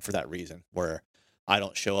cameras on them for that reason, where I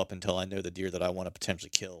don't show up until I know the deer that I want to potentially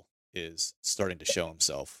kill is starting to show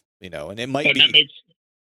himself, and it might be,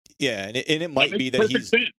 and it might be that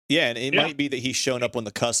he's, might be that he's shown up on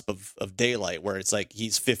the cusp of daylight where it's like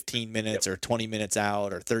he's 15 minutes or 20 minutes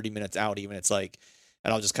out or 30 minutes out even. It's like,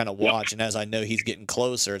 and I'll just kind of watch. And as I know he's getting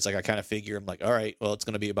closer, it's like I kind of figure, I'm like, all right, well, it's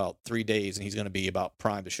going to be about 3 days and he's going to be about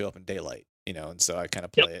prime to show up in daylight, and so I kind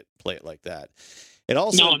of play it like that. It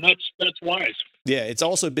also, no, that's wise. Yeah, it's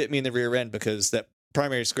also bit me in the rear end because that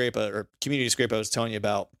primary scrape or community scrape I was telling you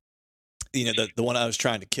about, the one I was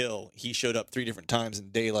trying to kill, he showed up 3 different times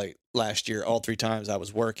in daylight last year. All 3 times I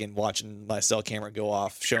was working, watching my cell camera go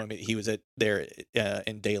off, showing me he was there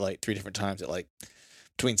in daylight 3 different times at like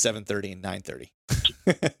between 7:30 and 9:30.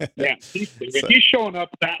 Yeah, if he's showing up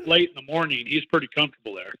that late in the morning, he's pretty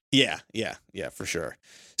comfortable there. Yeah, for sure.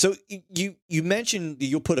 So you mentioned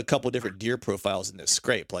you'll put a couple of different deer profiles in this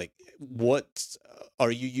scrape. Like, what are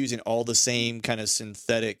you using? All the same kind of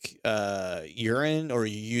synthetic urine, or are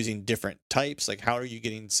you using different types? Like, how are you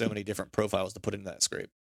getting so many different profiles to put into that scrape?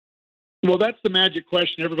 Well, that's the magic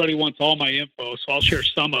question. Everybody wants all my info, so I'll share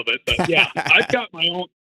some of it. But yeah, I've got my own.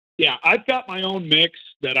 Yeah, I've got my own mix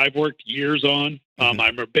that I've worked years on.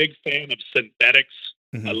 I'm a big fan of synthetics.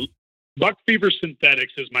 Mm-hmm. Buck Fever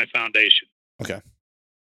Synthetics is my foundation. Okay.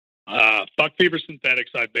 Buck Fever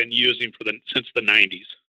Synthetics I've been using since the 90s.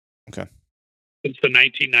 Okay. Since the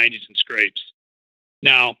 1990s in scrapes.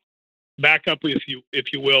 Now, back up if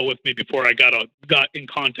you will with me before I got in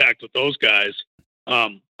contact with those guys.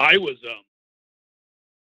 I was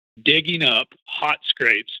digging up hot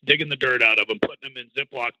scrapes, digging the dirt out of them, putting them in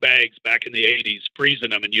Ziploc bags back in the 80s, freezing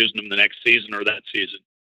them and using them the next season or that season.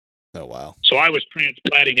 Oh, wow. So I was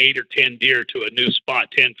transplanting 8 or 10 deer to a new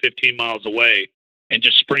spot 10, 15 miles away and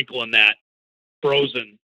just sprinkling that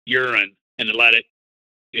frozen urine and let it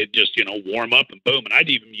just, warm up and boom. And I'd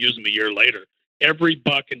even use them a year later. Every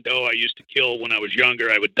buck and doe I used to kill when I was younger,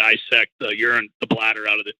 I would dissect the urine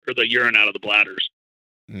out of the bladders.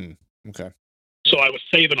 Okay. So I was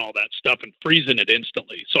saving all that stuff and freezing it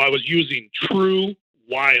instantly. So I was using true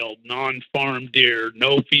wild, non-farm deer,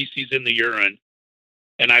 no feces in the urine.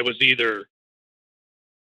 And I was either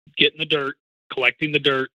getting the dirt, collecting the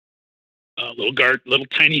dirt, little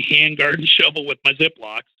tiny hand garden shovel with my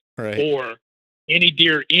Ziplocs, Right. or any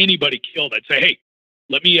deer anybody killed, I'd say, hey,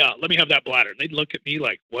 let me have that bladder. And they'd look at me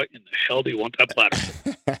like, what in the hell do you want that bladder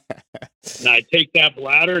for? And I'd take that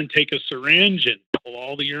bladder and take a syringe and pull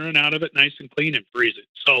all the urine out of it nice and clean and freeze it.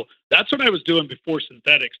 So that's what I was doing before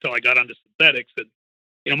synthetics till I got onto synthetics.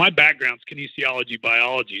 And, my background's kinesiology,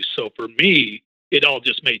 biology. So for me, it all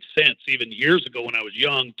just made sense even years ago when I was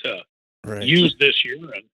young to Right. use this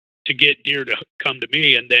urine to get deer to come to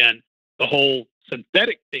me. And then the whole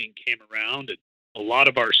synthetic thing came around, and a lot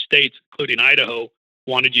of our states, including Idaho,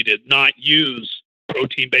 wanted you to not use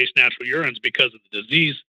protein-based natural urines because of the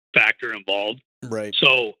disease factor involved. Right.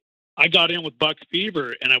 So I got in with buck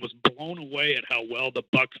fever, and I was blown away at how well the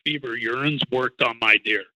buck fever urines worked on my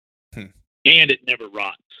deer. And it never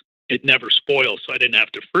rots. It never spoils. So I didn't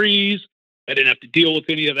have to freeze. I didn't have to deal with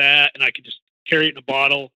any of that. And I could just carry it in a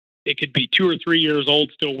bottle. It could be 2 or 3 years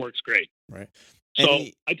old, still works great. Right. So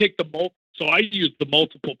I use the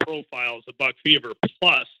multiple profiles of buck fever,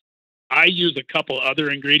 plus I use a couple other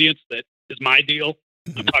ingredients that is my deal.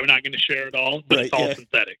 I'm probably not going to share it all, but it's all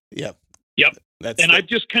synthetic. Yep. I've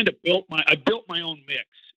just kind of built my own mix,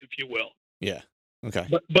 if you will. Yeah. Okay.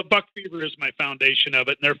 But buck fever is my foundation of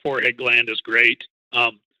it, and their forehead gland is great.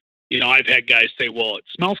 I've had guys say, well, it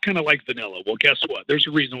smells kind of like vanilla. Well, guess what? There's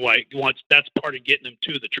a reason why that's part of getting them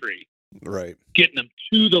to the tree. Right. Getting them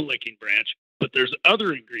to the licking branch. But there's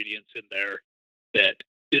other ingredients in there that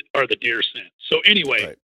are the deer scent. So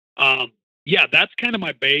anyway, that's kind of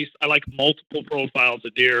my base. I like multiple profiles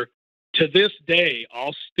of deer. To this day,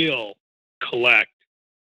 I'll still collect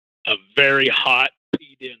a very hot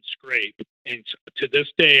peed-in scrape. And to this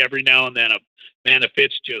day, every now and then, if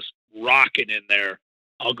it's just rocking in there,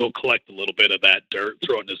 I'll go collect a little bit of that dirt,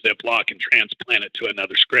 throw it in a Ziploc, and transplant it to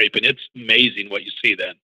another scrape. And it's amazing what you see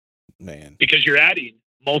then. Man. Because you're adding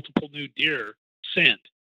multiple new deer scent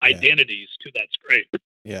identities to that scrape.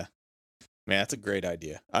 Yeah. Man, that's a great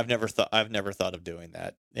idea. I've never thought of doing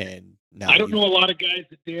that. And now I don't know a lot of guys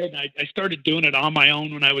that did. I started doing it on my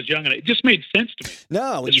own when I was young, and it just made sense to me.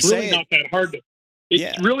 No, it's really not that hard to.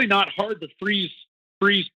 It's really not hard to freeze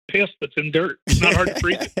piss that's in dirt. It's not hard to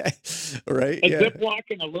freeze it. Right. A Ziploc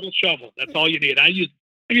and a little shovel. That's all you need. I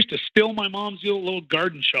used to steal my mom's little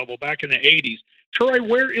garden shovel back in the 80s. Troy,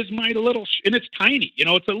 where is my little? And it's tiny.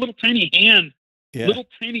 It's a little tiny hand. Yeah. Little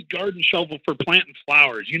tiny garden shovel for planting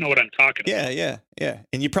flowers. You know what I'm talking about. Yeah.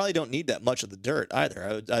 And you probably don't need that much of the dirt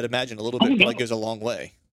either. I'd imagine a little bit goes a long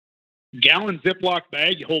way. Gallon Ziploc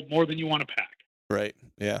bag, you hold more than you want to pack. Right.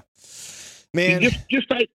 Yeah. Man, just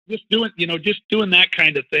doing that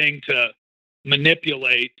kind of thing to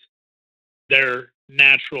manipulate their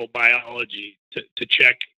natural biology to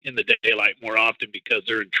check in the daylight more often because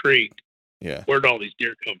they're intrigued. Yeah. Where'd all these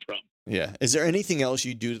deer come from? Yeah. Is there anything else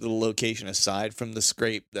you do to the location aside from the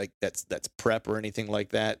scrape, like that's prep or anything like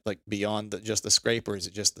that, like beyond just the scrape, or is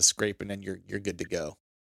it just the scrape and then you're good to go?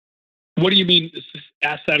 What do you mean?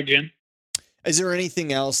 Ask that again. Is there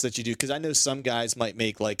anything else that you do? Because I know some guys might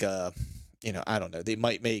make like I don't know, they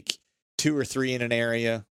might make 2 or 3 in an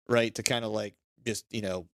area, right? To kind of like just,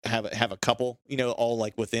 have a couple, all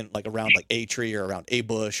like within like around like a tree or around a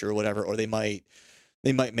bush or whatever, or they might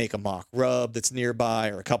make a mock rub that's nearby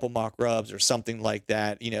or a couple mock rubs or something like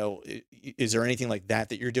that. Is there anything like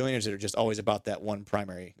that you're doing, or is it just always about that one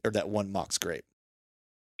primary or that one mock scrape?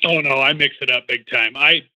 Oh no, I mix it up big time.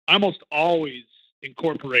 I almost always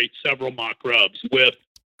incorporate several mock rubs with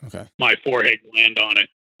my forehead gland on it.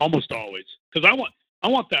 Almost always, because I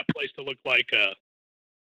want that place to look like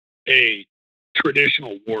a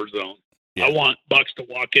traditional war zone. Yeah. I want bucks to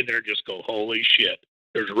walk in there and just go, holy shit.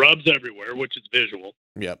 There's rubs everywhere, which is visual.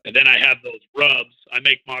 Yep. And then I have those rubs. I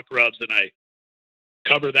make mock rubs, and I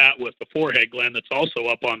cover that with the forehead gland that's also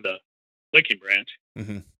up on the licking branch.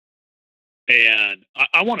 Mm-hmm. And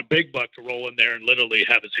I want a big buck to roll in there and literally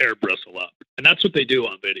have his hair bristle up. And that's what they do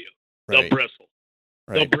on video. They'll bristle.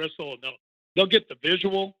 Right. They'll bristle, and they'll get the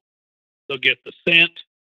visual. They'll get the scent.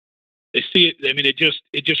 They see it. I mean, it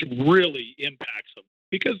just really impacts them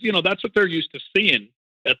because, that's what they're used to seeing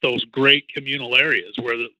at those great communal areas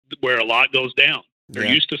where a lot goes down. They're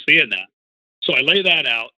used to seeing that. So I lay that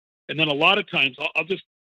out. And then a lot of times I'll just,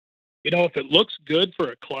 if it looks good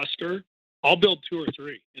for a cluster, I'll build 2 or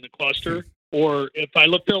 3 in a cluster. Or if I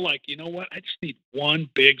feel like, I just need one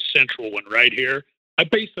big central one right here. I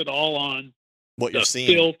base it all on what you're the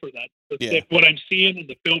seeing. Fill for that specific, what I'm seeing and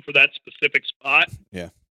the fill for that specific spot. Yeah.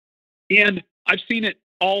 And I've seen it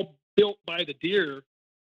all built by the deer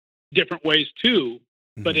different ways too.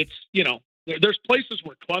 Mm-hmm. But it's, there's places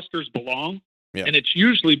where clusters belong. Yeah. And it's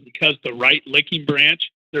usually because the right licking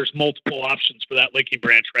branch, there's multiple options for that licking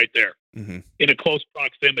branch right there in a close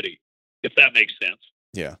proximity, if that makes sense.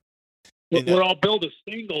 Yeah. Where I'll build a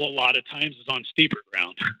single a lot of times is on steeper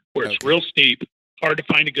ground where it's real steep, hard to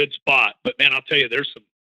find a good spot. But man, I'll tell you, there's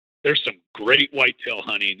some great whitetail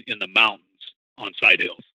hunting in the mountains on side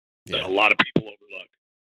hills that a lot of people overlook.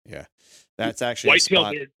 Yeah. That's actually whitetail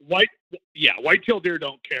deer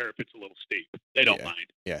don't care if it's a little steep. They don't mind.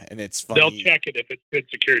 Yeah, and it's funny. They'll check it if it's good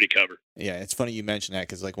security cover. Yeah, it's funny you mention that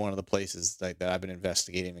because like one of the places that I've been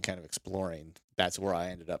investigating and kind of exploring, that's where I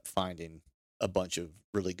ended up finding a bunch of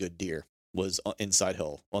really good deer was inside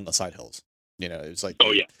hill on the side hills. It was like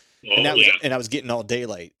and I was getting all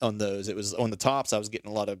daylight on those. It was on the tops. I was getting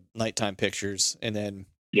a lot of nighttime pictures, and then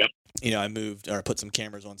I moved or put some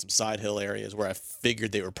cameras on some side hill areas where I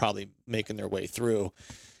figured they were probably making their way through.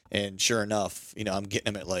 And sure enough, I'm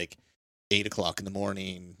getting them at like 8 o'clock in the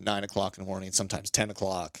morning, 9 o'clock in the morning, sometimes 10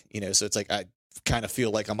 o'clock, so it's like, I kind of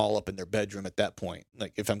feel like I'm all up in their bedroom at that point.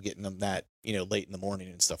 Like if I'm getting them that, late in the morning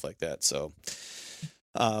and stuff like that. So,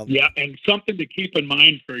 and something to keep in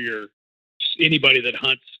mind for anybody that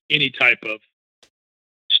hunts any type of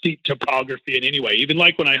steep topography in any way, even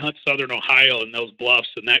like when I hunt Southern Ohio and those bluffs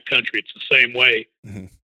in that country, it's the same way. Mm-hmm.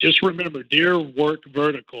 Just remember, deer work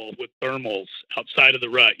vertical with thermals outside of the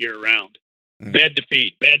rut year round. Mm-hmm. Bed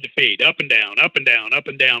to feed, up and down, up and down, up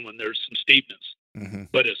and down when there's some steepness. Mm-hmm.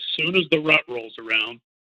 But as soon as the rut rolls around,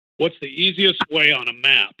 what's the easiest way on a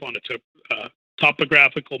map, on a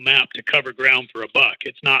topographical map to cover ground for a buck?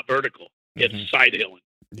 It's not vertical. Mm-hmm. It's side hilling.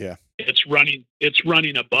 Yeah. It's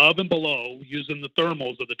running above and below using the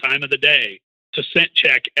thermals of the time of the day to scent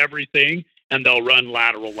check everything, and they'll run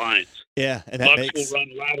lateral lines. Yeah, and bucks will run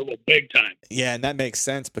lateral big time. Yeah, and that makes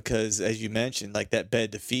sense because, as you mentioned, like that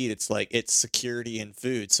bed to feed, it's like it's security and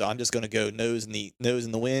food. So I'm just going to go nose in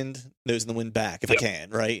the wind back if I can,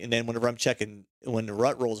 right? And then whenever I'm checking when the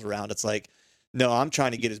rut rolls around, it's like, no, I'm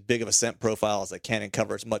trying to get as big of a scent profile as I can and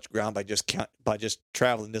cover as much ground by just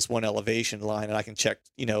traveling this one elevation line, and I can check,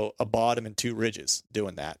 a bottom and 2 ridges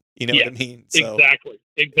doing that. You know what I mean? So,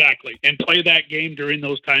 exactly. And play that game during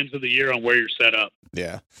those times of the year on where you're set up.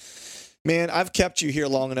 Yeah. Man, I've kept you here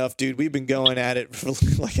long enough, dude. We've been going at it for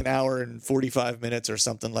like an hour and 45 minutes or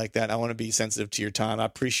something like that. I want to be sensitive to your time. I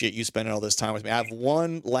appreciate you spending all this time with me. I have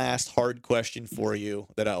one last hard question for you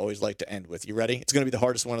that I always like to end with. You ready? It's going to be the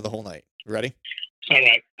hardest one of the whole night. You ready? All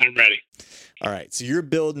right. I'm ready. All right. So you're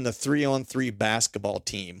building a 3-on-3 basketball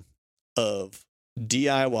team of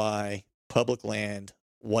DIY, public land,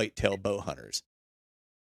 whitetail bow hunters.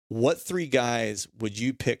 What 3 guys would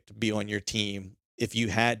you pick to be on your team if you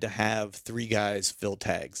had to have 3 guys fill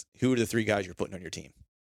tags? Who are the 3 guys you're putting on your team?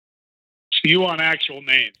 So you want actual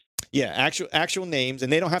names? Yeah, actual names,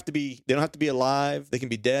 and they don't have to be alive. They can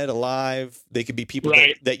be dead, alive. They could be people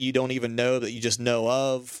that you don't even know, that you just know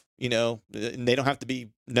of. And they don't have to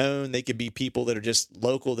be known. They could be people that are just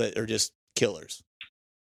local, that are just killers.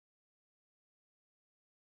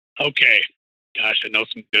 Okay. Gosh, I know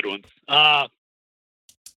some good ones.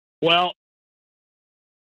 Well,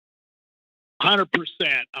 100%,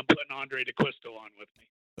 I'm putting Andre DeQuisto on with me.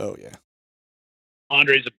 Oh, yeah.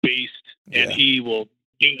 Andre's a beast, and he will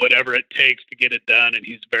do whatever it takes to get it done, and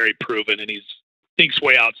he's very proven, and he thinks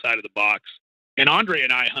way outside of the box. And Andre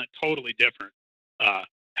and I hunt totally different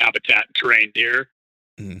habitat and terrain deer,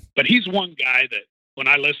 but he's one guy that when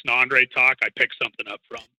I listen to Andre talk, I pick something up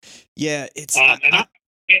from. Yeah, it's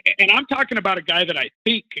and I'm talking about a guy that I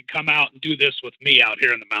think could come out and do this with me out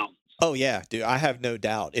here in the mountains. Oh yeah, dude, I have no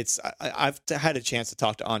doubt. I've had a chance to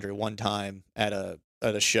talk to Andre one time at a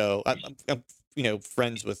show. I'm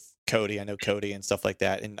friends with Cody. I know Cody and stuff like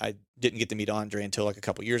that, and I didn't get to meet Andre until like a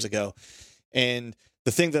couple years ago. And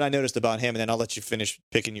the thing that I noticed about him, and then I'll let you finish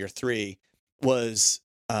picking your 3, was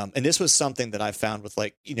and this was something that I found with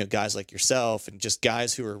guys like yourself and just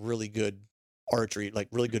guys who are really good archery, like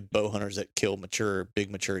really good bow hunters that kill big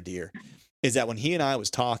mature deer, is that when he and I was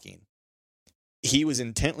talking, he was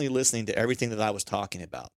intently listening to everything that I was talking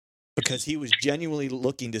about, because he was genuinely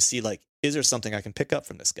looking to see, like, is there something I can pick up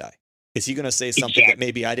from this guy? Is he going to say something that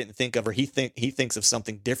maybe I didn't think of, or he thinks of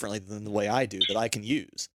something differently than the way I do that I can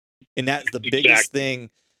use? And that's the biggest thing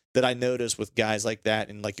that I notice with guys like that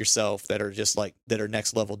and like yourself that are just like that are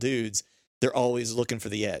next level dudes. They're always looking for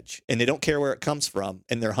the edge, and they don't care where it comes from,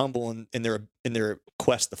 and they're humble in their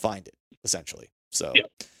quest to find it, essentially. So,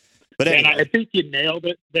 but anyway. And I think you nailed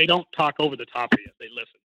it. They don't talk over the top of you; they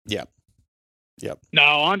listen. Yep.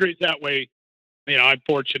 Now Andre's that way. You know, I'm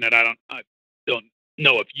fortunate. I don't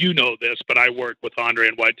know if you know this, but I work with Andre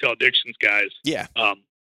and Whitetail Addictions guys. Yeah.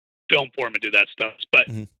 Film for him and do that stuff. But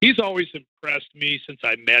he's always impressed me since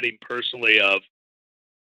I met him personally of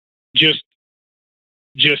just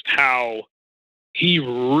how he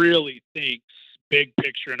really thinks big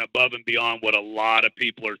picture and above and beyond what a lot of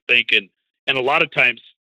people are thinking. And a lot of times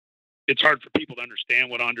it's hard for people to understand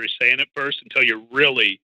what Andre's saying at first until you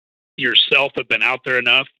really yourself have been out there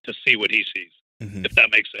enough to see what he sees, if that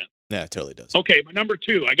makes sense. Yeah, it totally does. Okay, my number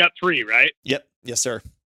 2, I got 3, right? Yep. Yes, sir.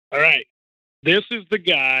 All right. This is the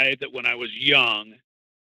guy that when I was young,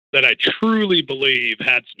 that I truly believe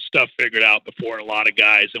had some stuff figured out before a lot of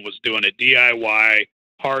guys and was doing it DIY,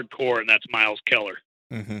 hardcore, and that's Miles Keller.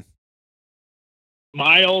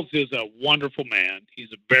 Miles is a wonderful man.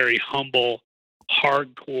 He's a very humble,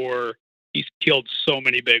 hardcore. He's killed so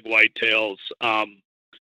many big whitetails.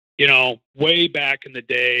 You know, way back in the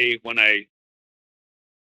day when I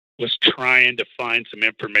was trying to find some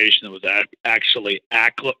information that was actually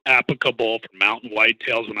applicable for mountain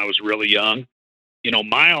whitetails when I was really young, you know,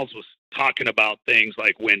 Miles was talking about things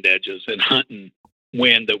like wind edges and hunting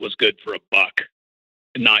wind that was good for a buck,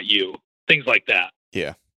 and not you, things like that.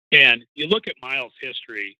 Yeah. And you look at Miles'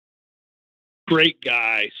 history, great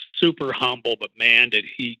guy, super humble, but man,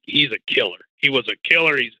 he's a killer. He was a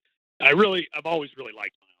killer. I've always really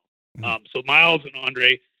liked Miles. So Miles and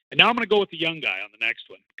Andre, and now I'm going to go with the young guy on the next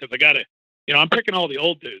one because I got to, you know, I'm picking all the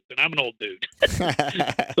old dudes, and I'm an old dude.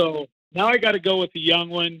 So now I got to go with the young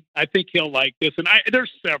one. I think he'll like this, and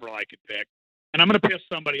there's several I could pick, and I'm going to piss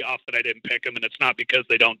somebody off that I didn't pick them, and it's not because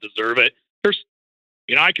they don't deserve it.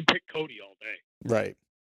 I can pick Cody all day, right?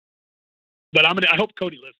 But I hope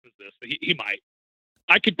Cody listens to this. He might.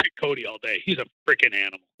 I could pick Cody all day. He's a freaking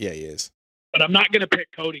animal. Yeah, he is. But I'm not going to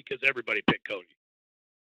pick Cody because everybody picked Cody.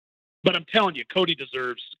 But I'm telling you, Cody's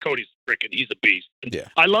freaking, he's a beast. Yeah.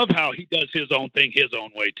 I love how he does his own thing his own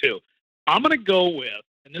way too. I'm going to go with,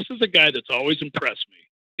 and this is a guy that's always impressed me.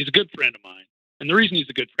 He's a good friend of mine. And the reason he's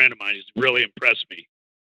a good friend of mine, he's really impressed me,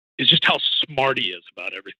 is just how smart he is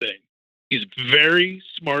about everything. He's very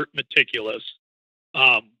smart, meticulous.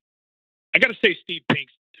 I got to say Steve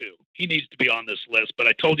Pinks too. He needs to be on this list, but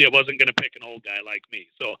I told you I wasn't going to pick an old guy like me.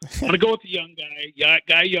 So I'm going to go with the young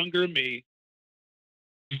guy younger than me.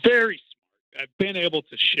 Very smart. I've been able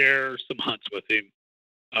to share some hunts with him.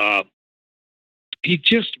 He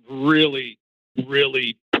just really,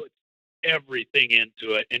 really puts everything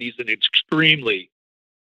into it, and he's an extremely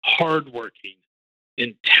hardworking,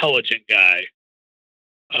 intelligent guy.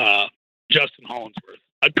 Justin Hollinsworth.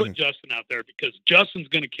 I'd put Justin out there because Justin's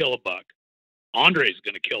going to kill a buck. Andre's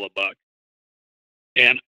going to kill a buck.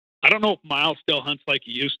 And I don't know if Miles still hunts like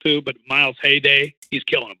he used to, but Miles' heyday, he's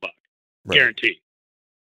killing a buck. Right. Guaranteed.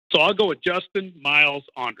 So I'll go with Justin, Miles,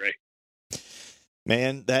 Andre.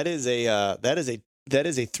 Man, that is a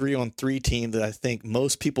 3-on-3 team that I think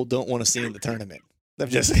most people don't want to see in the tournament. I'm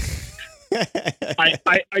just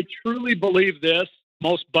I truly believe this.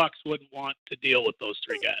 Most bucks wouldn't want to deal with those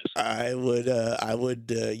 3 guys. I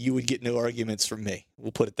would. You would get no arguments from me.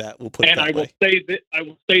 We'll put it that. And I will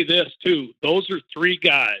say this too. Those are 3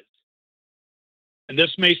 guys, and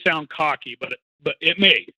this may sound cocky, but it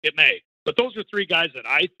may. But those are 3 guys that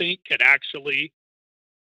I think could actually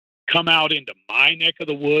come out into my neck of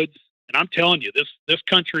the woods. And I'm telling you, this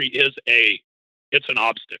country is it's an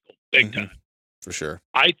obstacle, big time. For sure.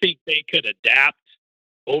 I think they could adapt,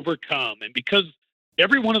 overcome, and because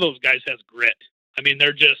every one of those guys has grit. I mean,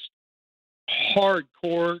 they're just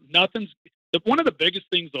hardcore. One of the biggest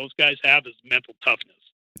things those guys have is mental toughness.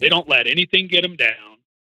 They don't let anything get them down.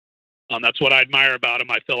 That's what I admire about them.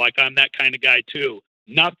 I feel like I'm that kind of guy too.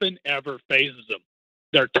 Nothing ever phases them.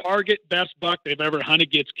 Their target best buck they've ever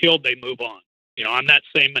hunted gets killed, they move on. You know, I'm that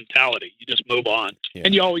same mentality. You just move on. Yeah.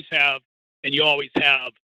 And you always have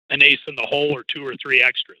an ace in the hole or 2 or 3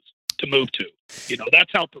 extras to move to. You know,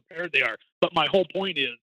 that's how prepared they are. But my whole point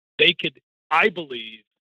is I believe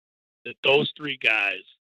that those 3 guys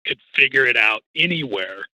could figure it out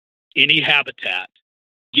anywhere, any habitat,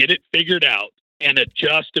 get it figured out and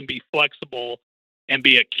adjust and be flexible and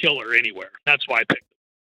be a killer anywhere. That's why I picked them.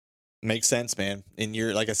 Makes sense, man. And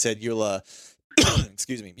you're, like I said, you'll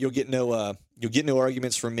excuse me, you'll get no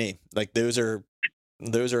arguments from me. Like those are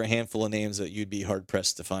Those are a handful of names that you'd be hard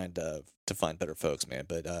pressed to find better folks, man.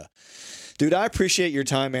 But dude, I appreciate your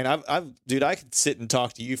time, man. I could sit and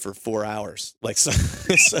talk to you for 4 hours. Like so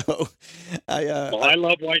I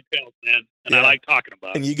love whitetails, man, and I like talking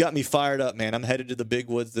about it. And you got me fired up, man. I'm headed to the big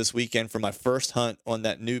woods this weekend for my first hunt on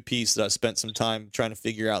that new piece that I spent some time trying to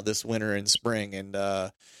figure out this winter and spring, and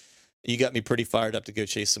you got me pretty fired up to go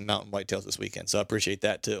chase some mountain whitetails this weekend. So I appreciate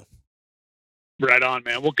that too. Right on,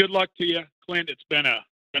 man. Well, good luck to you, Clint. It's been a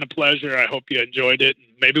pleasure. I hope you enjoyed it. And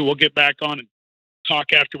maybe we'll get back on and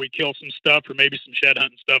talk after we kill some stuff, or maybe some shed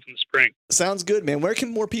hunting stuff in the spring. Sounds good, man. Where can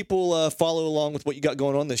more people follow along with what you got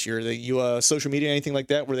going on this year? You social media, anything like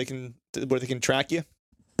that, where they can track you?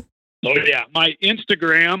 Oh yeah, my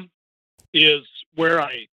Instagram is where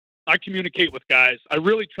I communicate with guys. I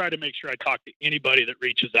really try to make sure I talk to anybody that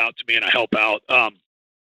reaches out to me and I help out.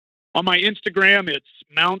 On my Instagram, it's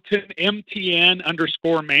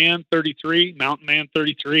MTN_man33, Mountain Man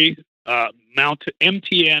 33,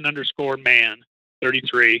 MTN_man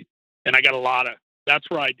 33. And I got that's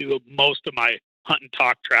where I do most of my hunt and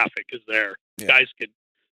talk traffic is there. Yeah.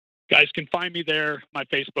 Guys can find me there. My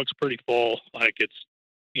Facebook's pretty full. Like it's,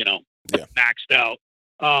 maxed out.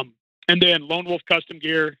 And then Lone Wolf Custom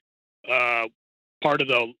Gear, part of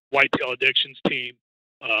the Whitetail Addictions team,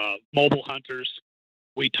 Mobile Hunters.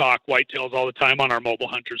 We talk whitetails all the time on our Mobile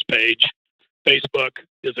Hunters page. Facebook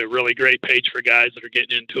is a really great page for guys that are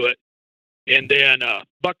getting into it. And then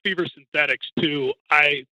Buck Fever Synthetics too.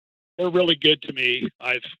 They're really good to me.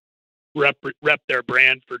 I've rep their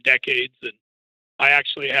brand for decades, and I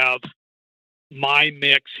actually have my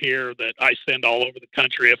mix here that I send all over the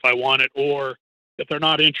country if I want it, or if they're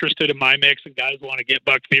not interested in my mix and guys want to get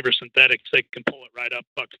Buck Fever Synthetics, they can pull it right up,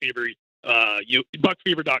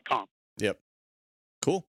 buckfever.com. Yep.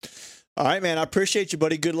 Cool. All right, man. I appreciate you,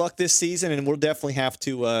 buddy. Good luck this season, and we'll definitely have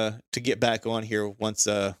to get back on here once,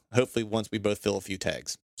 hopefully once we both fill a few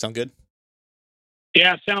tags. Sound good?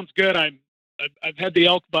 Yeah, sounds good. I've had the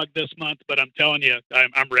elk bug this month, but I'm telling you,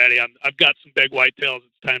 I'm ready. I've got some big whitetails.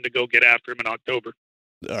 It's time to go get after them in October.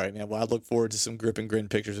 All right, man. Well, I look forward to some grip and grin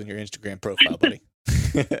pictures on your Instagram profile, buddy.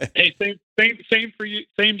 Hey, same for you.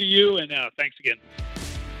 Same to you, and thanks again.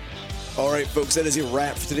 All right, folks, that is a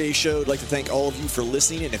wrap for today's show. I'd like to thank all of you for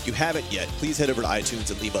listening, and if you haven't yet, please head over to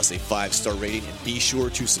iTunes and leave us a 5-star rating, and be sure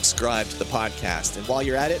to subscribe to the podcast. And while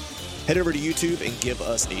you're at it, head over to YouTube and give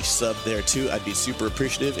us a sub there, too. I'd be super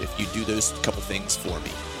appreciative if you do those couple things for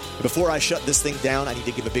me. But before I shut this thing down, I need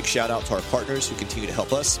to give a big shout-out to our partners who continue to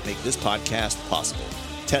help us make this podcast possible.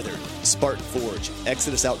 Tethered, Spartan Forge,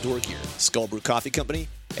 Exodus Outdoor Gear, Skull Brew Coffee Company,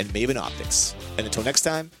 and Maven Optics. And until next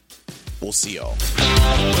time, we'll see y'all.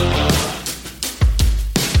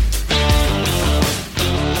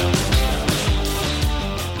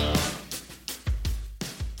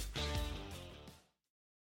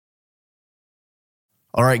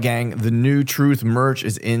 All right, gang, the new Truth merch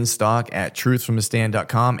is in stock at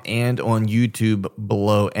truthfromthestand.com and on YouTube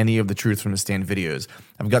below any of the Truth from the Stand videos.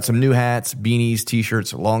 I've got some new hats, beanies,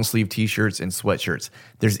 t-shirts, long sleeve t-shirts, and sweatshirts.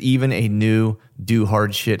 There's even a new Do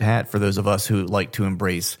Hard Shit hat for those of us who like to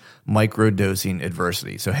embrace micro-dosing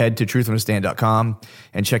adversity. So head to truthfromthestand.com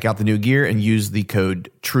and check out the new gear and use the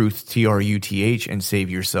code TRUTH, TRUTH, and save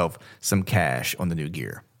yourself some cash on the new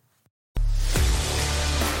gear.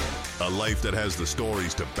 A life that has the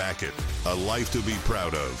stories to back it. A life to be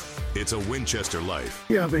proud of. It's a Winchester life.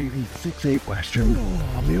 Yeah, baby. 6'8" Western.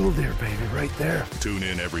 Oh, mule deer, baby, right there. Tune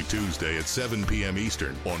in every Tuesday at 7 p.m.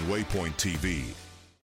 Eastern on Waypoint TV.